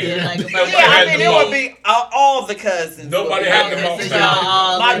back then. I mean, it would be all the cousins. Nobody had the vault.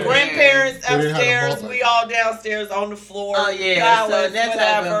 My grandparents upstairs, we all downstairs on the floor. Oh yeah, so that's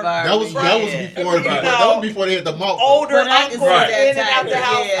that was before they had the malt. Older uncles in and out the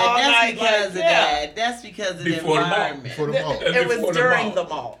house all that's night. Because of that. That's because of the environment. Before the malt. It was during the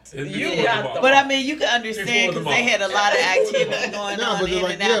malt. But I mean, you can understand because they had a lot of activity going on in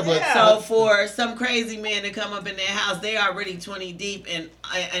and out. So for some crazy man to come up in their house, they already 20 deep, and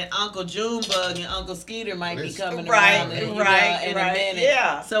Uncle Junebug and Uncle Skeeter might be coming around in a minute.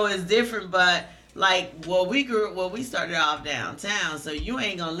 Yeah. So it's different, but. Like, we started off downtown, so you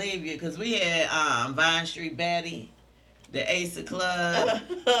ain't gonna leave you because we had Vine Street Betty, the Ace Club,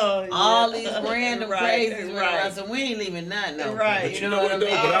 all these random crazies around, so we ain't leaving nothing over. Right. You know what I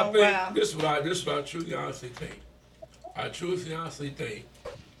mean? But I think this is what I truly honestly think. I truly honestly think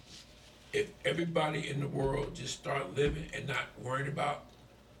if everybody in the world just start living and not worrying about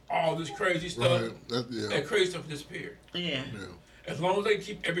all this crazy stuff, that crazy stuff disappears. Yeah. As long as they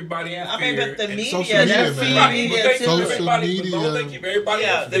keep everybody in fear. I mean, but the media, they're feeding As long as they keep everybody in fear.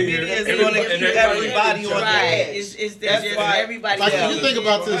 The media is going to keep everybody on the edge. It's just everybody. Like, when you think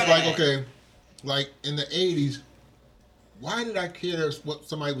about this, like, okay, like in the 80s, why did I care what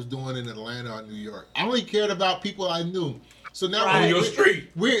somebody was doing in Atlanta or New York? I only cared about people I knew. So now on your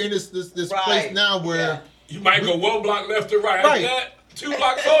street, we're in this place now where you might go one block left or right. After that, 2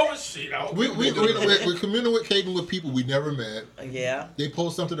 blocks over, shit. We're communicating with people we never met. Yeah. They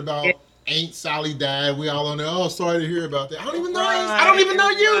post something about Aunt Sally died. We all on there. Oh, sorry to hear about that. I don't even know. I don't even know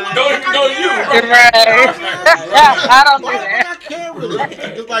you. Don't even know you. I don't do that. I care really.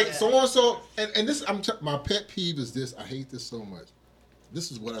 It's like so and so. And this, my pet peeve is this. I hate this so much.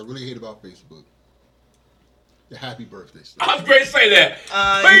 This is what I really hate about Facebook. The happy birthday stuff. I was great to say that.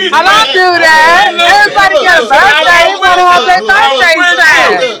 I don't do that. Everybody got a birthday. Everybody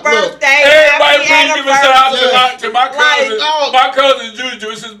has their birthday. Everybody please give a shout out to my cousin. My cousin Juju.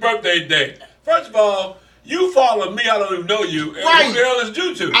 It's his birthday day. First of all, you follow me. I don't even know you. And who the hell is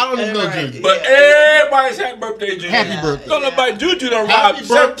Juju? I don't even know Juju. But everybody's happy birthday, Juju. Happy birthday. Don't nobody Juju don't rob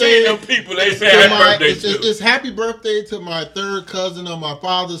 17 of people. They say happy birthday to. It's happy birthday to my third cousin on my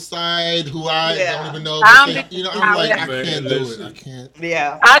father's side, who I don't even know. I'm like, I can't do it. I can't.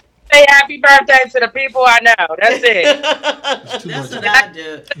 Yeah. I say happy birthday to the people I know. That's it. That's what I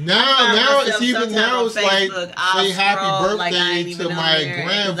do. Now it's even now. It's like say happy birthday to my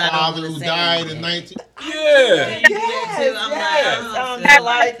grandfather who died in 19. Yeah. I'm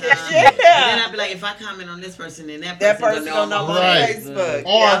like it. Yeah. And then I'd be like, if I comment on this person, then that person don't know on Facebook.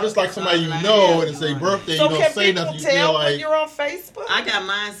 Or if it's like somebody you know and it's a birthday, you don't say nothing. You feel like you're on Facebook. I got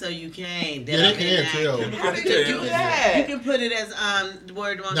mine, so you can. Yeah, they can tell. How do you do that? You can put it as the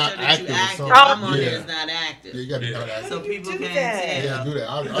word won't show that active you or active. something. I'm on there as not active. Yeah, you gotta be not active. So people can't Yeah, tell. do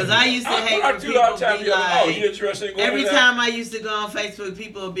that. Because I used to hate when people be like, every time I used to go on Facebook,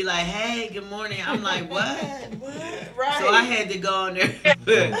 people would be like, "Hey, good morning." I'm like, "What?" Right. So I had to go on there. Where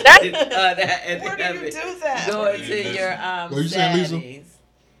do you do that? Go into your What you saying, Lisa? settings.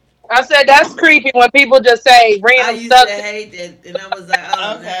 I said that's creepy when people just say random I used stuff. to hate that, and I was like,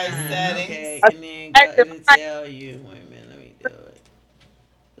 oh, Okay, nah, settings. okay, and then it'll tell you. Wait a minute, let me do it.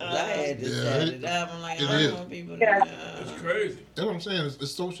 I had to set it up. I'm like, I don't want people to know. It's crazy. That's what I'm saying.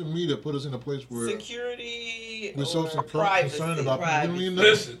 It's social media put us in a place where security we're so privacy. concerned about people.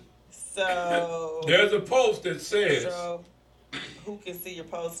 Listen. So there's a post that says. So who can see your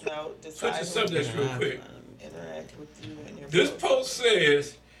post note? Switch the subject real quick. Interact with you and your This post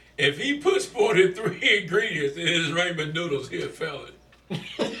says, if he puts more than 3 ingredients in his ramen noodles, he a felon.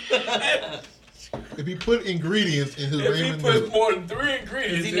 If he put ingredients in his ramen noodles. If he puts more than 3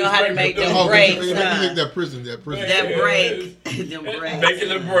 ingredients, you know how to make them breaks. That prison. That break.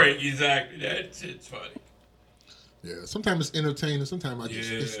 Making a break, exactly. That shit's funny. Yeah, sometimes it's entertaining. Sometimes I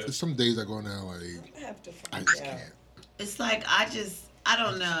just, it's some days I go in there like, I just can't. It's like, I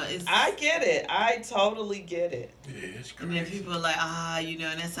don't know. I get it. I totally get it. Yeah, it's crazy. And then people are like,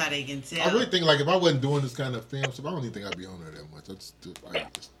 and that's how they can tell. I really think, like, if I wasn't doing this kind of film stuff, I don't even think I'd be on there that much.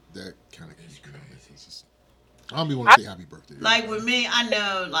 That kind of is crazy. I don't even want to say happy birthday. Like, with me, I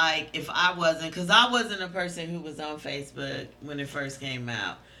know, like, if I wasn't, because I wasn't a person who was on Facebook when it first came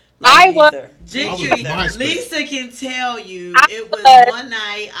out. Like, Lisa can tell you, it was one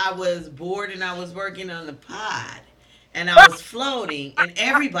night I was bored and I was working on the pod. And I was floating, and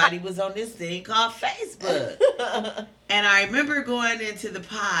everybody was on this thing called Facebook. And I remember going into the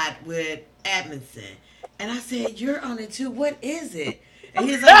pod with Edmondson, and I said, "You're on it too. What is it?" And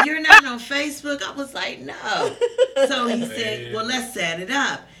he's like, "You're not on Facebook." I was like, "No." So he said, "Well, let's set it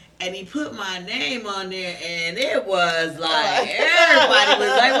up." And he put my name on there, and it was like, everybody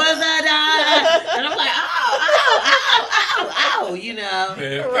was like, "What's that?" And I'm like, ow, you know.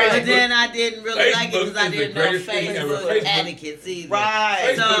 Man, but then I didn't really like it because I didn't know Facebook etiquette either.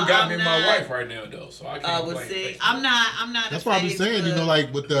 Right. Facebook got me my wife right now, though, so I can't well, see, I'm not. That's why I be saying, you know,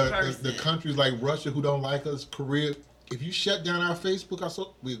 like with the countries like Russia who don't like us, Korea. If you shut down our Facebook,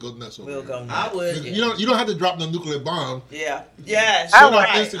 we'll go nuts over We'll go nuts. I would. You don't have to drop no nuclear bomb. Yeah. Yeah. Shut off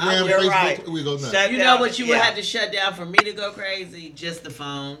Instagram, Facebook, we go nuts. You know what you would have to shut down for me to go crazy? Just the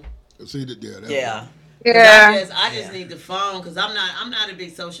phone. See that? Yeah. I just need the phone because I'm not a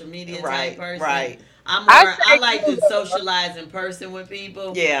big social media type person. Right. I like to socialize in person with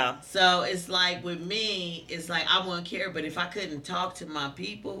people. Yeah. So it's like with me, it's like I wouldn't care, but if I couldn't talk to my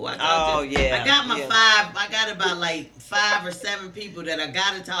people who I talk to, I got my 5. I got about like 5 or 7 people that I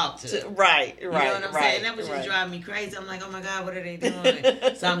gotta talk to. Right. You know what I'm saying? That was just driving me crazy. I'm like, oh my God, what are they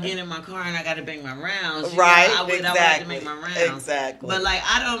doing? So I'm getting in my car and I gotta make my rounds. I would have to make my rounds. Exactly. But like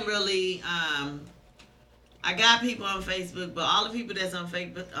I don't really I got people on Facebook, but all the people that's on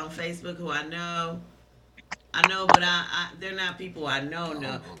Facebook who I know, but they're not people I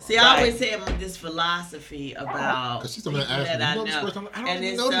know. See, I always have this philosophy about people that I know. I don't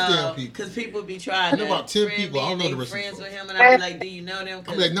even know these damn people. Because people be trying to about 10 people. I don't know the rest friends of with him, and I be like, do you know them?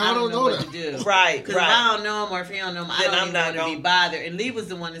 I'm like, no, I don't know them. Right. Because if I don't know them or if he don't know them, I don't even want to be bothered. And Lee was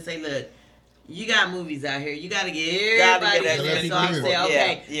the one to say, look, you got movies out here. You got to get everybody in there. So I say,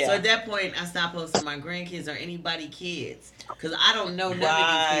 okay. Yeah. So at that point, I stopped posting my grandkids or anybody kids. Because I don't know none of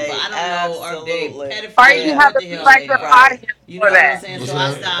these people. I don't know, are they pedophiles? Or you have a selective audience you know for what that. I'm saying? So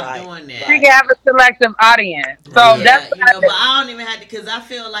I stopped doing that. You can have a selective audience. So that's but I don't even have to, because I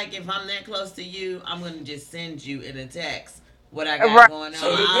feel like if I'm that close to you, I'm going to just send you in a text what I got going on.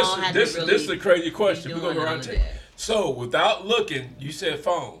 So this is a crazy question. We're going to go around to it. So without looking, you said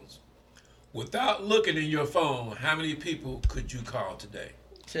phones. Without looking in your phone, how many people could you call today?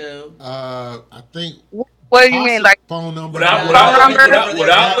 2. I think. What do you mean, like phone number? Without looking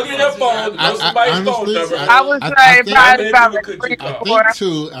at your phone, know somebody's phone number. I would say probably about 3 or 4. I think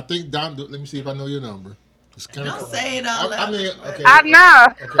 2. I think Don. Let me see if I know your number. It's kind Don't say it all I mean, okay. I know.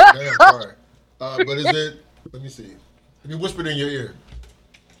 Okay, damn, sorry. But is it? Let me see. Let me whisper it in your ear.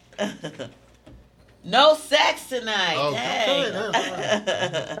 No sex tonight. Oh, hey.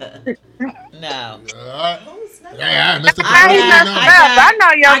 Okay, no. Yeah, Mr. I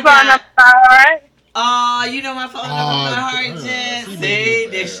know your phone number, all right? Oh, you know my phone number by heart, Jen. See,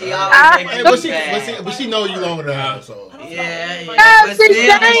 there she always makes but she know you longer than her, so. Yeah. But still, she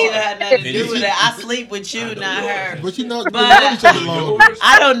had nothing to do with it. I sleep with you, not her. But you know, each other longer.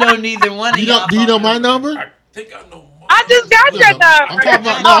 I don't know neither one of y'all. Do you know my number? I think I know. I just got your number.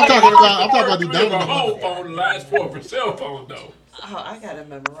 I'm talking about the number. Whole phone, the last 4 for cell phone though. Oh, I gotta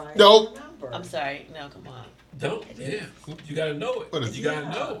memorize. Nope. I'm sorry. No, come on. Don't. Yeah. You gotta know it. You gotta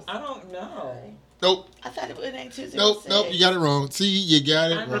know. I don't know. Nope. I thought it ain't 206. Nope. You got it wrong. See, you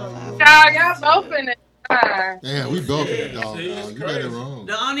got it wrong. Y'all both in it. Damn, we both dog. You got it wrong.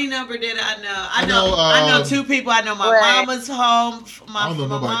 The only number that I know two people. I know my mama's home, my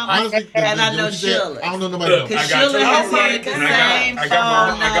mama, Honestly, and I know Sheila. I don't know nobody. Because Sheila has had the same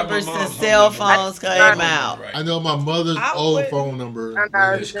phone number since cell phones came out. I know my mother's old phone number.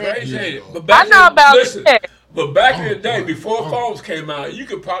 It's crazy. But I know about that. But back in the day, before phones came out, you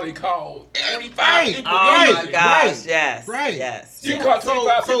could probably call 25 people. Oh my gosh, yes. Right. Yes. You call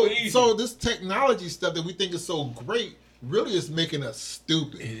 25 people easy. So this technology stuff that we think is so great really is making us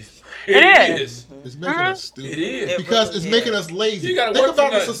stupid. It is. It's making us stupid. It is. Because it's making us lazy. You gotta Think work for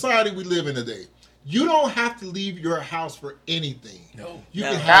about the nothing. society we live in today. You don't have to leave your house for anything. No. You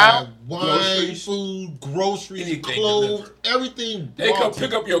can have wine, Groceries. food, groceries, Anything clothes, delivered. everything. They come brought to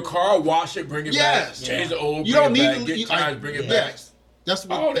pick you. up your car, wash it, bring it Yes. back, change the oil, You bring don't it need back, to get tires, bring it back. Yes. That's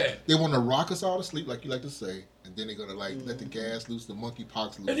what All that. they want to rock us all to sleep, like you like to say, and then they're gonna let the gas loose, the monkey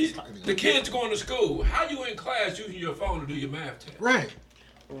pox loose. And the kids going to school. How you in class using your phone to do your math test? Right.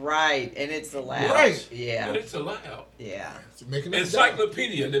 Right, and it's allowed. Right. Yeah. And it's allowed. Yeah. It's making us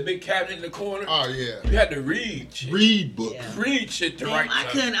Encyclopedia, the big cabinet in the corner. Oh yeah. You had to read shit. Read books. Yeah. Read shit to write. I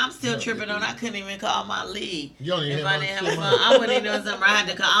couldn't. I'm still tripping on. I couldn't even call my lead. You don't even If have I my- didn't have a phone, I wouldn't even know something. I had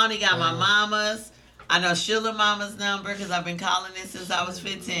to call. I only got my mama's. I know Sheila mama's number because I've been calling it since I was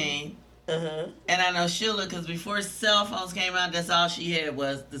 15. And I know Sheila because before cell phones came out, that's all she had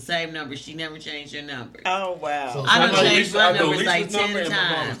was the same number. She never changed her number. Oh wow. So I done somebody- changed my numbers Lisa's like number 10 and my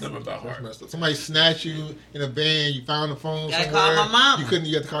mama's times. number by heart. Messed up. Somebody snatched you in a van. You found the phone Gotta somewhere. call my mama. You couldn't.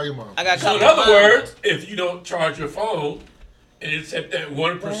 You had to call your mom. I got So called in my other mama. words, if you don't charge your phone and it's at that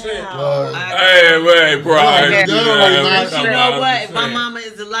 1%, Wow. hey, wait, bro. Yeah. But you know what? If my saying. mama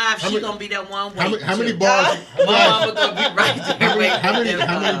is alive, she gonna be that one way. How many bars? My mama gonna be right there.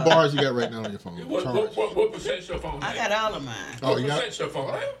 How many bars you got right now on your phone? What percent your phone? I got all of mine. Oh, What you got? percent your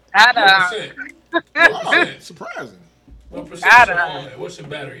phone? I What don't. percent? Wow, surprising. What percent your phone at? What's your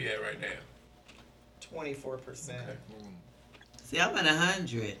battery at right now? 24%. See, I'm at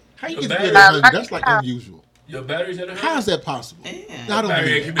 100. How you Your get to be battery- at 100? That's like unusual. Your battery's at 100? How is that possible? Yeah. No, I don't Battery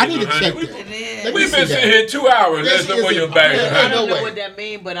believe can it. be I need to 100. check We- that. We've Let me been see sitting that. here 2 hours. Yes, There's no way yes, your yes. battery's I at no don't 100. know way. what that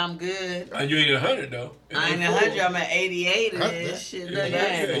means, but I'm good. And you ain't at 100 though. I ain't 100. I'm at 88. And shit, look at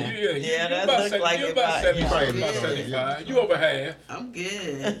that. Yeah, that about look like you're it about might- 75. Yeah. About 75. You over half. I'm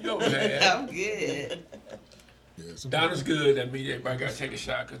good. You over half. I'm good. Yeah, Donna's good. That means everybody got to take a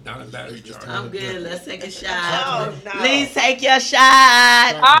shot because Donna's battery's charged. I'm good. Let's take a Oh, shot. no. Please take your shot.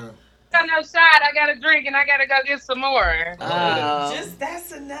 I got no shot. I got a drink and I gotta go get some more. Just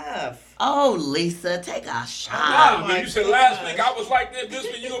that's enough. Oh, Lisa, take a Nah, shot. but you said last week I was like this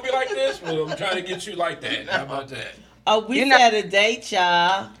week you gonna be like this? Well, I'm trying to get you like that. How about that? Oh, we set a date,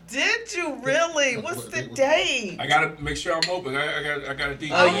 y'all. Did you really? What's the date? I gotta make sure I'm open. I got a DJ.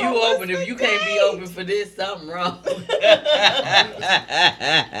 Oh, you open. If you can't be open for this, something wrong.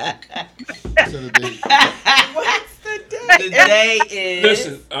 What's the date? The day is.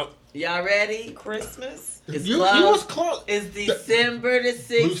 Listen, y'all ready? Christmas. It's You close. was close. It's December the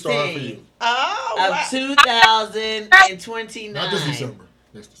Blue star for 16th you. Oh, of wow. 2029. Not this December.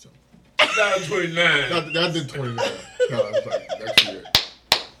 Next December. 29. That did 29. No, it's like next year.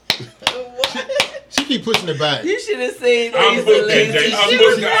 She keep pushing it back. You should have seen I'm Lisa. booked that day. I'm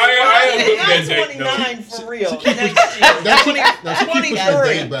booked that. I am booked that day. I'm 29 for real. Next year. She keep pushing the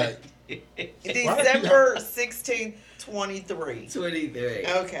date back. December 16th, 23. 23.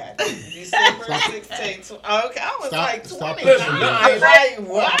 Okay. December 16th. Okay, I was like 29. Listen, I was like,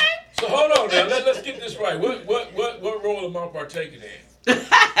 what? So hold on now. Let's get this right. What role am I partaking in?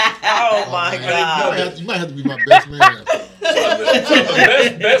 Oh my God. You might have to be my best man.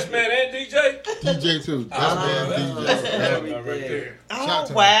 Best man and DJ? DJ too. Best man, DJ. Right there. Oh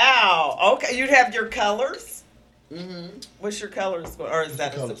wow. Okay, you'd have your colors. What's your colors? Or is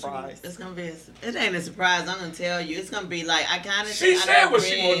that a surprise? It's gonna be. It ain't a surprise. I'm gonna tell you. It's gonna be like I kind of. She said what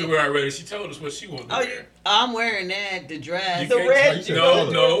she wanted to wear already. She told us what she wanted to wear. I'm wearing that. The dress. The red.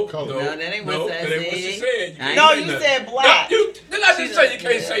 No, that ain't what I that ain't what she said. said. No, you said black. Did I just say you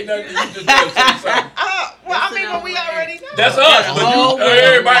can't say nothing? You just say something. Well, I mean, but we already know. That's us. But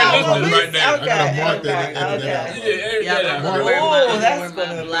everybody listening right now. Okay. Yeah, Oh, that's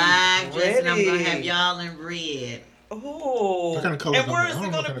gonna black dress, and I'm gonna have y'all in red. Oh, what kind of color? And where is it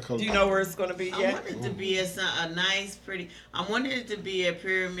gonna? Do you know where it's gonna be yet? I want it to be a nice, pretty. I wanted it to be at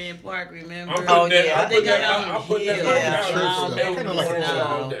Pyramid Park. Remember? Oh yeah. They got on I'll put that on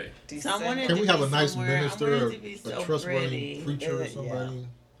So I wanted Can to we have be a nice somewhere- I minister wanted or it to be a so trustworthy pretty. preacher or somebody?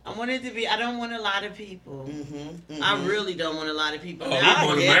 I want it to be. I don't want a lot of people. I really don't want a lot of people. Oh, Now, we I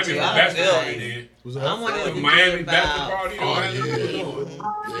want to get Miami you. for I'm basketball good. did. Was that? I wanted to Miami about, bachelor party.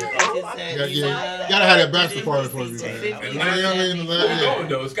 Yeah. Gotta have that bachelor party for you, man. Going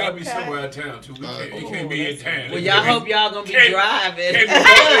though. It's gotta be somewhere out of town too. It can't be in town. Well, y'all hope y'all gonna be driving.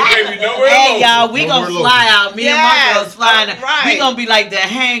 Can't be nowhere. Hey, y'all, we gonna fly out. Me and my girls flying out. We gonna be like the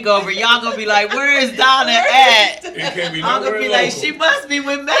Hangover. Y'all gonna be like, where is Donna at? I'm gonna be like, she must be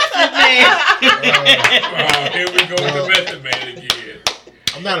with Method Man. Here we go with the Method Man again.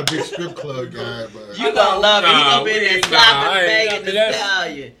 I'm not a big strip club guy, but you gonna love it. He gonna be there slapping Megan Thee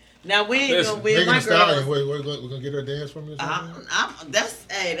Stallion. Now we ain't gonna be my girls. We're gonna get her a dance from you.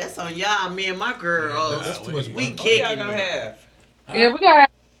 That's on y'all. Me and my girls. That's too much. We kicking it. Yeah, we gotta have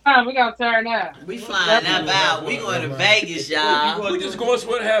fun. We gonna turn up. We flying out. We going to Vegas, y'all. We just going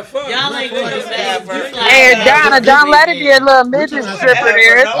somewhere to have fun. Y'all ain't going to Vegas. And Donna, don't let it be a little midget stripper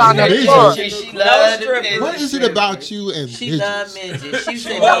there. It's on the floor. She loves midgets. What is it about you and she loves midgets? She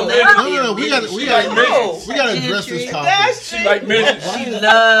said, no. We gotta address this topic. She like midgets. She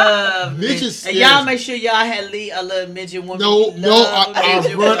loves midgets. And y'all make sure y'all had a little midget woman. No, I'll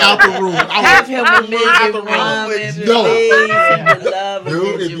run out the room. Have him a midget woman. No.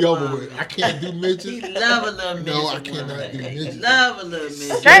 Dude, it'd be over with. I can't do midgets. He love a little midget. No, I cannot do midgets. Love a little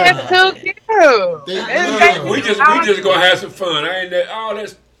midget. That is too cute. We just gonna have some fun. I ain't that. Oh,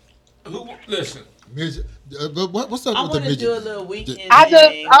 that's who. Listen, midget. What's up with the midget? I want to do a little weekend. Tell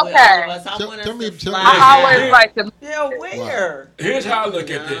me. I always like to. Yeah, where? Here's how I look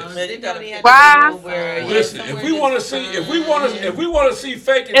at this. Why? Listen, if we want to see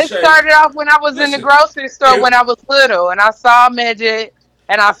fake and it shake. started off when I was in the grocery store when I was little, and I saw a midget.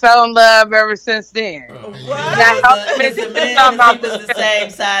 And I fell in love ever since then. It's the same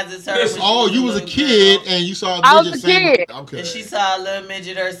size as her. Oh, you was a kid and you saw a midget. I was a kid. Okay. And she saw a little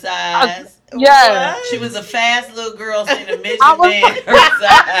midget her size. Yeah. She was a fast little girl seeing a midget man her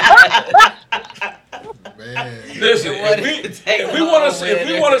size. Man. Listen, if we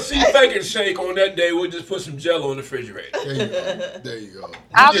want to see fake and shake on that day, we'll just put some Jello in the refrigerator. There you go.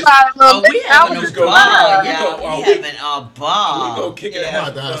 We having a ball. We go kick it out.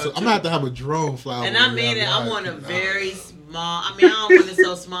 I'm gonna have to have a drone fly. And I mean it. I want a very small. I mean, I don't want it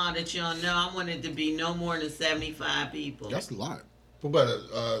so small that you don't know. I want it to be no more than 75 people. That's a lot.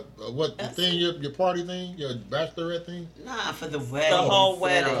 What the thing? Your party thing? Your bachelorette thing? Nah, for the wedding. The whole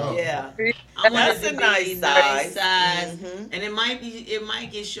wedding, yeah. I want That's it to a nice be size. And it might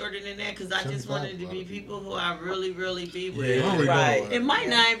get shorter than that because I just wanted to be people who I really, really be with. Yeah, right. It might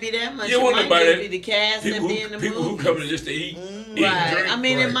not be that much. You It might just be the cast and be in the movie. People who come just to eat. Right. Drink. I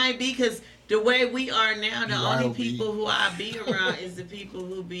mean, it might be because the way we are now, the only people who I be around is the people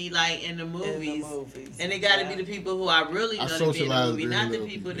who be like in the movies. And it got to be the people who I really know to be in the movie, not the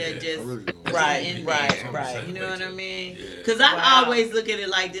people that just Right. You know what I mean? Because I always look at it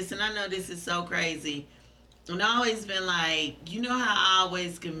like this, and I know this is so crazy. And I always been like, you know how I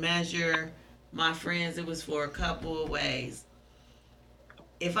always can measure my friends? It was for a couple of ways.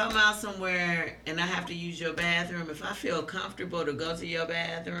 If I'm out somewhere and I have to use your bathroom, if I feel comfortable to go to your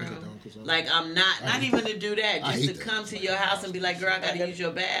bathroom, like I'm not even to do that, just to come to your house and be like, girl, I got to use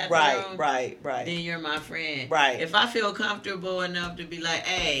your bathroom. Right. Then you're my friend. Right. If I feel comfortable enough to be like,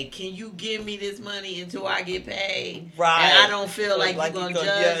 hey, can you give me this money until I get paid? Right. And I don't feel like you're going to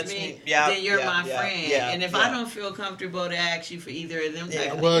judge me, then you're my friend. Yeah, and if I don't feel comfortable to ask you for either of them,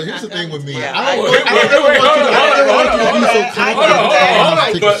 well, here's the thing with me. I don't want you to be so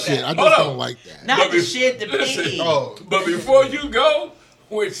confident. Shit. I just don't like that. Not the shit, the pee. But before you go,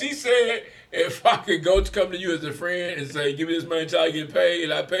 when she said, if I could come to you as a friend and say, give me this money until I get paid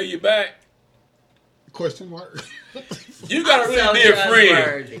and I pay you back. Question mark. You gotta really be a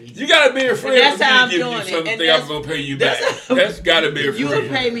friend. You gotta be a friend. That's how I'm doing it. Something I'm gonna pay you back. That's gotta be a friend. You would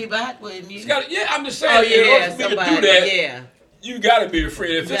pay me back, wouldn't you? I'm just saying. In order for me to do that, yeah. You gotta be a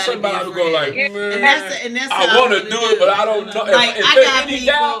friend. If there's somebody who go like, man, and that's I want to do it, but I don't know. Like if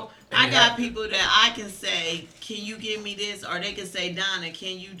I got people that I can say, can you give me this? Or they can say, Donna,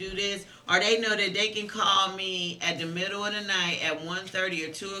 can you do this? Or they know that they can call me at the middle of the night at 1:30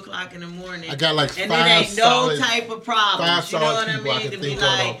 or 2 o'clock in the morning. I got like and five it ain't no solid, type of problem. You know what I mean? To be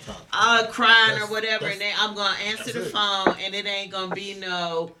like, crying or whatever, and then I'm gonna answer the phone, and it ain't gonna be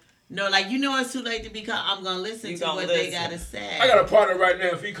no, like, you know it's too late to be called. I'm gonna listen to what they gotta say. I got a partner right now.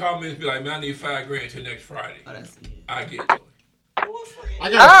 If he call me and be like, man, I need $5,000 till next Friday. Oh, that's good. I get it. I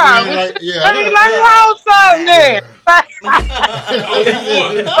got a friend like, yeah. Let me hold something there.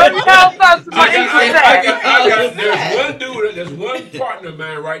 There's one partner of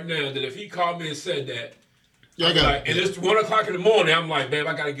mine right now that if he called me and said that, and it's 1 o'clock in the morning, I'm like, babe,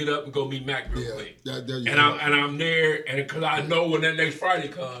 I gotta get up and go meet Mac real quick. And I'm there, and because I know when that next Friday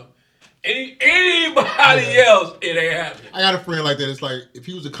comes, Anybody else, it ain't happening. I got a friend like that. It's like, if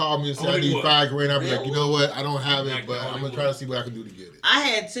he was to call me and say, I need $5,000, I'd be like, you know what? I don't have it, but I'm going to try to see what I can do to get it. I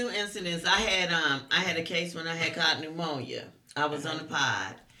had 2 incidents. I had a case when I had caught pneumonia. I was on the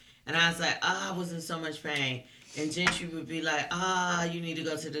pod. And I was like, I was in so much pain. And Gentry would be like, you need to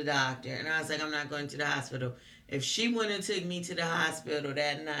go to the doctor. And I was like, I'm not going to the hospital. If she wouldn't have took me to the hospital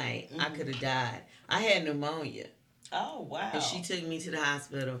that night, I could have died. I had pneumonia. Oh, wow. And she took me to the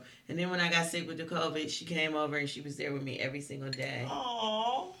hospital. And then when I got sick with the COVID, she came over and she was there with me every single day.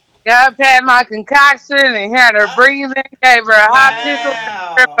 Oh. Got had my concoction and had her breathing, gave her a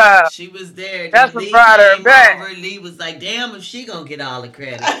hot She was there. That's Lee what brought her back. over. Lee was like, damn, if she gonna get all the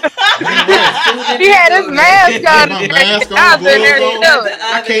credit. She had his mask on. My mask on, gloves on.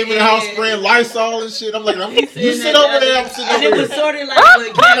 I came in the house spraying Lysol and shit. I'm like, you sit over there, I'm sitting over And there. it was sort of like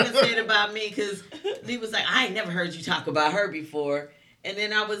what Kevin said about me, because Lee was like, I ain't never heard you talk about her before. And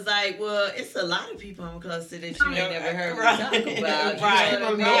then I was like, well, it's a lot of people I'm close to that you ain't never heard me talk about. Right. You know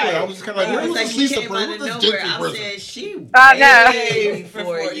what I mean? I was just kind of like, who's this Lisa person? Who's this Gentry I person? said, she way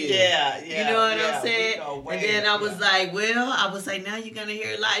before you. Yeah. You know what I'm saying? And then I was like, now you're going to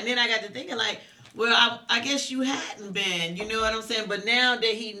hear a lot. And then I got to thinking like, well, I guess you hadn't been, you know what I'm saying? But now that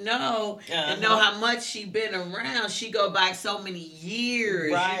he and know how much she been around, she go back so many years,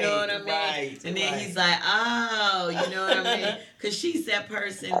 you know what I mean? And then he's like, oh, you know what I mean? Because she's that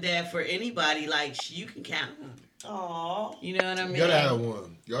person that for anybody, like, you can count them. Aww. You know what I mean? You gotta have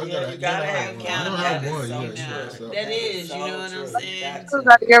one. You gotta have one. I don't have one. That is, you know what I'm saying? You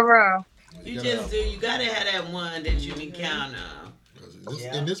gotta get around. You just do. You gotta have that one that you can count on.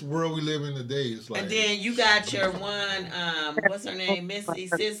 In this world we live in today, it's like. And then you got your one, what's her name, Missy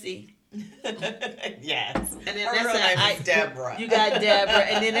Sissy. Yes. And then that's how Deborah. You got Deborah,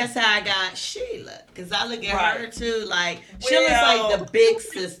 and then that's how I got Sheila, because I look at her too. Like Sheila's like the big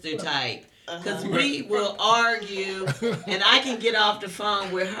sister type. Because we will argue, and I can get off the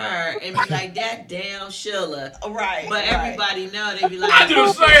phone with her and be like, that damn Sheila. Right. But everybody know, they be like, I do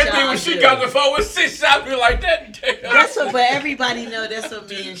the same thing when she got the phone with 6 I be like, that damn. That's what, but everybody know that's what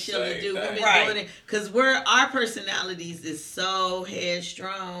me and Sheila do. We've been doing it. Because our personalities is so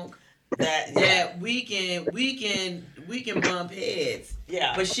headstrong that we can bump heads.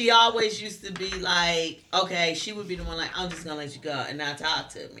 Yeah. But she always used to be like, okay, she would be the one like, I'm just going to let you go and not talk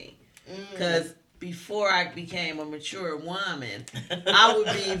to me. Because before I became a mature woman, I would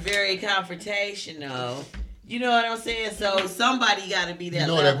be very confrontational. You know what I'm saying? So somebody got to be that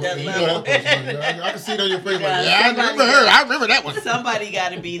level. I can see it on your face. I remember her. I remember that one. Somebody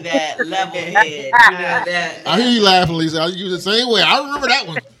got to be that level head. You know that. I hear you laughing, Lisa. I use the same way. I remember that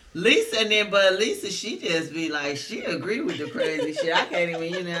one. Lisa, but Lisa, she just be like, she agree with the crazy shit. I can't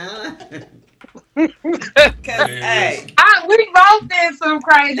even, you know. Hey, we both did some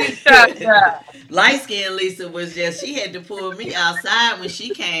crazy stuff. Light skinned Lisa was she had to pull me outside when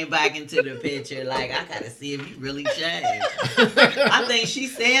she came back into the picture. Like, I gotta see if you really changed. I think she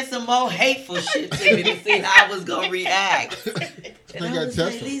said some more hateful shit to me to see how I was gonna react. And I was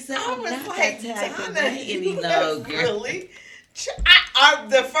like, Lisa, I'm not that type of day any longer. Really?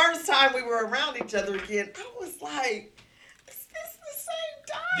 The first time we were around each other again, I was like,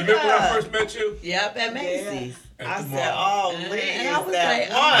 you remember when I first met you? Yep, at Macy's. I said, "Oh, Lee, and I was that like,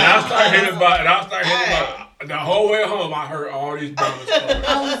 one." And I started hitting about the whole way home. I heard all these brothers.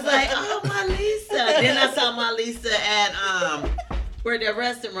 I was like, "Oh, my Lisa." Then I saw my Lisa at where that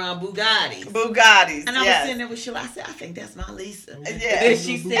restaurant Bugatti's. And I was sitting there with Sheila. I said, I think that's my Lisa. And then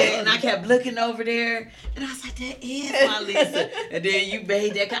she said, and I kept looking over there, and I was like, that is my Lisa. And then you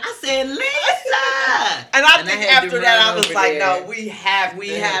made that. I said, Lisa. And I think after that, I was like, no, we have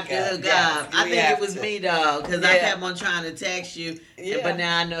to hook up. I think it was me though, because I kept on trying to text you, but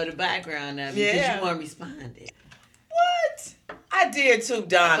now I know the background of it because you weren't responding. What? I did too,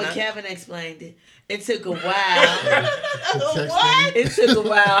 Donna. But Kevin explained it. It took a while. What? It took a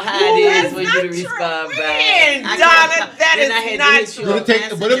while how it is when you respond back. Donna, that is not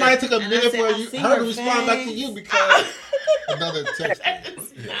true. But it might take a minute for her to respond back to you because another text.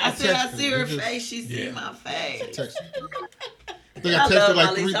 I said, I see her face. She see my face. I think I texted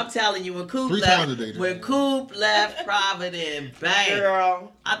like three. I'm telling you, when Coop left Providence, bang,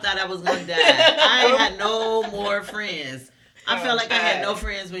 girl, I thought I was gonna die. I ain't had no more friends. I felt like I had no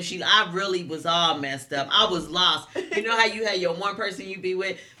friends when I really was all messed up. I was lost. You know how you had your one person you be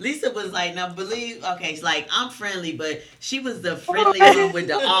with? Lisa was like, now she's like, I'm friendly, but she was the friendly one with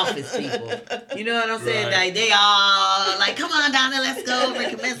the office people. You know what I'm saying? Right. Like, they all like, come on, Donna, let's go.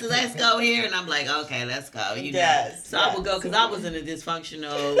 Recommence, let's go here. And I'm like, okay, let's go. You know? So I would go, because I was in a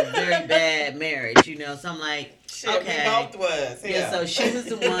dysfunctional, very bad marriage, you know? So I'm like, Shit, we both was. Yeah, so she was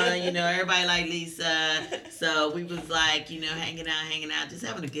the one, you know, everybody like Lisa. So we was like, you know, hanging out, just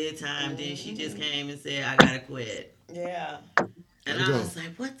having a good time. Then she just came and said, I gotta quit. Yeah. And I was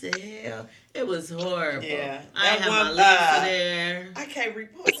like, what the hell? It was horrible. Yeah. I had my Lisa there. I can't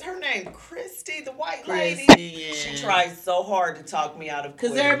remember. What's her name? Christy, the white lady. Yeah. She tried so hard to talk me out of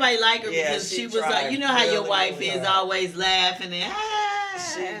quitting. Because everybody liked her because she was like, you know how your wife is always laughing and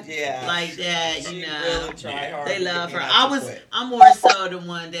like that, you know. Really tried hard. They love her. I'm more so the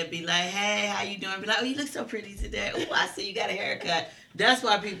one that be like, hey, how you doing? Be like, oh, you look so pretty today. Oh, I see you got a haircut. That's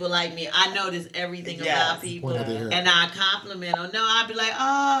why people like me. I notice everything about people, and I compliment them. No, I'd be like,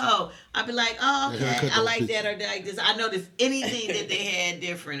 oh, okay, I like that or like this. I notice anything that they had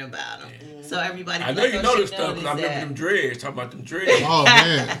different about them. So everybody. I know you noticed stuff because I remember them dreads. Talking about them dreads. Oh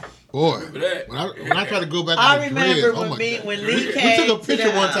man, boy. When I try to go back to the dreads, when Lee came. We took a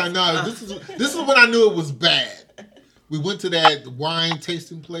picture one time. No, this is when I knew it was bad. We went to that wine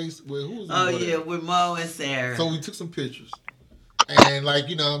tasting place where who was with Mo and Sarah. So we took some pictures. And like,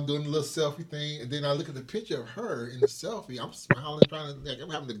 you know, I'm doing a little selfie thing, and then I look at the picture of her in the selfie. I'm smiling, I'm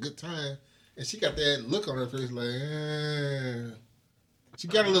having a good time, and she got that look on her face, like, She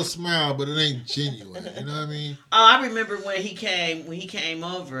got a little smile, but it ain't genuine. You know what I mean? Oh, I remember when he came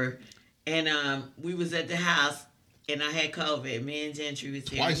over, and we was at the house, and I had COVID. Me and Gentry was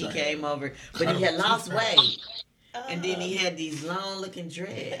here. He came over, but he had lost weight. And then he had these long-looking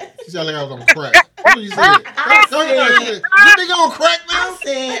dreads. She sounded like I was on crack. What did you say? You think I'm on crack now?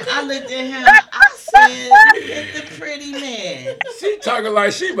 I looked at him. I said, look at the pretty man. She talking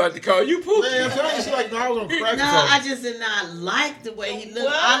like she about to call you Pookie. Man, I'm telling you, she like, no, I was on crack. No, I just did not like the way he looked.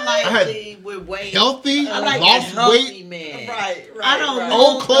 I like the with weight. Healthy, I like lost healthy weight. Man. Right. I don't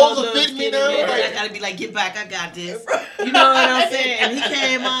old clothes will fit me now. I gotta be like, get back, I got this. You know what I'm saying? And he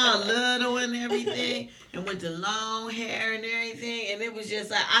came on little and everything. And with the long hair and everything. And it was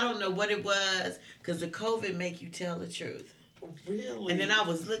just like, I don't know what it was. Because the COVID make you tell the truth. Really? And then I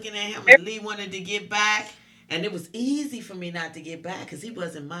was looking at him and Lee wanted to get back. And it was easy for me not to get back because he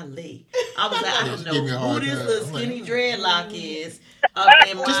wasn't my Lee. I was like, I don't know who this little skinny dreadlock is up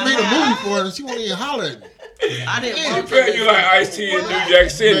in my just made a movie for her and she won't even holler at me. I didn't want to. You like Ice-T in New Jack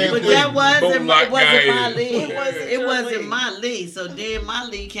City. But that wasn't my Lee. It wasn't my Lee. So then my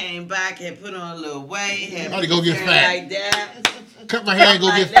Lee came back and put on a little weight. I had to go get fat. Like that. Cut my hair and go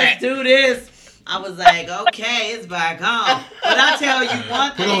get fat. Let's do this. I was like, okay, it's back on. But I tell you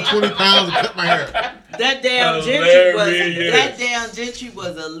one thing. Put on 20 pounds and cut my hair. That damn Gentry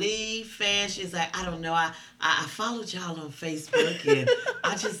was a Lee fan. She's like, I don't know. I followed y'all on Facebook and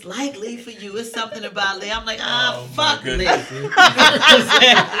I just like Lee for you. It's something about Lee. I'm like, fuck Lee. And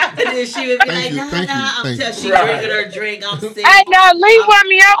then she would be like, I'm telling she drinking her drink. I'm sick. Hey, no, Lee won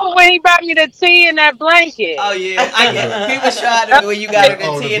me over when he bought me the tea and that blanket. Oh, yeah. He was trying to, when you got her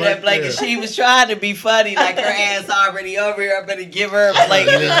the tea and that blanket, she was trying to be funny, like her ass already over here. I'm going to give her a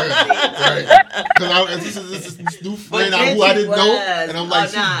blanket. Because this is this new friend who I didn't know. And I'm like,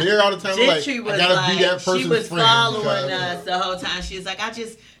 she's there all the time. I'm like, I got to be that person's was friend. Following us the whole time. She's like,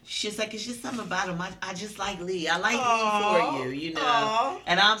 she's like, it's just something about him. I just like Lee. I like Lee for you, you know. Aww.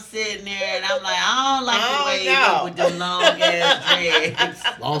 And I'm sitting there and I'm like, I don't like the way he look with them long ass dreads.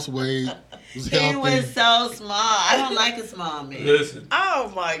 Lost weight. He was so small. I don't like a small man. Listen.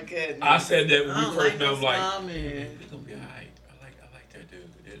 Oh my goodness. I said that when we first met. I'm like, it's gonna be alright. I like that dude.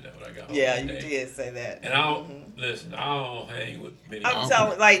 That's what I got. Yeah, you did say that. And I don't listen. I don't hang with many. I'm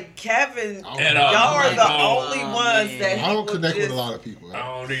telling, like Kevin, y'all are the only ones that I don't connect with a lot of people. I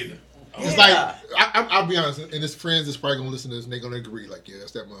don't either. It's like I'll be honest, and his friends is probably gonna listen to this and they're gonna agree. Like, yeah,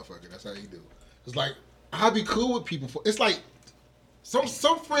 that's that motherfucker. That's how he do. It's like I'll be cool with people. It's like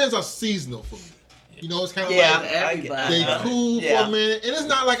some friends are seasonal for me. You know, it's kind of like they cool for a minute, and it's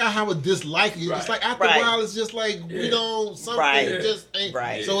not like I have a dislike you. It's like after a while, it's just like we don't just ain't.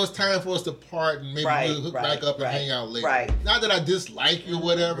 Right. So it's time for us to part and maybe we'll hook back up and hang out later. Right. Not that I dislike you or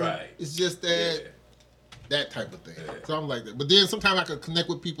whatever. Right. It's just that type of thing. So I'm like that. But then sometimes I can connect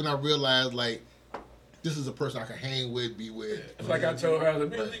with people and I realize like this is a person I can hang with, be with. It's like I told her, I was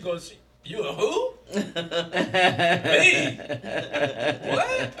like, man, going to see. You a who? Me? What?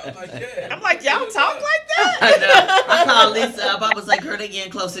 I'm like, yeah. I'm like, y'all talk like that? I know. I called Lisa up. I was like, girl, they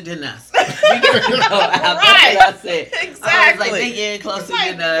getting closer than us. We gotta go out. Right. I said. Exactly. I was like, they getting closer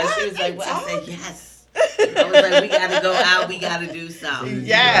than us. She was like, well, I said, yes. I was like, we gotta go out. We gotta do something.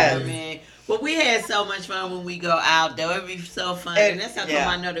 Yes. You know what I mean? But we had so much fun when we go out, though. It'd be so fun. And that's how come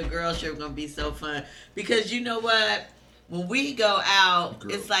I know the girl trip gonna be so fun. Because you know what? When we go out,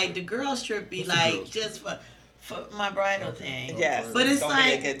 it's like the girls trip be like just For my bridal thing. Yes. But it's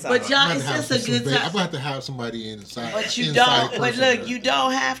like, but y'all, it's just a good time. I'm gonna have to have somebody inside. But you don't, but look, you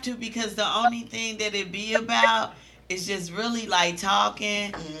don't have to, because the only thing that it be about is just really like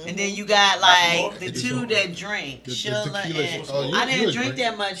talking. And then you got like the two that drink, Sheila and... I didn't drink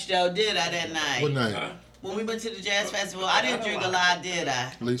that much though, did I, that night? What night? When we went to the jazz festival, I didn't drink a lot, did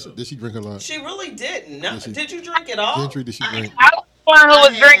I? Lisa, did she drink a lot? She really didn't. No. Did you drink at all? Gentry, did she drink? I was the one who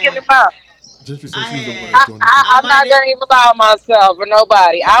was drinking the most. Gentry said she was the one doing I'm not gonna even allow myself or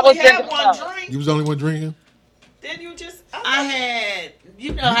nobody. I was drinking the most. You was the only one drinking? Then you just... I had...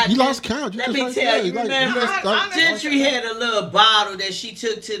 You know how you lost count. Let me tell you. Remember, Gentry had a little bottle that she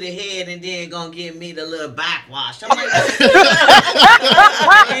took to the head and then gonna give me the little backwash. I'm like,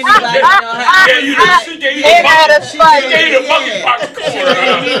 anybody know how? She gave you the monkeypox. She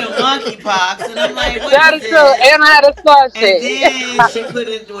gave me the monkeypox, and I'm like, what that is true. And I had a slushy. And then she put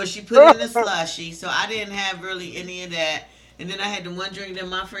it in the slushy, so I didn't have really any of that. And then I had the one drink that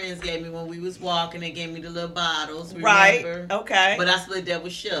my friends gave me when we was walking. They gave me the little bottles, remember? Right, okay. But I split that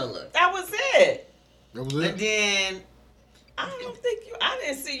with Sheila. That was it. That was it? And then... I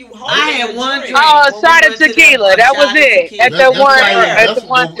didn't see you holding I had one drink. Oh, a shot of tequila. That was it. At the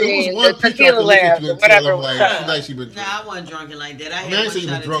one thing, the tequila lab, whatever. Nah, I wasn't drunken like that. I had one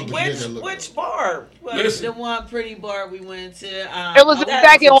shot of tequila. Which bar? The one pretty bar we went to. It was the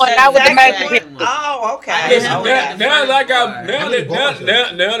second one. That was the Mexican. Oh, okay. Now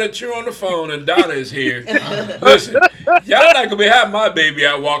that you're on the phone and Donna is here, listen, y'all not gonna be having my baby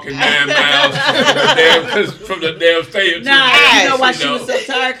out walking 9 miles from the damn stadium. You know why she was so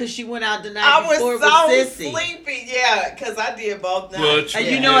tired? Because she went out the night before with Sissy. Sleepy, yeah, because I did both nights. Well, and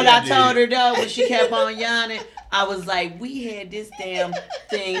you know what I told her though when she kept on yawning? I was like, we had this damn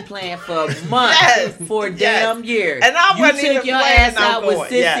thing planned for months, for a damn year. And I wasn't You took even your planning ass out on with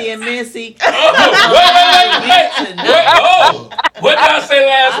going. Sissy and Missy. What did I say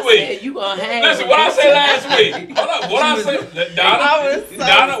last week? Said, you gonna hang Listen, what I say last week? Hold on, what I say?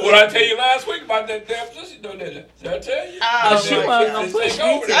 Donna, what I tell you last week about that damn sister? Did I tell you? She wasn't gonna push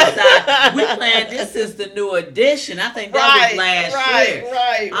me to the side. We planned this since the new edition. I think that was last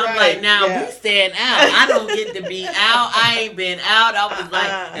year. I'm like, now we stand out. I don't get to be out. I ain't been out. I was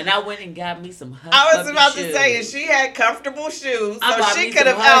like, and I went and got me some hush I was about shoes. to say, and she had comfortable shoes, I so bought she me could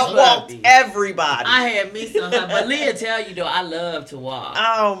have some hush outwalked puppies. everybody. I had me some hush, but Leah tell you though, I love to walk.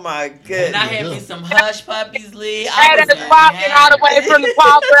 Oh my goodness! And I had me some hush puppies, Lee. I was walking all the way from the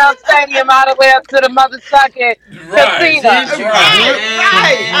Paul Brown Stadium all the way up to the motherfucking casino.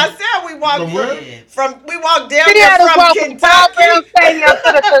 Right. I said we walked we walked down she there had to from walk Kentucky. from Paul Brown Stadium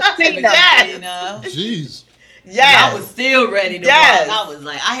to the casino. Jeez. Yeah, I was still ready to walk. I was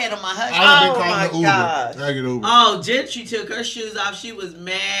like, I had on my hush. Oh my god! I get over. Oh, Gentry took her shoes off. She was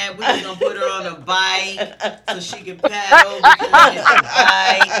mad. We was gonna put her on a bike so she could pad over to the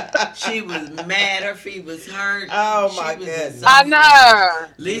bike. She was mad. Her feet was hurt. Oh my goodness! I know.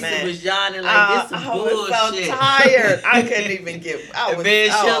 Lisa was yawning like this is bullshit. I was so tired. I couldn't even get. I was.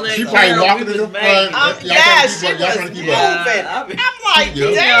 She probably walking to the front. Yeah, she was moving. I'm like,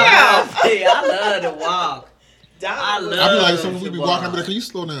 damn. I love to walk. I be like, sometimes we be walking, I be like, can you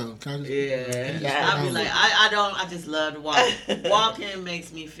slow down? I be like, I just love to walk. Walking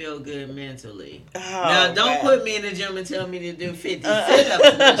makes me feel good mentally. Now, don't put me in the gym and tell me to do 50 sit-ups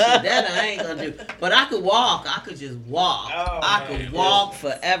and shit. That I ain't gonna do. But I could walk. I could just walk. I could walk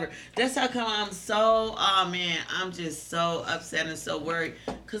forever. That's how come I'm so, I'm just so upset and so worried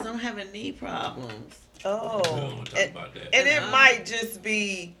because I'm having knee problems. And it might just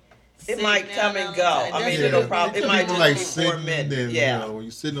be... It might come and go. I mean, it'll probably. It might just like be sitting 4 minutes. And, you know, when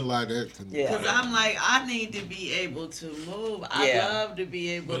you're sitting like that. Because I'm like, I need to be able to move. I love to be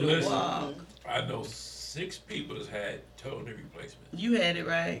able to walk. I know 6 people that's had toe knee replacement. You had it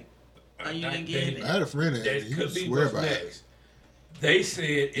right. Oh, you didn't get it. I had a friend that he could swear by it. They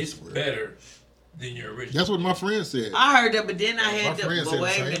said it's better than your original. That's what my friend said. I heard that, but then I had the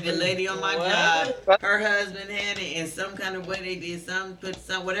lady on my job, her husband had it, and some kind of way they did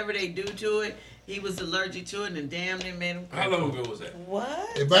whatever they do to it, he was allergic to it, and damn, they made him. How long ago was that?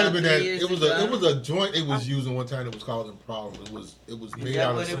 What? It might have been that. It was a joint it was using one time that was causing problems. It was made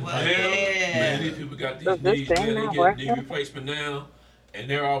out of some kind of. Many people got these knees. They get knee replacement now, and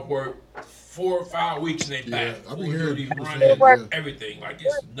they're off work 4 or 5 weeks and they back. I've been hearing running everything like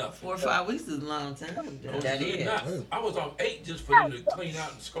it's nothing. 4 or 5 weeks is a long time. That is. I was on 8 just for them to clean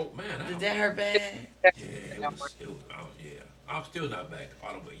out and scope. Man, did that hurt bad? Yeah, it was. I'm still not back to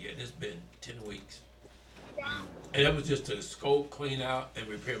bottom, but yeah, it's been 10 weeks. And that was just to scope, clean out, and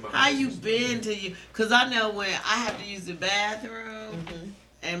repair my. How you been to you? Because I know when I have to use the bathroom.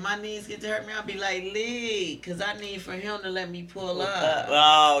 and my knees get to hurt me, I'll be like, Lee, because I need for him to let me pull up.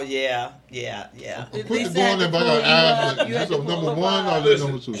 Oh, yeah. Put the ball in there, but I got to ask number one or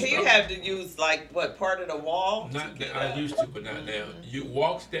number two. He had to use, part of the wall? Not that I used to, but not now. You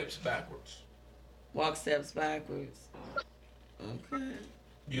walk steps backwards. Walk steps backwards. Okay.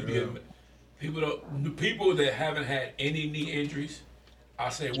 People that haven't had any knee injuries, I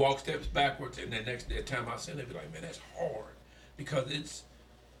say walk steps backwards, and the next time I see them, they be like, man, that's hard. Because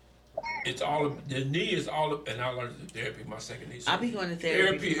it's all the knee is all of, and I learned the therapy my second knee. I'll be going to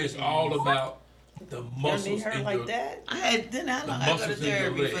therapy. Therapy is all about the muscles. Your knee hurt like that? I go to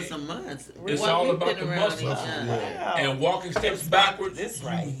therapy for some months. It's all about the muscles. Wow. And walking steps backwards. This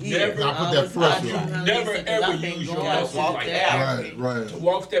right here. Never ever use your muscles like that. Right. To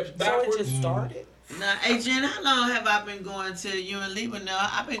walk steps backwards. So it just started. Now, hey Jen, how long have I been going to you and Lee? But no,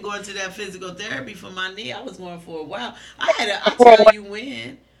 I've been going to that physical therapy for my knee. I was going for a while. I'll tell you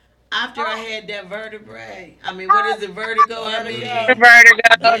when. After I had that vertebrae. I mean, what is it? Vertigo? Vertigo.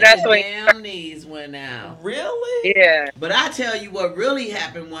 That's what. Damn knees went out. Really? Yeah. But I tell you what really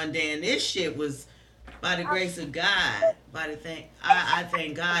happened one day, and this shit was by the grace of God. I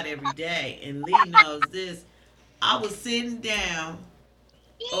thank God every day. And Lee knows this. I was sitting down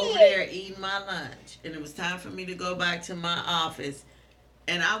over there eating my lunch, and it was time for me to go back to my office.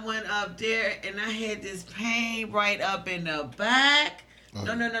 And I went up there, and I had this pain right up in the back.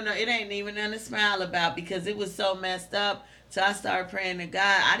 No. It ain't even nothing to smile about because it was so messed up. So I started praying to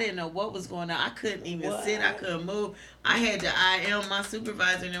God. I didn't know what was going on. I couldn't even sit. I couldn't move. I had to IM my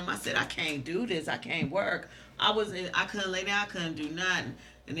supervisor and I said, I can't do this. I can't work. I couldn't lay down. I couldn't do nothing.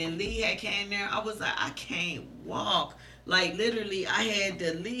 And then Lee came there. I was like, I can't walk. Like literally, I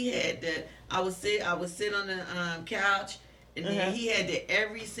would sit on the couch, and then he had to,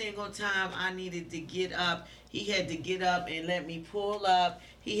 every single time I needed to get up, he had to get up and let me pull up.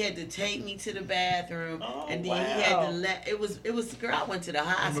 He had to take me to the bathroom, and then he had to it was girl. I went to the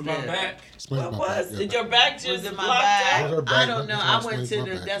hospital. My back. What was? Did your back just was in my back? I don't know. I went to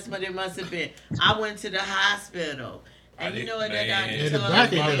the. That's what it must have been. I went to the hospital. And you know what that doctor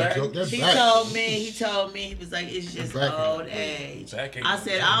told me? He told me, he was like, it's just old age. I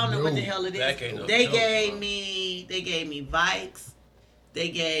said, I don't know what the hell it is. They gave me Vikes. They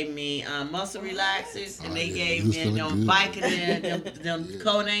gave me muscle relaxers, and they gave me them Vicodin, them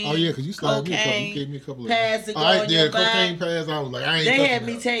codeine. Oh yeah, because you slapped me a couple. You gave me a couple of pads to go in your back. Cocaine pads. I was like, I ain't. They had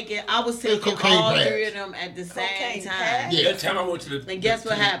me taking. I was taking all three of them at the same time. Yeah. That time I went to the. And guess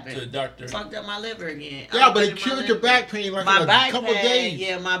what happened? To the doctor. Fucked up my liver again. Yeah, but it cured your back pain like in a couple days.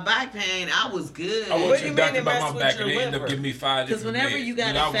 Yeah, my back pain. I was good. I went to the doctor about my back, and they ended up giving me 5 because whenever you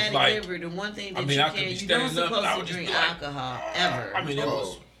got a fatty liver, the one thing that you don't supposed to drink alcohol ever. I mean, it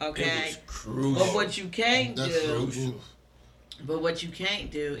was. Okay, it was crucial. But what you can't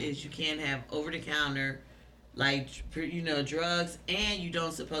do, is you can't have over the counter, like drugs, and you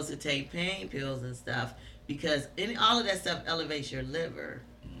don't supposed to take pain pills and stuff because all of that stuff elevates your liver.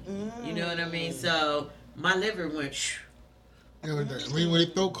 You know what I mean? So my liver went. When they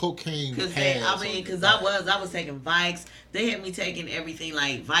throw cocaine, because I was taking Vikes. They had me taking everything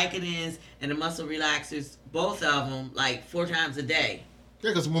like Vicodins and the muscle relaxers, both of them like 4 times a day. Yeah,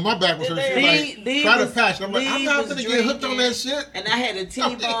 because when my back was hurt, try to patch. I'm like, I'm not going to get hooked on that shit. And I had a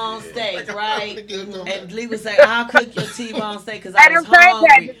T-bone steak, right? And Lee was like, I'll cook your T-bone steak because I was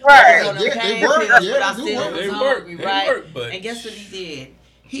hungry. I was on the pain pills, but I still was hungry, right? And guess what he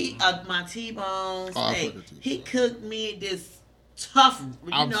did? My T-bone steak, he cooked me this tough,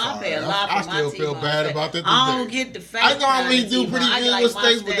 I pay a lot for my T-bone. I still feel bad about that. I don't get the fat. I normally do pretty good with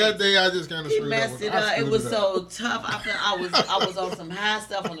steaks, but that day I just kind of screwed up. He messed it up. It was so tough. I was on some high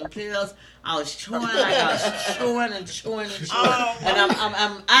stuff on the pills. I was chewing, and I'm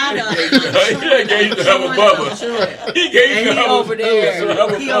out of it. He over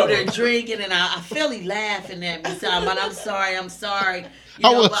there drinking, and I feel he laughing at me. But I'm sorry. I'm so out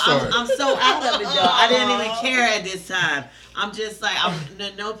of it, though. I didn't even care at this time. I'm just like, I'm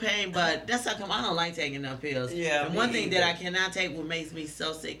no pain, but that's how come I don't like taking no pills. Yeah. And one thing that I cannot take, what makes me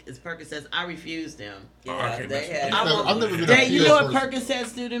so sick, is Percocets. I refuse them. Yeah, I've never been a you know what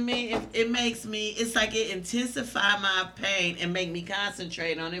Percocets do to me? It makes me, it's like it intensify my pain and make me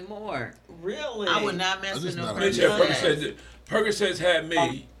concentrate on it more. Really? I would not mess with no Percocets. Percocets had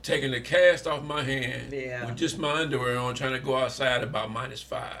me taking the cast off my hand with just my underwear on, trying to go outside about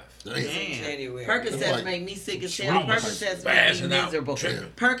 -5. Damn. Percocets make me sick as hell. Percocets make me miserable.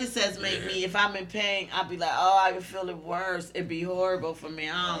 Percocets make me, if I'm in pain, I'll be like, oh, I can feel it worse. It'd be horrible for me.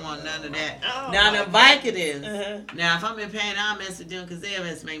 I don't want none of that. Now, the Vicodins. Now, if I'm in pain, I'll mess with them because they'll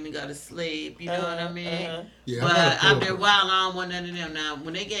just make me go to sleep. You know what I mean? Yeah, but after a while, I don't want none of them. Now,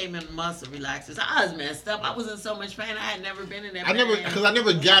 when they gave me the muscle relaxers, I was messed up. I was in so much pain. I had never been in that pain. I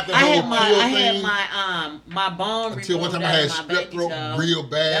never got the whole I had my bone until one time I had strep throat real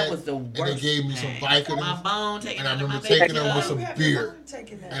bad. That was the worst. And they gave me some Vicodins. My bone taken. And I remember taking them with some beer.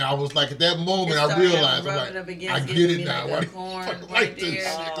 And I was like, at that moment, I realized, I'm like, I get it now. Why do you fucking like this shit?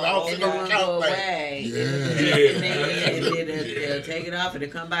 Because I was sitting on the couch like, they'll take it off and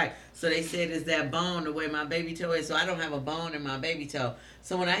it'll come back. So they said it's that bone the way my baby toe is. So I don't have a bone in my baby toe.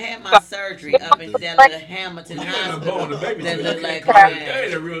 So when I had my surgery up in that little Hamilton Hospital, that looked like that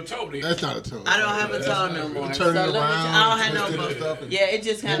ain't a real toe. That's not a toe. I don't have a toe no more. So let me I don't have no bone. Yeah, it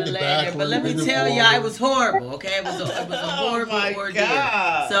just kind of lay there. But let me tell y'all, it was horrible. Okay, it was a horrible ordeal.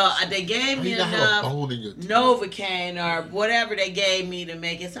 So they gave me enough Novocaine or whatever they gave me to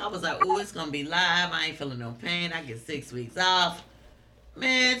make it. So I was like, ooh, it's gonna be live. I ain't feeling no pain. I get 6 weeks off.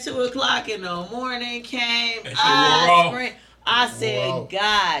 Man, 2:00 in the morning came. I said,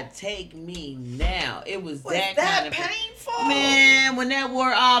 God, take me now. It was that kind of painful. Man, when that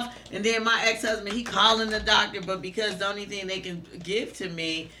wore off, and then my ex-husband, he calling the doctor, but because the only thing they can give to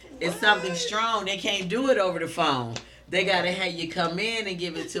me is something strong, they can't do it over the phone. They got to have you come in and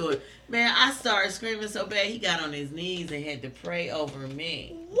give it to it. Man, I started screaming so bad, he got on his knees and had to pray over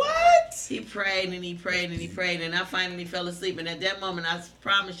me. What? He prayed and he prayed and he prayed, and I finally fell asleep. And at that moment, I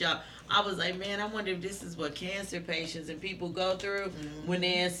promise y'all, I was like, man, I wonder if this is what cancer patients and people go through when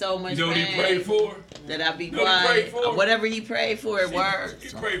they're in so much pain. You know what he prayed for? That I be quiet. Whatever he prayed for, it worked. He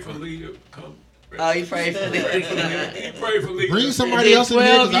prayed for Lee to come. Oh, he prayed for Lee. He prayed for Lee. Bring somebody else in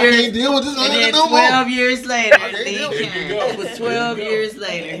here because I can't deal with this nigga no more. 12 years later, Lee came. It was 12 years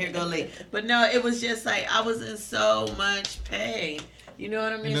later. Here go Lee. But no, it was just like I was in so much pain. You know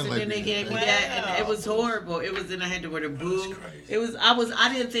what I mean? So then they gave me that, and it was horrible. It was, and I had to wear the boot. It was,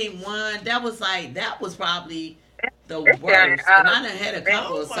 I didn't think that was probably the worst. And I done had a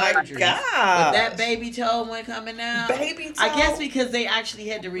couple of surgeries. But that baby toe went coming out. Baby toe? I guess because they actually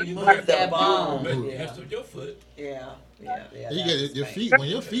had to remove that bone. That's your foot. Yeah. You get your feet when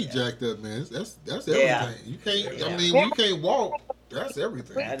your feet jacked up, man. That's everything. You can't. I mean, you can't walk. That's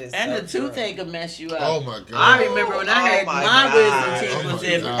everything. And the toothache will mess you up. Oh my God! I remember when I had my wisdom teeth was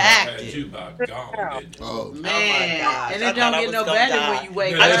impacted. Oh man! And it don't get no better when you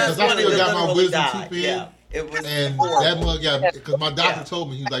wake up. I still got my wisdom teeth in. Yeah. It was and horrible. That mug got, because my doctor told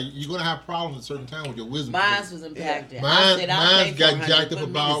me, he was like, you're going to have problems at a certain time with your wisdom. Mine was impacted. Mine got jacked up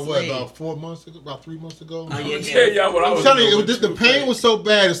about 4 months ago, about 3 months ago. I'm telling you, the pain was so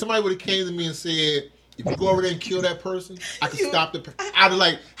bad. If somebody would have came to me and said, if you go over there and kill that person, I could stop the pain. I'd be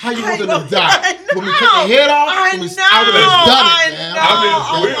like, how you want them to die? When we cut their head off? I would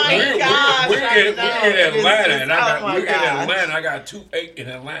have done it, man. We're in Atlanta, I got toothache in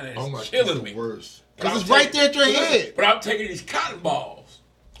Atlanta. It's killing me. Worse. Because it's right there at your head. But I'm taking these cotton balls.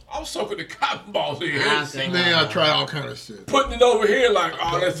 I'm soaking the cotton balls in here. Man, I tried all kind of shit. Putting it over here like,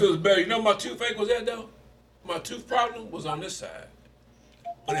 oh, that feels better. You know what my toothache was at, though? My tooth problem was on this side.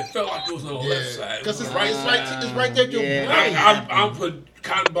 But it felt like it was on the left side. Because it's right there at your brain. I'm putting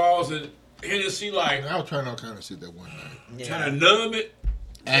cotton balls and Hennessy like. I was trying all kind of shit that one night. Trying to numb it.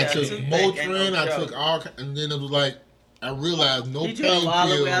 I took Motrin, I took all, and then it was like, I realized no pain pill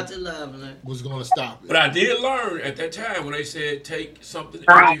was going to stop it. But I did learn at that time when they said take something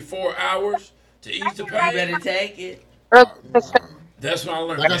every 4 hours to ease the pain. You better take it. That's what I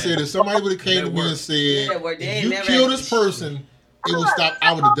learned. Like I said, if somebody would have came to me and said, if you kill this person, it would stop,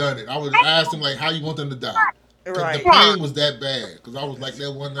 I would have done it. I would have asked them, like, how you want them to die? Right. The pain was that bad. Because I was like,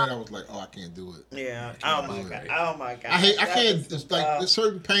 that one night, I was like, oh, I can't do it. Yeah. Oh, my God. I can't, it's like, there's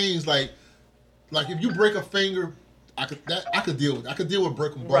certain pains, like if you break a finger, I could deal with. I could deal with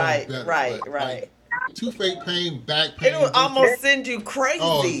broken bones better. Right. Like, toothache pain, back pain. It'll almost send you crazy.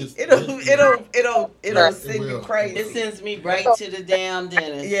 Oh, it'll send you crazy. It sends me right to the damn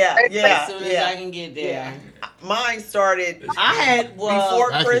dentist. Yeah. As soon as I can get there. Yeah. Mine started. I had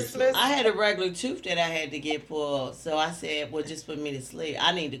before Christmas. I had a regular tooth that I had to get pulled, so I said, "Well, just put me to sleep.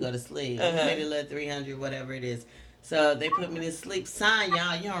 I need to go to sleep. Maybe let 300, whatever it is." So they put me to sleep. Y'all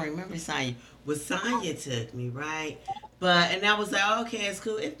don't remember Sonya? Well, Sonya took me, right? And I was like, okay, it's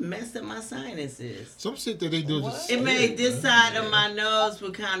cool. It messed up my sinuses. Some shit that they do just. It made this side of my nose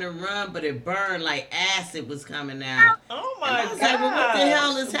would kind of run, but it burned like acid was coming out. Oh my God! Like, well, what the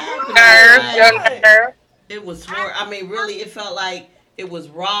hell is happening? Nerve. It was horrible. I mean, really, it felt like it was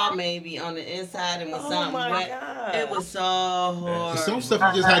raw maybe on the inside and was something wet. God. It was so horrible. Some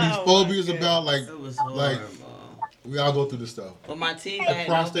stuff you just had these phobias about, like, it was horrible. We all go through this stuff. Well, my teeth the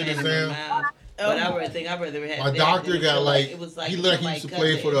prostate exam. But I would think I'd rather have. My doctor got like he looked like he used to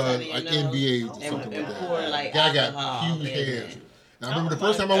play for the like NBA or something like that. Guy got huge hands. Now, I remember the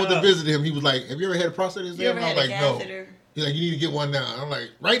first time I went to visit him, he was like, "Have you ever had a prostate exam?" And I was like, "No." He's like, "You need to get one now." I'm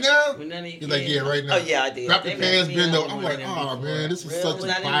like, "Right now?" He's like, "Yeah, right now." Oh yeah, I did. Grab the pants, bend over. I'm like, "Oh man, this is such a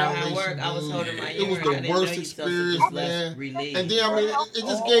violation." I was holding my it was the worst experience, man. And then I mean, it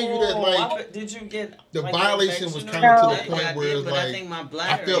just gave you that like. Did you get the violation was coming to the point where it's like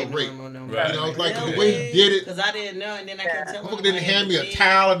I felt raped. You know, it's like the way he did it. Because I didn't know, and then I kept telling him. Didn't hand me a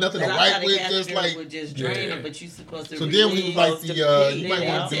towel or nothing to wipe with, just like. Drain it, but you supposed to. So then we was like you might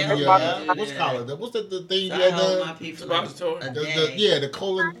want to do the what's called it? What's the thing you had done? The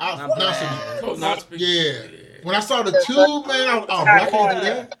colonoscopy. Yeah. When I saw the tube, man, I can't do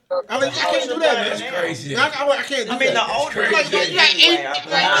that. I like, I can't do that, man. That's crazy. I can't do that. I mean, the older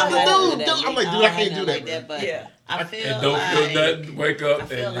I'm like, dude, I can't do that, man. Yeah. I feel and don't feel nothing. Wake up.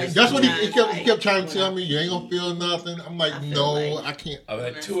 That's what he kept trying to tell me. You ain't gonna feel nothing. I'm like, no, I can't. I've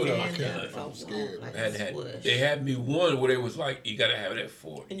had two of them. I can't. I'm scared. They had me one where they was like, you gotta have it at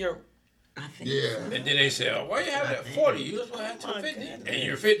 40. And you're. Yeah. And then they say, oh, why you have it at 40? You just want to have 50. And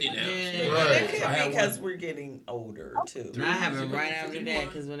you're 50 now. Yeah. It could be because we're getting older, too. I have it right after that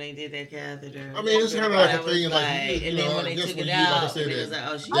because when they did that catheter. I mean, it's kind of like a thing, like, you know, I guess when you, like I said,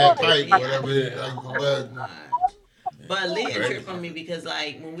 that pipe, whatever. But Leah tripped on me because,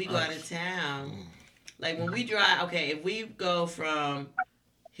 like, when we go out of town, like, when we drive, okay, if we go from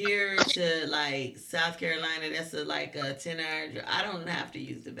here to like South Carolina, that's a 10-hour drive. I don't have to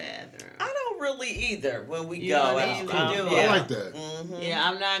use the bathroom. I don't really either when we go. I like that. Mm-hmm. Yeah,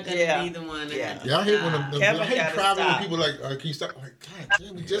 I'm not gonna be the one. I hate when I hate traveling with people like, can you stop? Like, God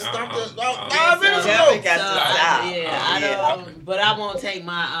damn, we just stopped about 5 minutes ago. Kevin got to stop. I don't. But I won't take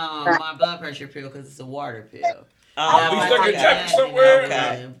my my blood pressure pill because it's a water pill. We stuck in Texas somewhere.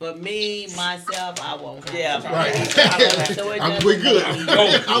 Okay. But me, myself, I won't. Yeah, right. So we're good. I'm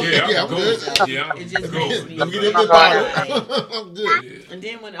good. It just makes me. I'm good. And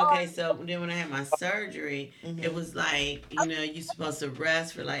then when I had my surgery, it was like, you know, you're supposed to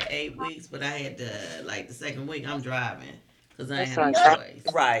rest for like 8 weeks, but I had to the second week I'm driving because I had no choice.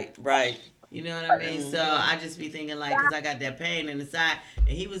 Right. You know what I mean? So I just be thinking because I got that pain in the side, and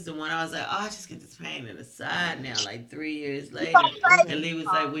he was the one. I was like, I just get this pain in the side now. 3 years later, and Lee was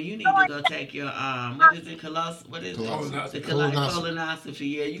like, well, you need to go take your what is it? Colonoscopy.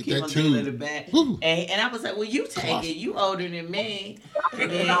 Yeah, you keep on feeling it back. And I was like, well, you take it. You older than me.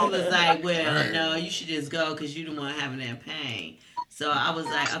 And then he was like, well, no, you should just go because you the one having that pain. So I was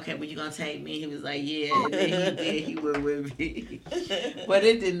like, okay, but you gonna take me? He was like, yeah. And then he did. He went with me. But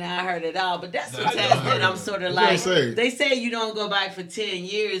it did not hurt at all. But that's the test that I'm sort of like. They say you don't go back for 10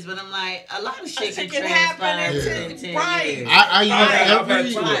 years, but I'm like, a lot of shit can transpire in 10 years.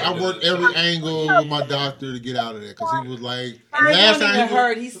 I worked every angle with my doctor to get out of there because he was like, last time he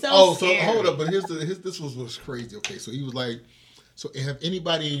hurt. He's so scared. So hold up, but this was crazy. Okay, so he was like, so have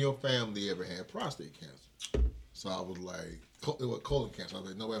anybody in your family ever had prostate cancer? So I was like, colon cancer. I was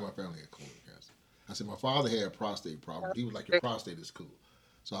like, nobody in my family had colon cancer. I said, my father had a prostate problem. He was like, your prostate is cool.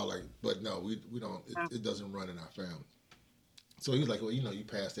 So I was like, but no, we don't, it doesn't run in our family. So he was like, well, you know, you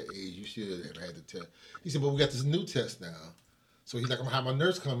passed that age, you should have had the test. He said, but we got this new test now. So he's like, I'm going to have my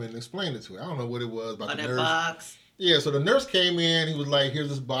nurse come in and explain it to her. I don't know what it was about the nurse. Box. Yeah, so the nurse came in. He was like, here's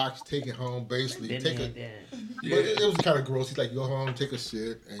this box, take it home, basically. But it was kind of gross. He's like, go home, take a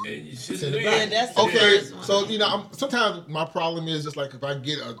shit, and you send it back. That's okay, so, you know, sometimes my problem is just like if I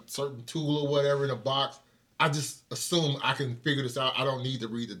get a certain tool or whatever in a box, I just assume I can figure this out. I don't need to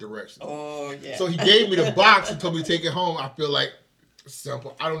read the directions. Oh, yeah. So he gave me the box and told me to take it home. I feel like it's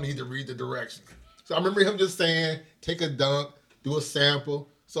simple. I don't need to read the directions. So I remember him just saying, take a dunk, do a sample.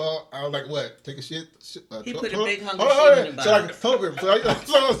 So I was like, what? Take a shit? He put a big hunk of shit in the box. So I told him.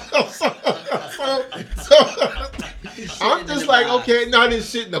 So I'm just like, okay, no, I didn't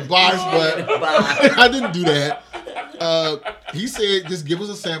shit in the box, but I didn't do that. He said, just give us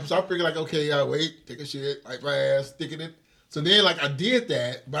a sample. So I figured like, okay, wait, take a shit, wipe my ass, stick it in. So then like I did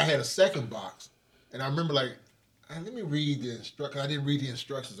that, but I had a second box. And I remember like, let me read the instructions. I didn't read the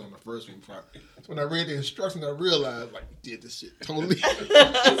instructions on the first one. So when I read the instructions, I realized, like, you did this shit totally.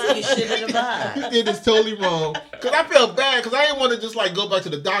 You shit in the box. You did this totally wrong. Because I felt bad, because I didn't want to just, like, go back to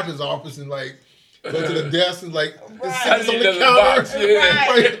the doctor's office and, like, go to the desk and, like, send on the counter. Box, yeah.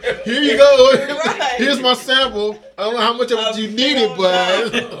 Like, here you go. Here's my sample. I don't know how much of it you needed,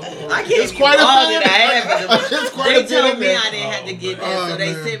 but it's quite a bit. They told me I didn't have to get that, so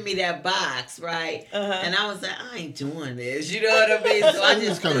they sent me that box, right? And I was like, I ain't doing this. You know what I mean? So I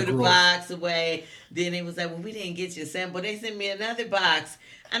just threw the box away. Then it was like, well, we didn't get your sample. They sent me another box.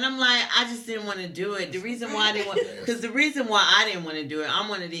 And I'm like, I just didn't want to do it. The reason why I didn't want to do it, I'm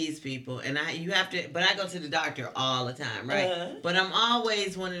one of these people, and but I go to the doctor all the time, right? But I'm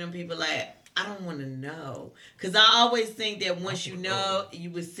always one of them people like, I don't want to know, because I always think that once you know,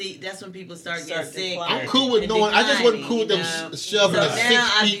 you would see. That's when people start getting sick. I'm cool with knowing. I just wasn't cool with them shoving a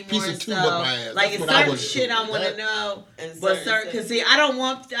 6 piece of tube up my ass. Like, it's certain shit I want to know, but certain, because see, I don't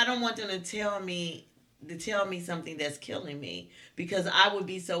want them to tell me something that's killing me, because I would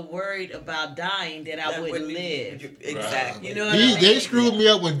be so worried about dying that I wouldn't live. Exactly. You know what I mean? They screwed me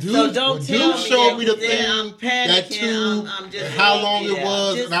up when dude showed me the thing, that tube, and how long it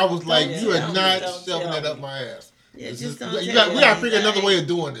was, and I was like, you are not shoving that up my ass. We got to figure another way of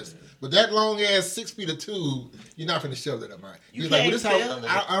doing this. But that long ass 6 feet of tube, you're not going to shove that up my ass. He's like, well, this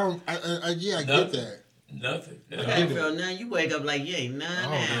how I get that. Nothing. You can't feel nothing. You wake up like you ain't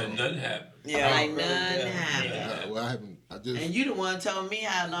nothing. Nothing happened. Yeah, like nothing happened. Well, I haven't. And you the one told me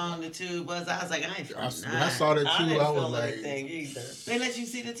how long the tube was. I was like, I ain't feeling nothing. When I saw that tube, I was like, they let you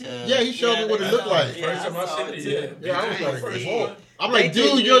see the tube? Yeah, he showed me what it looked like. First time I seen it, yeah, I was like, I'm like,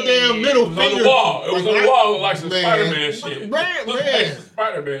 dude, your damn middle finger. It was on the wall. It was on the wall like some Spider-Man shit. Man.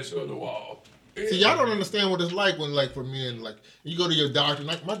 Spider-Man shit on the wall. See, y'all don't understand what it's like when, like, for men, like, you go to your doctor.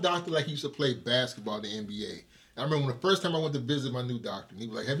 Like, my doctor, like, he used to play basketball in the NBA. I remember when the first time I went to visit my new doctor, and he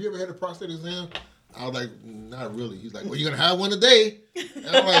was like, have you ever had a prostate exam? I was like, not really. He's like, well, you're going to have one today.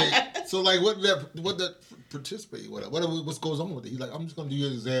 And I'm like, so, like, what that participate? What goes on with it? He's like, I'm just going to do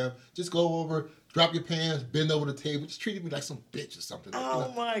your exam. Just go over, drop your pants, bend over the table. Just treated me like some bitch or something.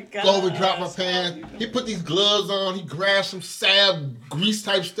 Oh, my God. Go over, drop my pants. He put these gloves on. He grabbed some salve, grease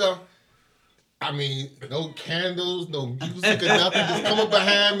type stuff. I mean, no candles, no music or nothing. Just come up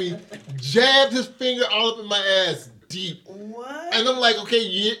behind me, jabbed his finger all up in my ass deep. What? And I'm like,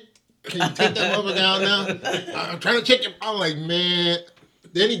 okay, can you take that rubber down now? I'm trying to check it. I'm like, man.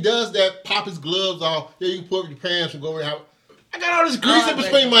 Then he does that, pop his gloves off. Yeah, you can put up your pants and go over the house. I got all this grease in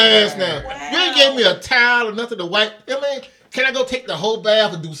between my ass now. Wow. You ain't gave me a towel or nothing to wipe. You know what I mean? Can I go take the whole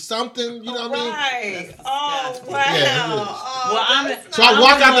bath and do something? You know what I mean? Right. Oh, wow. Yeah, so I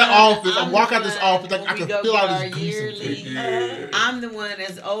walk out the office. I walk out this office. Like, I can feel all this grease. I'm the one,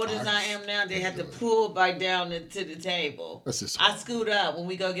 as old as I am now, they have to pull back down to the table. I scoot up when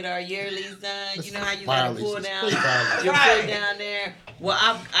we go get our yearlies done. You know how you got to pull down your foot down there? Well,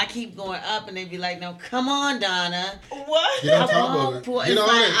 I keep going up, and they be like, no, come on, Donna. What? Get on top of it. Get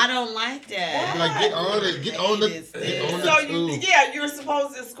on it. I don't like that. Like, get on it. Get on the you're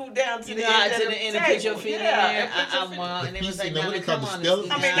supposed to scoot down to the end and put your feet in there. I want, and it was like, Donna, come on.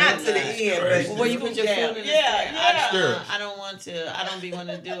 I mean, not to the end, but where you put your foot in. I don't want to. I don't want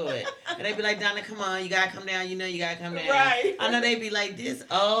to do it. And they be like, Donna, come on, you gotta come down. You know you gotta come down. Right. I know they be like, this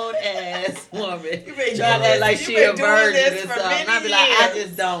old ass woman trying to act like she a virgin or something. I be like, I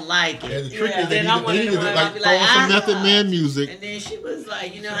just don't like it. And the trick is they need to like throw some Method Man music. And then she was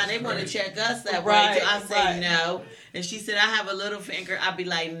like, you know how they want to check us that way. So I say no. And she said, I have a little finger. I'd be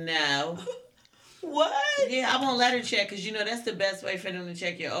like, no. What? Yeah, I won't let her check, because you know that's the best way for them to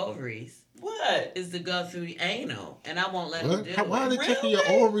check your ovaries. What? Is to go through anal, and I won't let them do it. Why are they checking your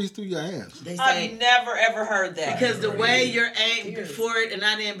ovaries through your ass? They say, I've never ever heard that. Because the way you're aimed before it, and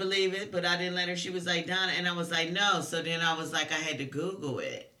I didn't believe it, but I didn't let her. She was like, Donna, and I was like, no. So then I was like, I had to Google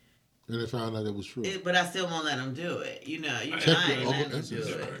it. And they found out it was true. But I still won't let them do it. You know I ain't letting them do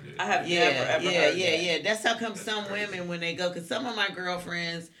it. I have never ever heard that. That's how come some women, when they go, because some of my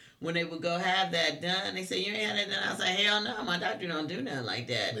girlfriends, when they would go have that done, they say, you ain't had that done. I was like, hell no, my doctor don't do nothing like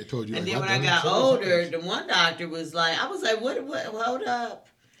that. They told you. And then when I got older, the one doctor was like, I was like, what hold up.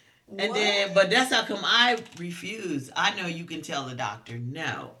 And then, but that's how come I refused. I know you can tell the doctor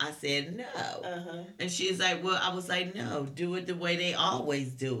no. I said no. And she's like, well, I was like, no, do it the way they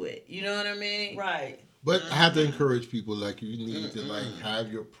always do it. You know what I mean? Right. But I have to encourage people, like, you need to, like,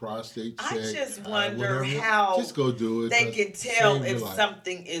 have your prostate checked. I just wonder how just go do it. They can tell if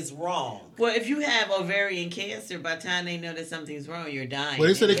something is wrong. Well, if you have ovarian cancer, by the time they know that something's wrong, you're dying. Well,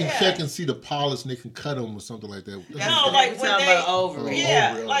 they say they can check and see the polyps and they can cut them or something like that. No, like when they about ovaries.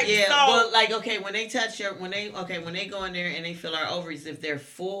 Well, like okay, when they touch when they go in there and they feel our ovaries, if they're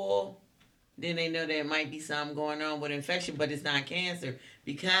full, then they know there might be something going on with infection, but it's not cancer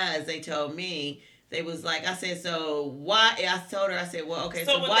because they told me. They was like, I said, so why? I told her, I said, well, okay,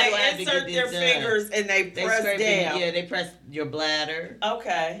 so why do I have to get this done? They insert their fingers and they press down. Yeah, they press your bladder.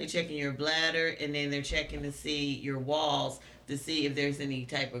 Okay. They're checking your bladder, and then they're checking to see your walls to see if there's any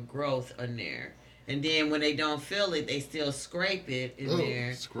type of growth in there. And then when they don't feel it, they still scrape it in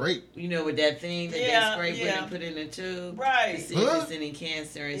there. Scrape. You know, with that thing that they scrape with and put in the tube. Right. To see if there's any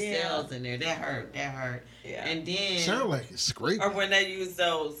cancer and cells in there. That hurt. Yeah. And then. Sound like it's scraping. Or when they use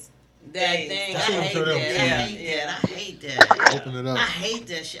those. That thing, I hate that. Open it up. I hate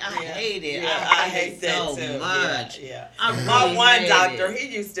that shit. I hate it. Yeah, I hate that so too. much. Yeah. My one doctor, he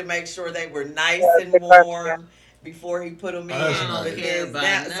used to make sure they were nice and warm before he put them in. I don't care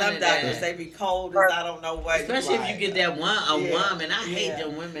about some doctors, they be cold as I don't know what. Especially if you get that woman. I hate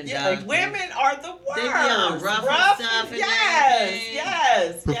them women doctors. Women are the worst. They be all rough and stuff.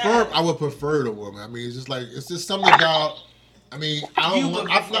 Yes. I would prefer the woman. I mean, it's just like, it's just something about. I mean, I would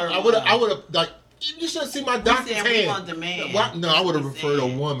have like. You should have seen my doctor's hand. Want the man. No, I would have preferred a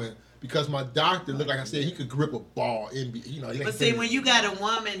woman because my doctor looked like I said he could grip a ball in. But see, when you got a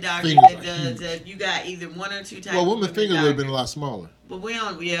woman doctor that does that, you got either one or two types. Well, woman's finger would have been a lot smaller. But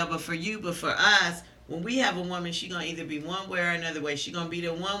but for us, when we have a woman, she gonna either be one way or another way. She gonna be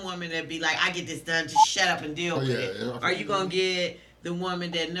the one woman that be like, I get this done, just shut up and deal with it. Yeah, or you gonna get the woman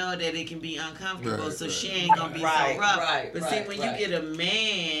that know that it can be uncomfortable, she ain't gonna be so rough. But see, when you get a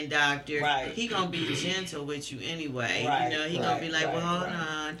man doctor, he gonna be gentle with you anyway. You know, he gonna be like, well, hold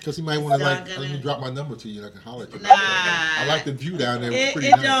on. Because he might want to let me drop my number to you, and I can holler at you. I like the view down there. It's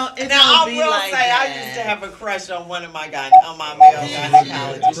pretty nice. Now, I will say, I used to have a crush on one of my male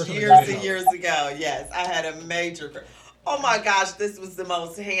gynecologists years and years ago. Yes, I had a major crush. Oh my gosh, this was the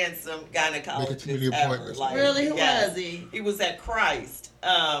most handsome gynecologist ever. Like, really? Who was he? He was at Christ.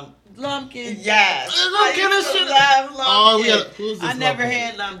 Lumpkin. Yes. I never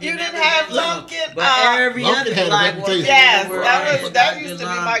had Lumpkin. You didn't have Lumpkin? But every other black woman. Yes, that used to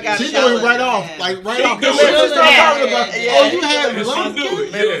be my guy. She knew it right off. Like, right off. You had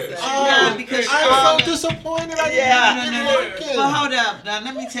Lumpkin? Because I'm so disappointed. But hold up. Now,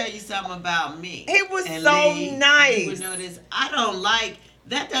 let me tell you something about me. He was so nice. You would know this. I don't like,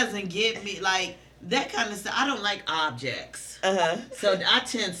 that doesn't get me, like, that kind of stuff. I don't like objects. So I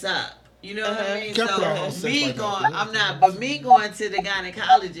tense up. You know what I mean? So me going to the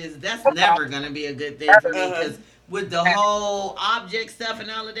gynecologist, that's never going to be a good thing for me because with the whole object stuff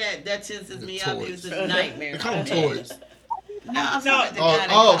and all of that, that tenses me up. It was a nightmare. They call them toys. No, I'm talking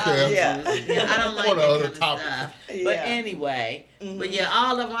about the okay. Yeah, I don't like that kind of stuff. But anyway, but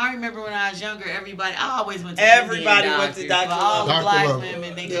all of them. I remember when I was younger, I always went to went to Dr. All the black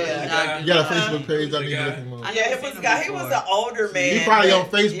women, they go to Dr. You got a Facebook page? I need to look him up. He was an older man. He probably on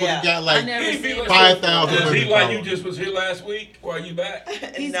Facebook and got like 5,000. Is he why you just was here last week? Why you back?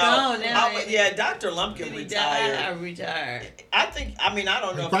 He's gone now. Dr. Lumpkin retired. I retired. I think. I mean, I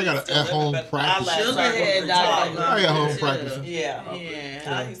don't know. He probably got an at-home practice. Probably got home practice. Yeah.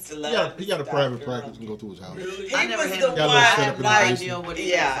 I used to love. He got a private practice and go to his house. Really? I never was had the one. Like, idea what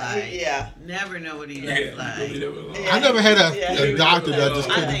he looks like. Yeah. Never know what he looks like. I never had a doctor that just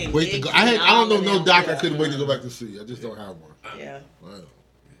couldn't wait to go. I don't know no doctor I couldn't wait to go back to see. I just don't have one. Yeah. Wow.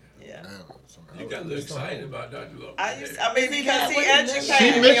 Yeah. You got a little excited about Dr. Lumpkin. Because he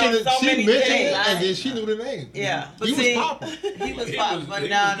educated me on so many things. And then she knew the name. Yeah. He was popular. He was popular. But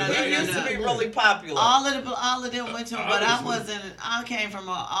no. He used to be really popular. All of them went to him, but I came from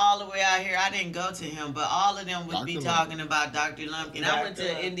all the way out here. I didn't go to him, but all of them would be talking about Dr. Lumpkin. I went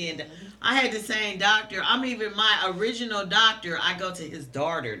to Indian. I had the same doctor. I'm even my original doctor. I go to his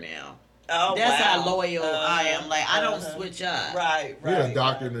daughter now. Oh, that's how loyal I am. Like, I don't switch up. Right. We had a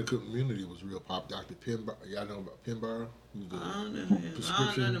doctor in the community was real pop. Dr. Pinbar. Y'all know about Pinbar? He was the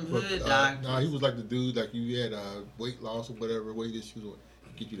prescription. No, he was like the dude, like you had weight loss or whatever, weight issues, or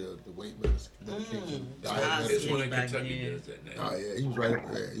get you the weight medication. This one in Kentucky does that now. Oh, yeah, he was right up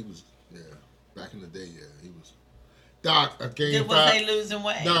there. He was, back in the day, he was. Doc, I gained 5. Was they losing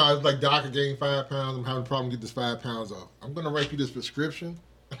weight? No, it's like, Doc, I gained 5 pounds. I'm having a problem getting this 5 pounds off. I'm going to write you this prescription.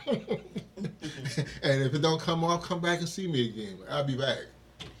 And if it don't come off, come back and see me again. I'll be back.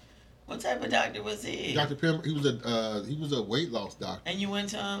 What type of doctor was he? Dr. Pim, he was a weight loss doctor. And you went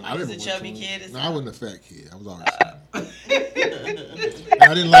to him? I was a chubby kid? No, I wasn't a fat kid. I was always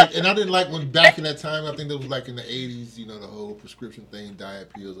I didn't like when back in that time, I think that was like in the 80s, the whole prescription thing,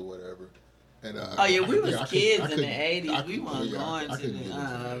 diet pills or whatever. And, we was kids in the 80s. We weren't going to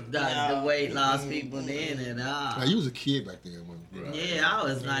the weight loss people then at all. Now, you was a kid back then. Yeah, I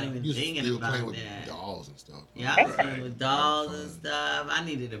was not even thinking about playing that. With dolls and stuff. Yeah, I was playing with dolls and stuff. I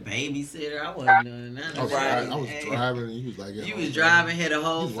needed a babysitter. I wasn't doing none of that. I was driving and you was like... You was driving, had a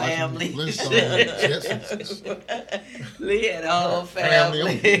whole family. Lee had a whole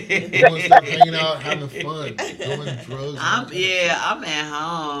family. Doing stuff, hanging out, having fun, doing drugs. I'm at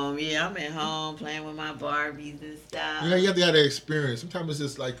home. Yeah, I'm at home playing with my Barbies and stuff. You have to have that experience. Sometimes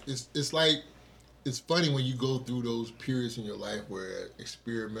it's just like it's funny when you go through those periods in your life where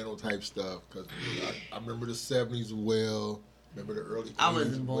experimental type stuff. Because I remember the 70s well. Remember the early 80s. I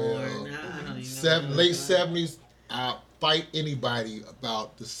wasn't born. I don't even know. Late 70s. Fight anybody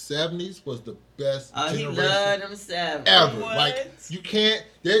about the 70s was the best generation he loved them 70s. ever. What? Like you can't.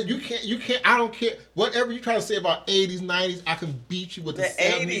 I don't care whatever you try to say about 80s, 90s. I can beat you with the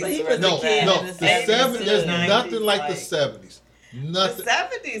 70s. No, the 70s. There's nothing like the 70s. Nothing. The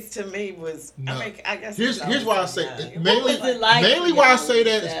 70s to me was. No. I mean, I guess. Here's why I say mainly why I say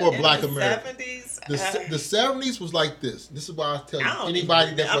that is for Black America. 70s. The 70s was like this. This is why I tell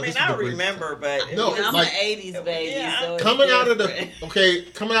anybody that's like, I remember, but I'm an 80s baby. Yeah, so coming out of the 50s,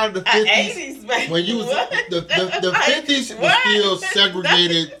 80s baby. When you was the 50s was still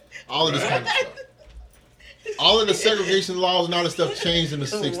segregated, all of this kind of stuff. All of the segregation laws and all this stuff changed in the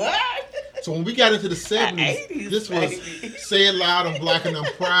 60s. What? So when we got into the 70s, this was Say It Loud, I'm Black and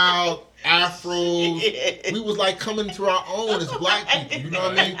I'm Proud, Afros. We was like coming to our own as Black people. You know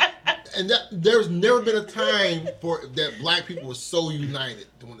what I mean? And there's never been a time that Black people were so united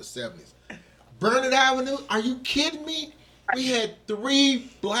during the 70s. Burnett Avenue, are you kidding me? We had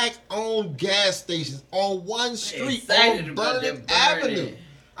 3 Black-owned gas stations on one street on Burnett Avenue.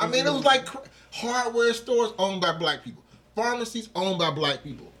 I mean, it was like hardware stores owned by Black people, pharmacies owned by Black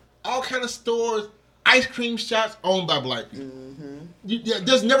people, all kind of stores, ice cream shops owned by Black people. Mm-hmm.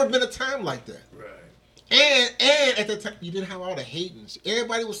 There's never been a time like that. Right. And at the time, you didn't have all the hating.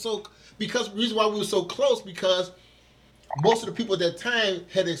 Everybody was the reason why we were so close, because most of the people at that time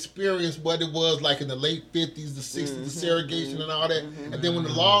had experienced what it was like in the late 50s, the 60s, the segregation and all that. And then when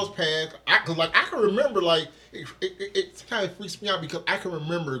the laws passed, I can remember, like, it kind of freaks me out because I can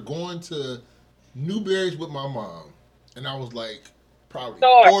remember going to Newberry's with my mom, and I was like probably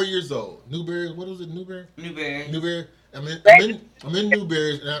 4 years old. Newberry's, what was it? Newberry. I'm in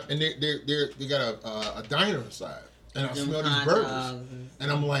Newberry's, and they got a diner inside. And I smell these burgers. And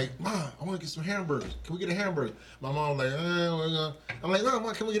I'm like, Mom, I want to get some hamburgers. Can we get a hamburger? My mom was like, I'm like, no,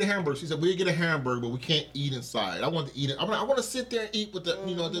 Mom, can we get a hamburger? She said, we'll get a hamburger, but we can't eat inside. I want to eat it. I'm like, I want to sit there and eat with the,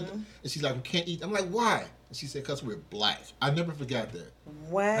 and she's like, we can't eat. I'm like, why? And she said, because we're Black. I never forgot that.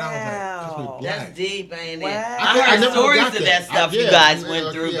 Wow. Like, that's deep, ain't it? Wow. I heard stories of that stuff you guys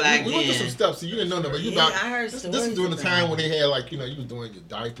went through back then. We went through some stuff, so you didn't know that. But I heard stories. This was during the time when they had, like, you was doing your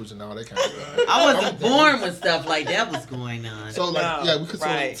diapers and all that kind of stuff. I wasn't born when stuff like that was going on. So,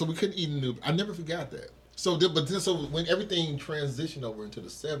 so we couldn't eat in New. I never forgot that. So when everything transitioned over into the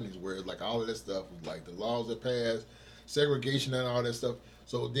 70s, where like all of that stuff was like the laws that passed, segregation and all that stuff.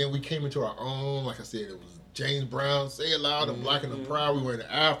 So then we came into our own. Like I said, it was James Brown, Say It Loud, I'm Black and I'm Proud. We were in the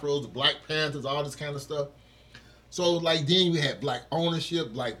Afros, the Black Panthers, all this kind of stuff. So like then you had Black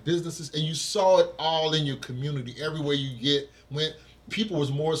ownership, Black businesses, and you saw it all in your community. Everywhere you get, when people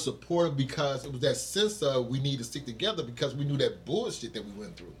was more supportive, because it was that sense of we need to stick together because we knew that bullshit that we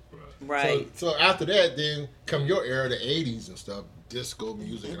went through. Right. So after that, then come your era, the 80s and stuff, disco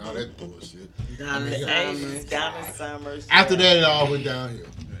music and all that bullshit. Donna Summers. After that, it all went downhill.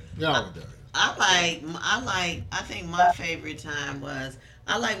 It all went downhill. I think my favorite time was,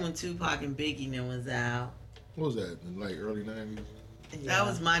 I like when Tupac and Biggie was out. What was that, in like early 90s? That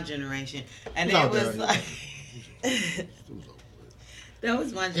was my generation. And it was like... That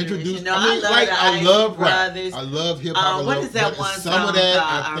was my generation. No, I love rap. I love hip hop. What is that one song? Some of that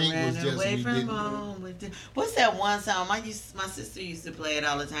I think was just away from home. What's that one song? My sister used to play it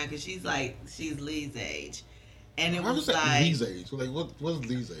all the time because she's Lee's age. And it was like Lee's age. Like what's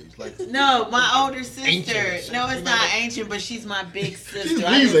Lee's age? Like no, my older sister. Ancient. No, it's not ancient, but she's my big sister. She's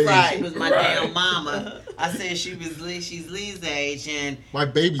I Lee's just age. She was my damn mama. I said she's Lee's age, and my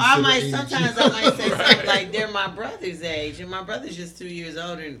baby. Sometimes I might say something like they're my brother's age, and my brother's just 3 years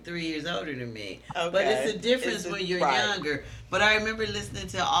older than me. Okay. But it's a difference when you're younger. But I remember listening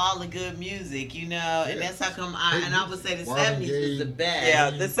to all the good music, and that's how come I would say the 70s was the best. Yeah,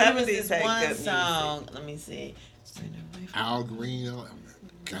 the 70s had one good song. music. Let me see. Al Green.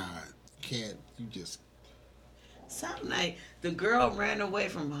 God, you just. Something like the girl ran away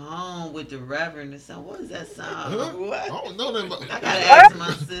from home with the Reverend or something. What is that song? What? I don't know that. I gotta ask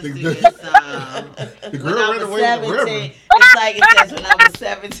my sister this song. The girl ran away with the Reverend. It's like it says when I was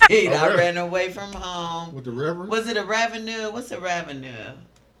 17, I ran away from home. With the Reverend? Was it a revenue? What's a revenue?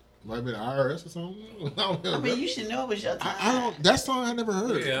 Might have been IRS or something. I mean, you should know it was your time. I don't. That song I never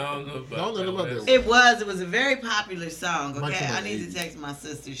heard. Yeah, I don't know about that. It was a very popular song. Okay, I need to text my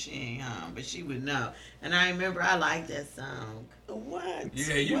sister. She ain't home, but she would know. And I remember I liked that song. What?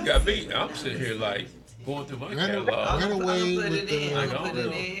 Yeah, you got me. I'm sitting here like going through my catalog. I'm gonna put it in. I'm gonna put it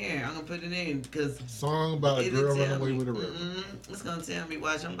in here. I'm gonna put it in because song about a girl running away with a river. It's gonna tell me.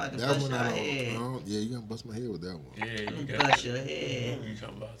 Watch, I'm about to that bust one your I head. don't. Yeah, you gonna bust my head with that one. Yeah, you got bust your head. You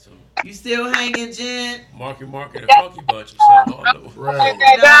talking about some? You still hanging, Jen? Marky Mark and the Funky Bunch or something. I don't know.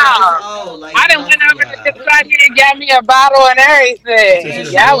 Right. I done went over to the Sunday and got me a bottle and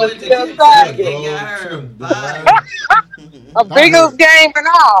everything. Y'all was still talking. A Bengals game and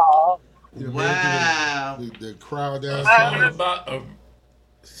all. Wow. The crowd down. Something about a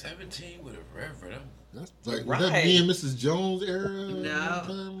 17 with a Reverend. That's like was that me and Mrs. Jones era?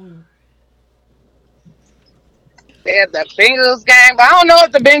 No. They had the Bengals game, but I don't know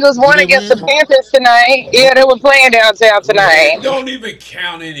if the Bengals won against the Panthers tonight. Yeah, they were playing downtown tonight. It don't even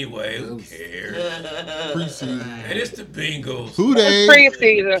count anyway. Who cares? Preseason. And it's the Bengals. Who they?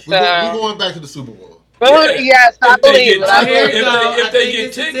 Preseason, so. We're going back to the Super Bowl. Yes, I believe it. If they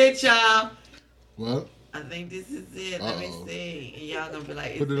get tickets, y'all. What? I think this is it. Let me see. And y'all gonna be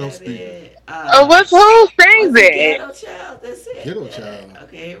like, Put it on is that speaker. it? Who sings it? Ghetto Child. That's it. Ghetto Child.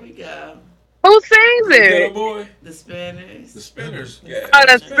 Okay, here we go. Who sings it? Boy. The Spinners. The Spinners. Yeah. Oh,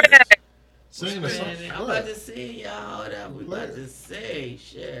 the Spinners. Sing the song. I'm about to see y'all. Hold up. We about to see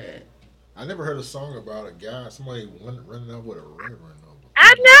shit. I never heard a song about a guy, somebody running up with a reverend.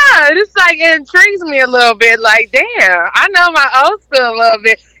 I know. It's like it intrigues me a little bit. Like, damn, I know my old school a little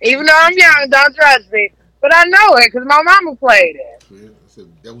bit. Even though I'm young, don't judge me. But I know it because my mama played it.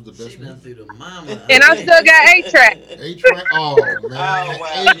 That was the best one. Through the mama. And I still got 8-track. 8-track? Oh, man. Oh,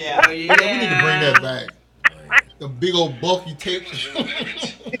 wow. Yeah. We need to bring that back. The big old bulky tape.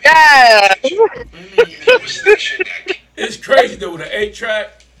 Yeah. It's crazy though with the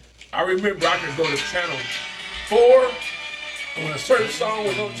 8-track. I remember I could go to channel 4. And when a certain song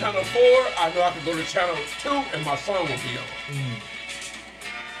was on channel 4, I know I could go to channel 2 and my song would be on.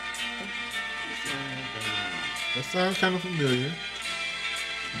 That sounds kind of familiar.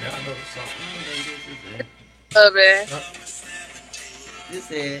 Yeah, I know the song. Love it.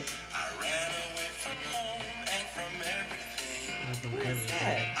 This is. Who's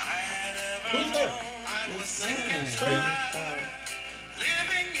that?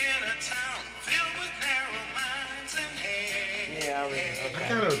 Yeah, I I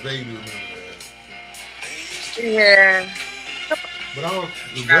kind of vaguely remember that. Yeah. But I don't.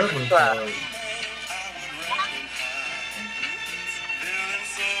 The Reverend part.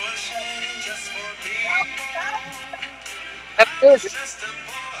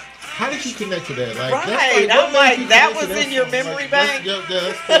 How did you connect to that? Like, right, I'm like, that was in your memory bank. Yeah.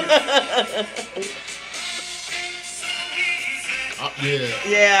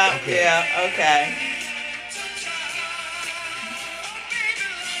 Yeah, okay. yeah, okay.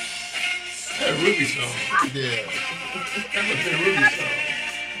 That Ruby song. Yeah. That must be a Ruby song.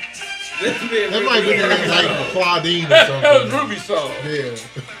 That might be like Claudine or something. That was Ruby song. Yeah.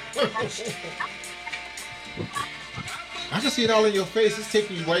 I can see it all in your face. It's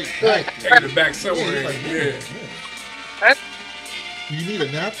taking you right back. Taking it back somewhere. Yeah. You need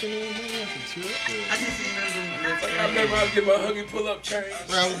a napkin or anything? I just remember. I remember I was getting my huggy pull-up change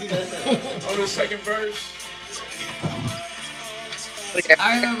on the second verse.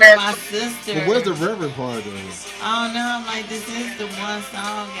 I remember my sister. But where's the Reverend part though? I don't know. I'm like, this is the one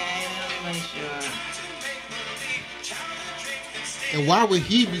song, gang. I'm not sure. And why would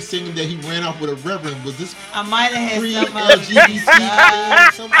he be singing that he ran off with a Reverend? Was this I might have had some LGBT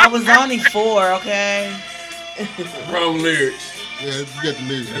thing? I was only 4, okay? Wrong lyrics. Yeah, you got the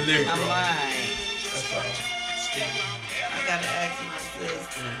lyrics. The lyrics I'm wrong. lying. That's all. I gotta ask my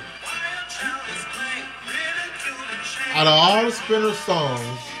sister. Out of all the Spinner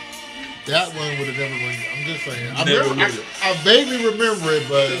songs, that one would have never been. I'm just saying. I vaguely remember it,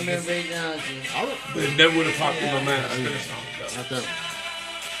 but But it never would have popped in my mind. Spinner song. Not that one.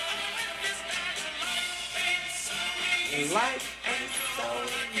 Life ain't so.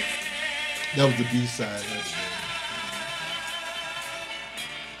 That was the B-side.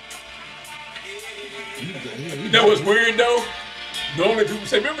 You know what's weird though? Normally people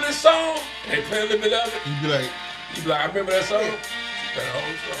say, "Remember this song?" And they play a little bit of it. You be like, "I remember that song." That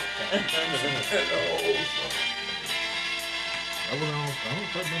whole song. That whole song. I don't remember.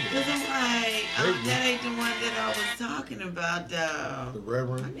 Cause I'm like, that ain't the one that I was talking about, though. The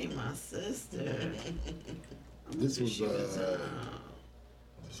Reverend. I need my sister. This was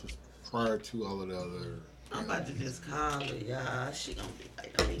prior to all of the other. I'm about to just call her, y'all. She gonna be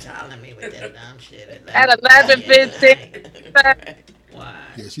like, don't be calling me with that dumb shit. At 11:15. Why?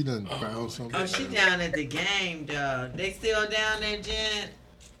 Yeah, she done found something. Oh, she down at the game, though. They still down there, Jen?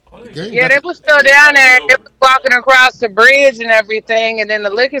 Yeah, they was still down there. They was walking across the bridge and everything, and then the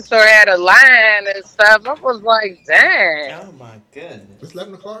liquor store had a line and stuff. I was like, dang. Oh my goodness. It's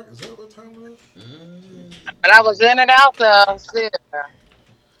 11 o'clock? Is that what time it is? But I was in and out the shit.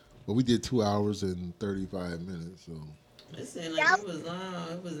 Well, we did 2 hours and 35 minutes, so. It seemed like it was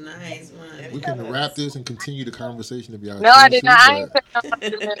long. It was nice, man. We can wrap this and continue the conversation if y'all No, I did not. I ain't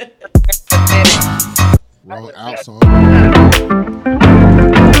wrong out song. I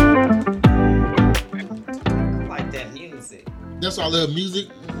like that music. That's our little music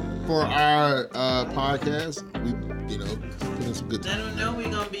for our podcast. We, put in some good time. Let them know we're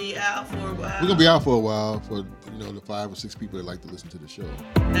gonna be out for a while. We're gonna be out for a while for the 5 or 6 people that like to listen to the show.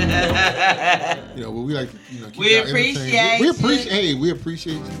 But we like to keep we y'all appreciate entertained. We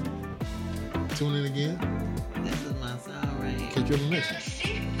appreciate you. Tune in again. This is my song right here. Catch you on the next one.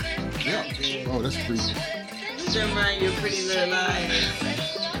 Yeah. Oh, that's pretty. Remind you of Pretty Little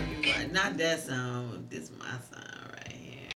Liars. Not that song. This is my song.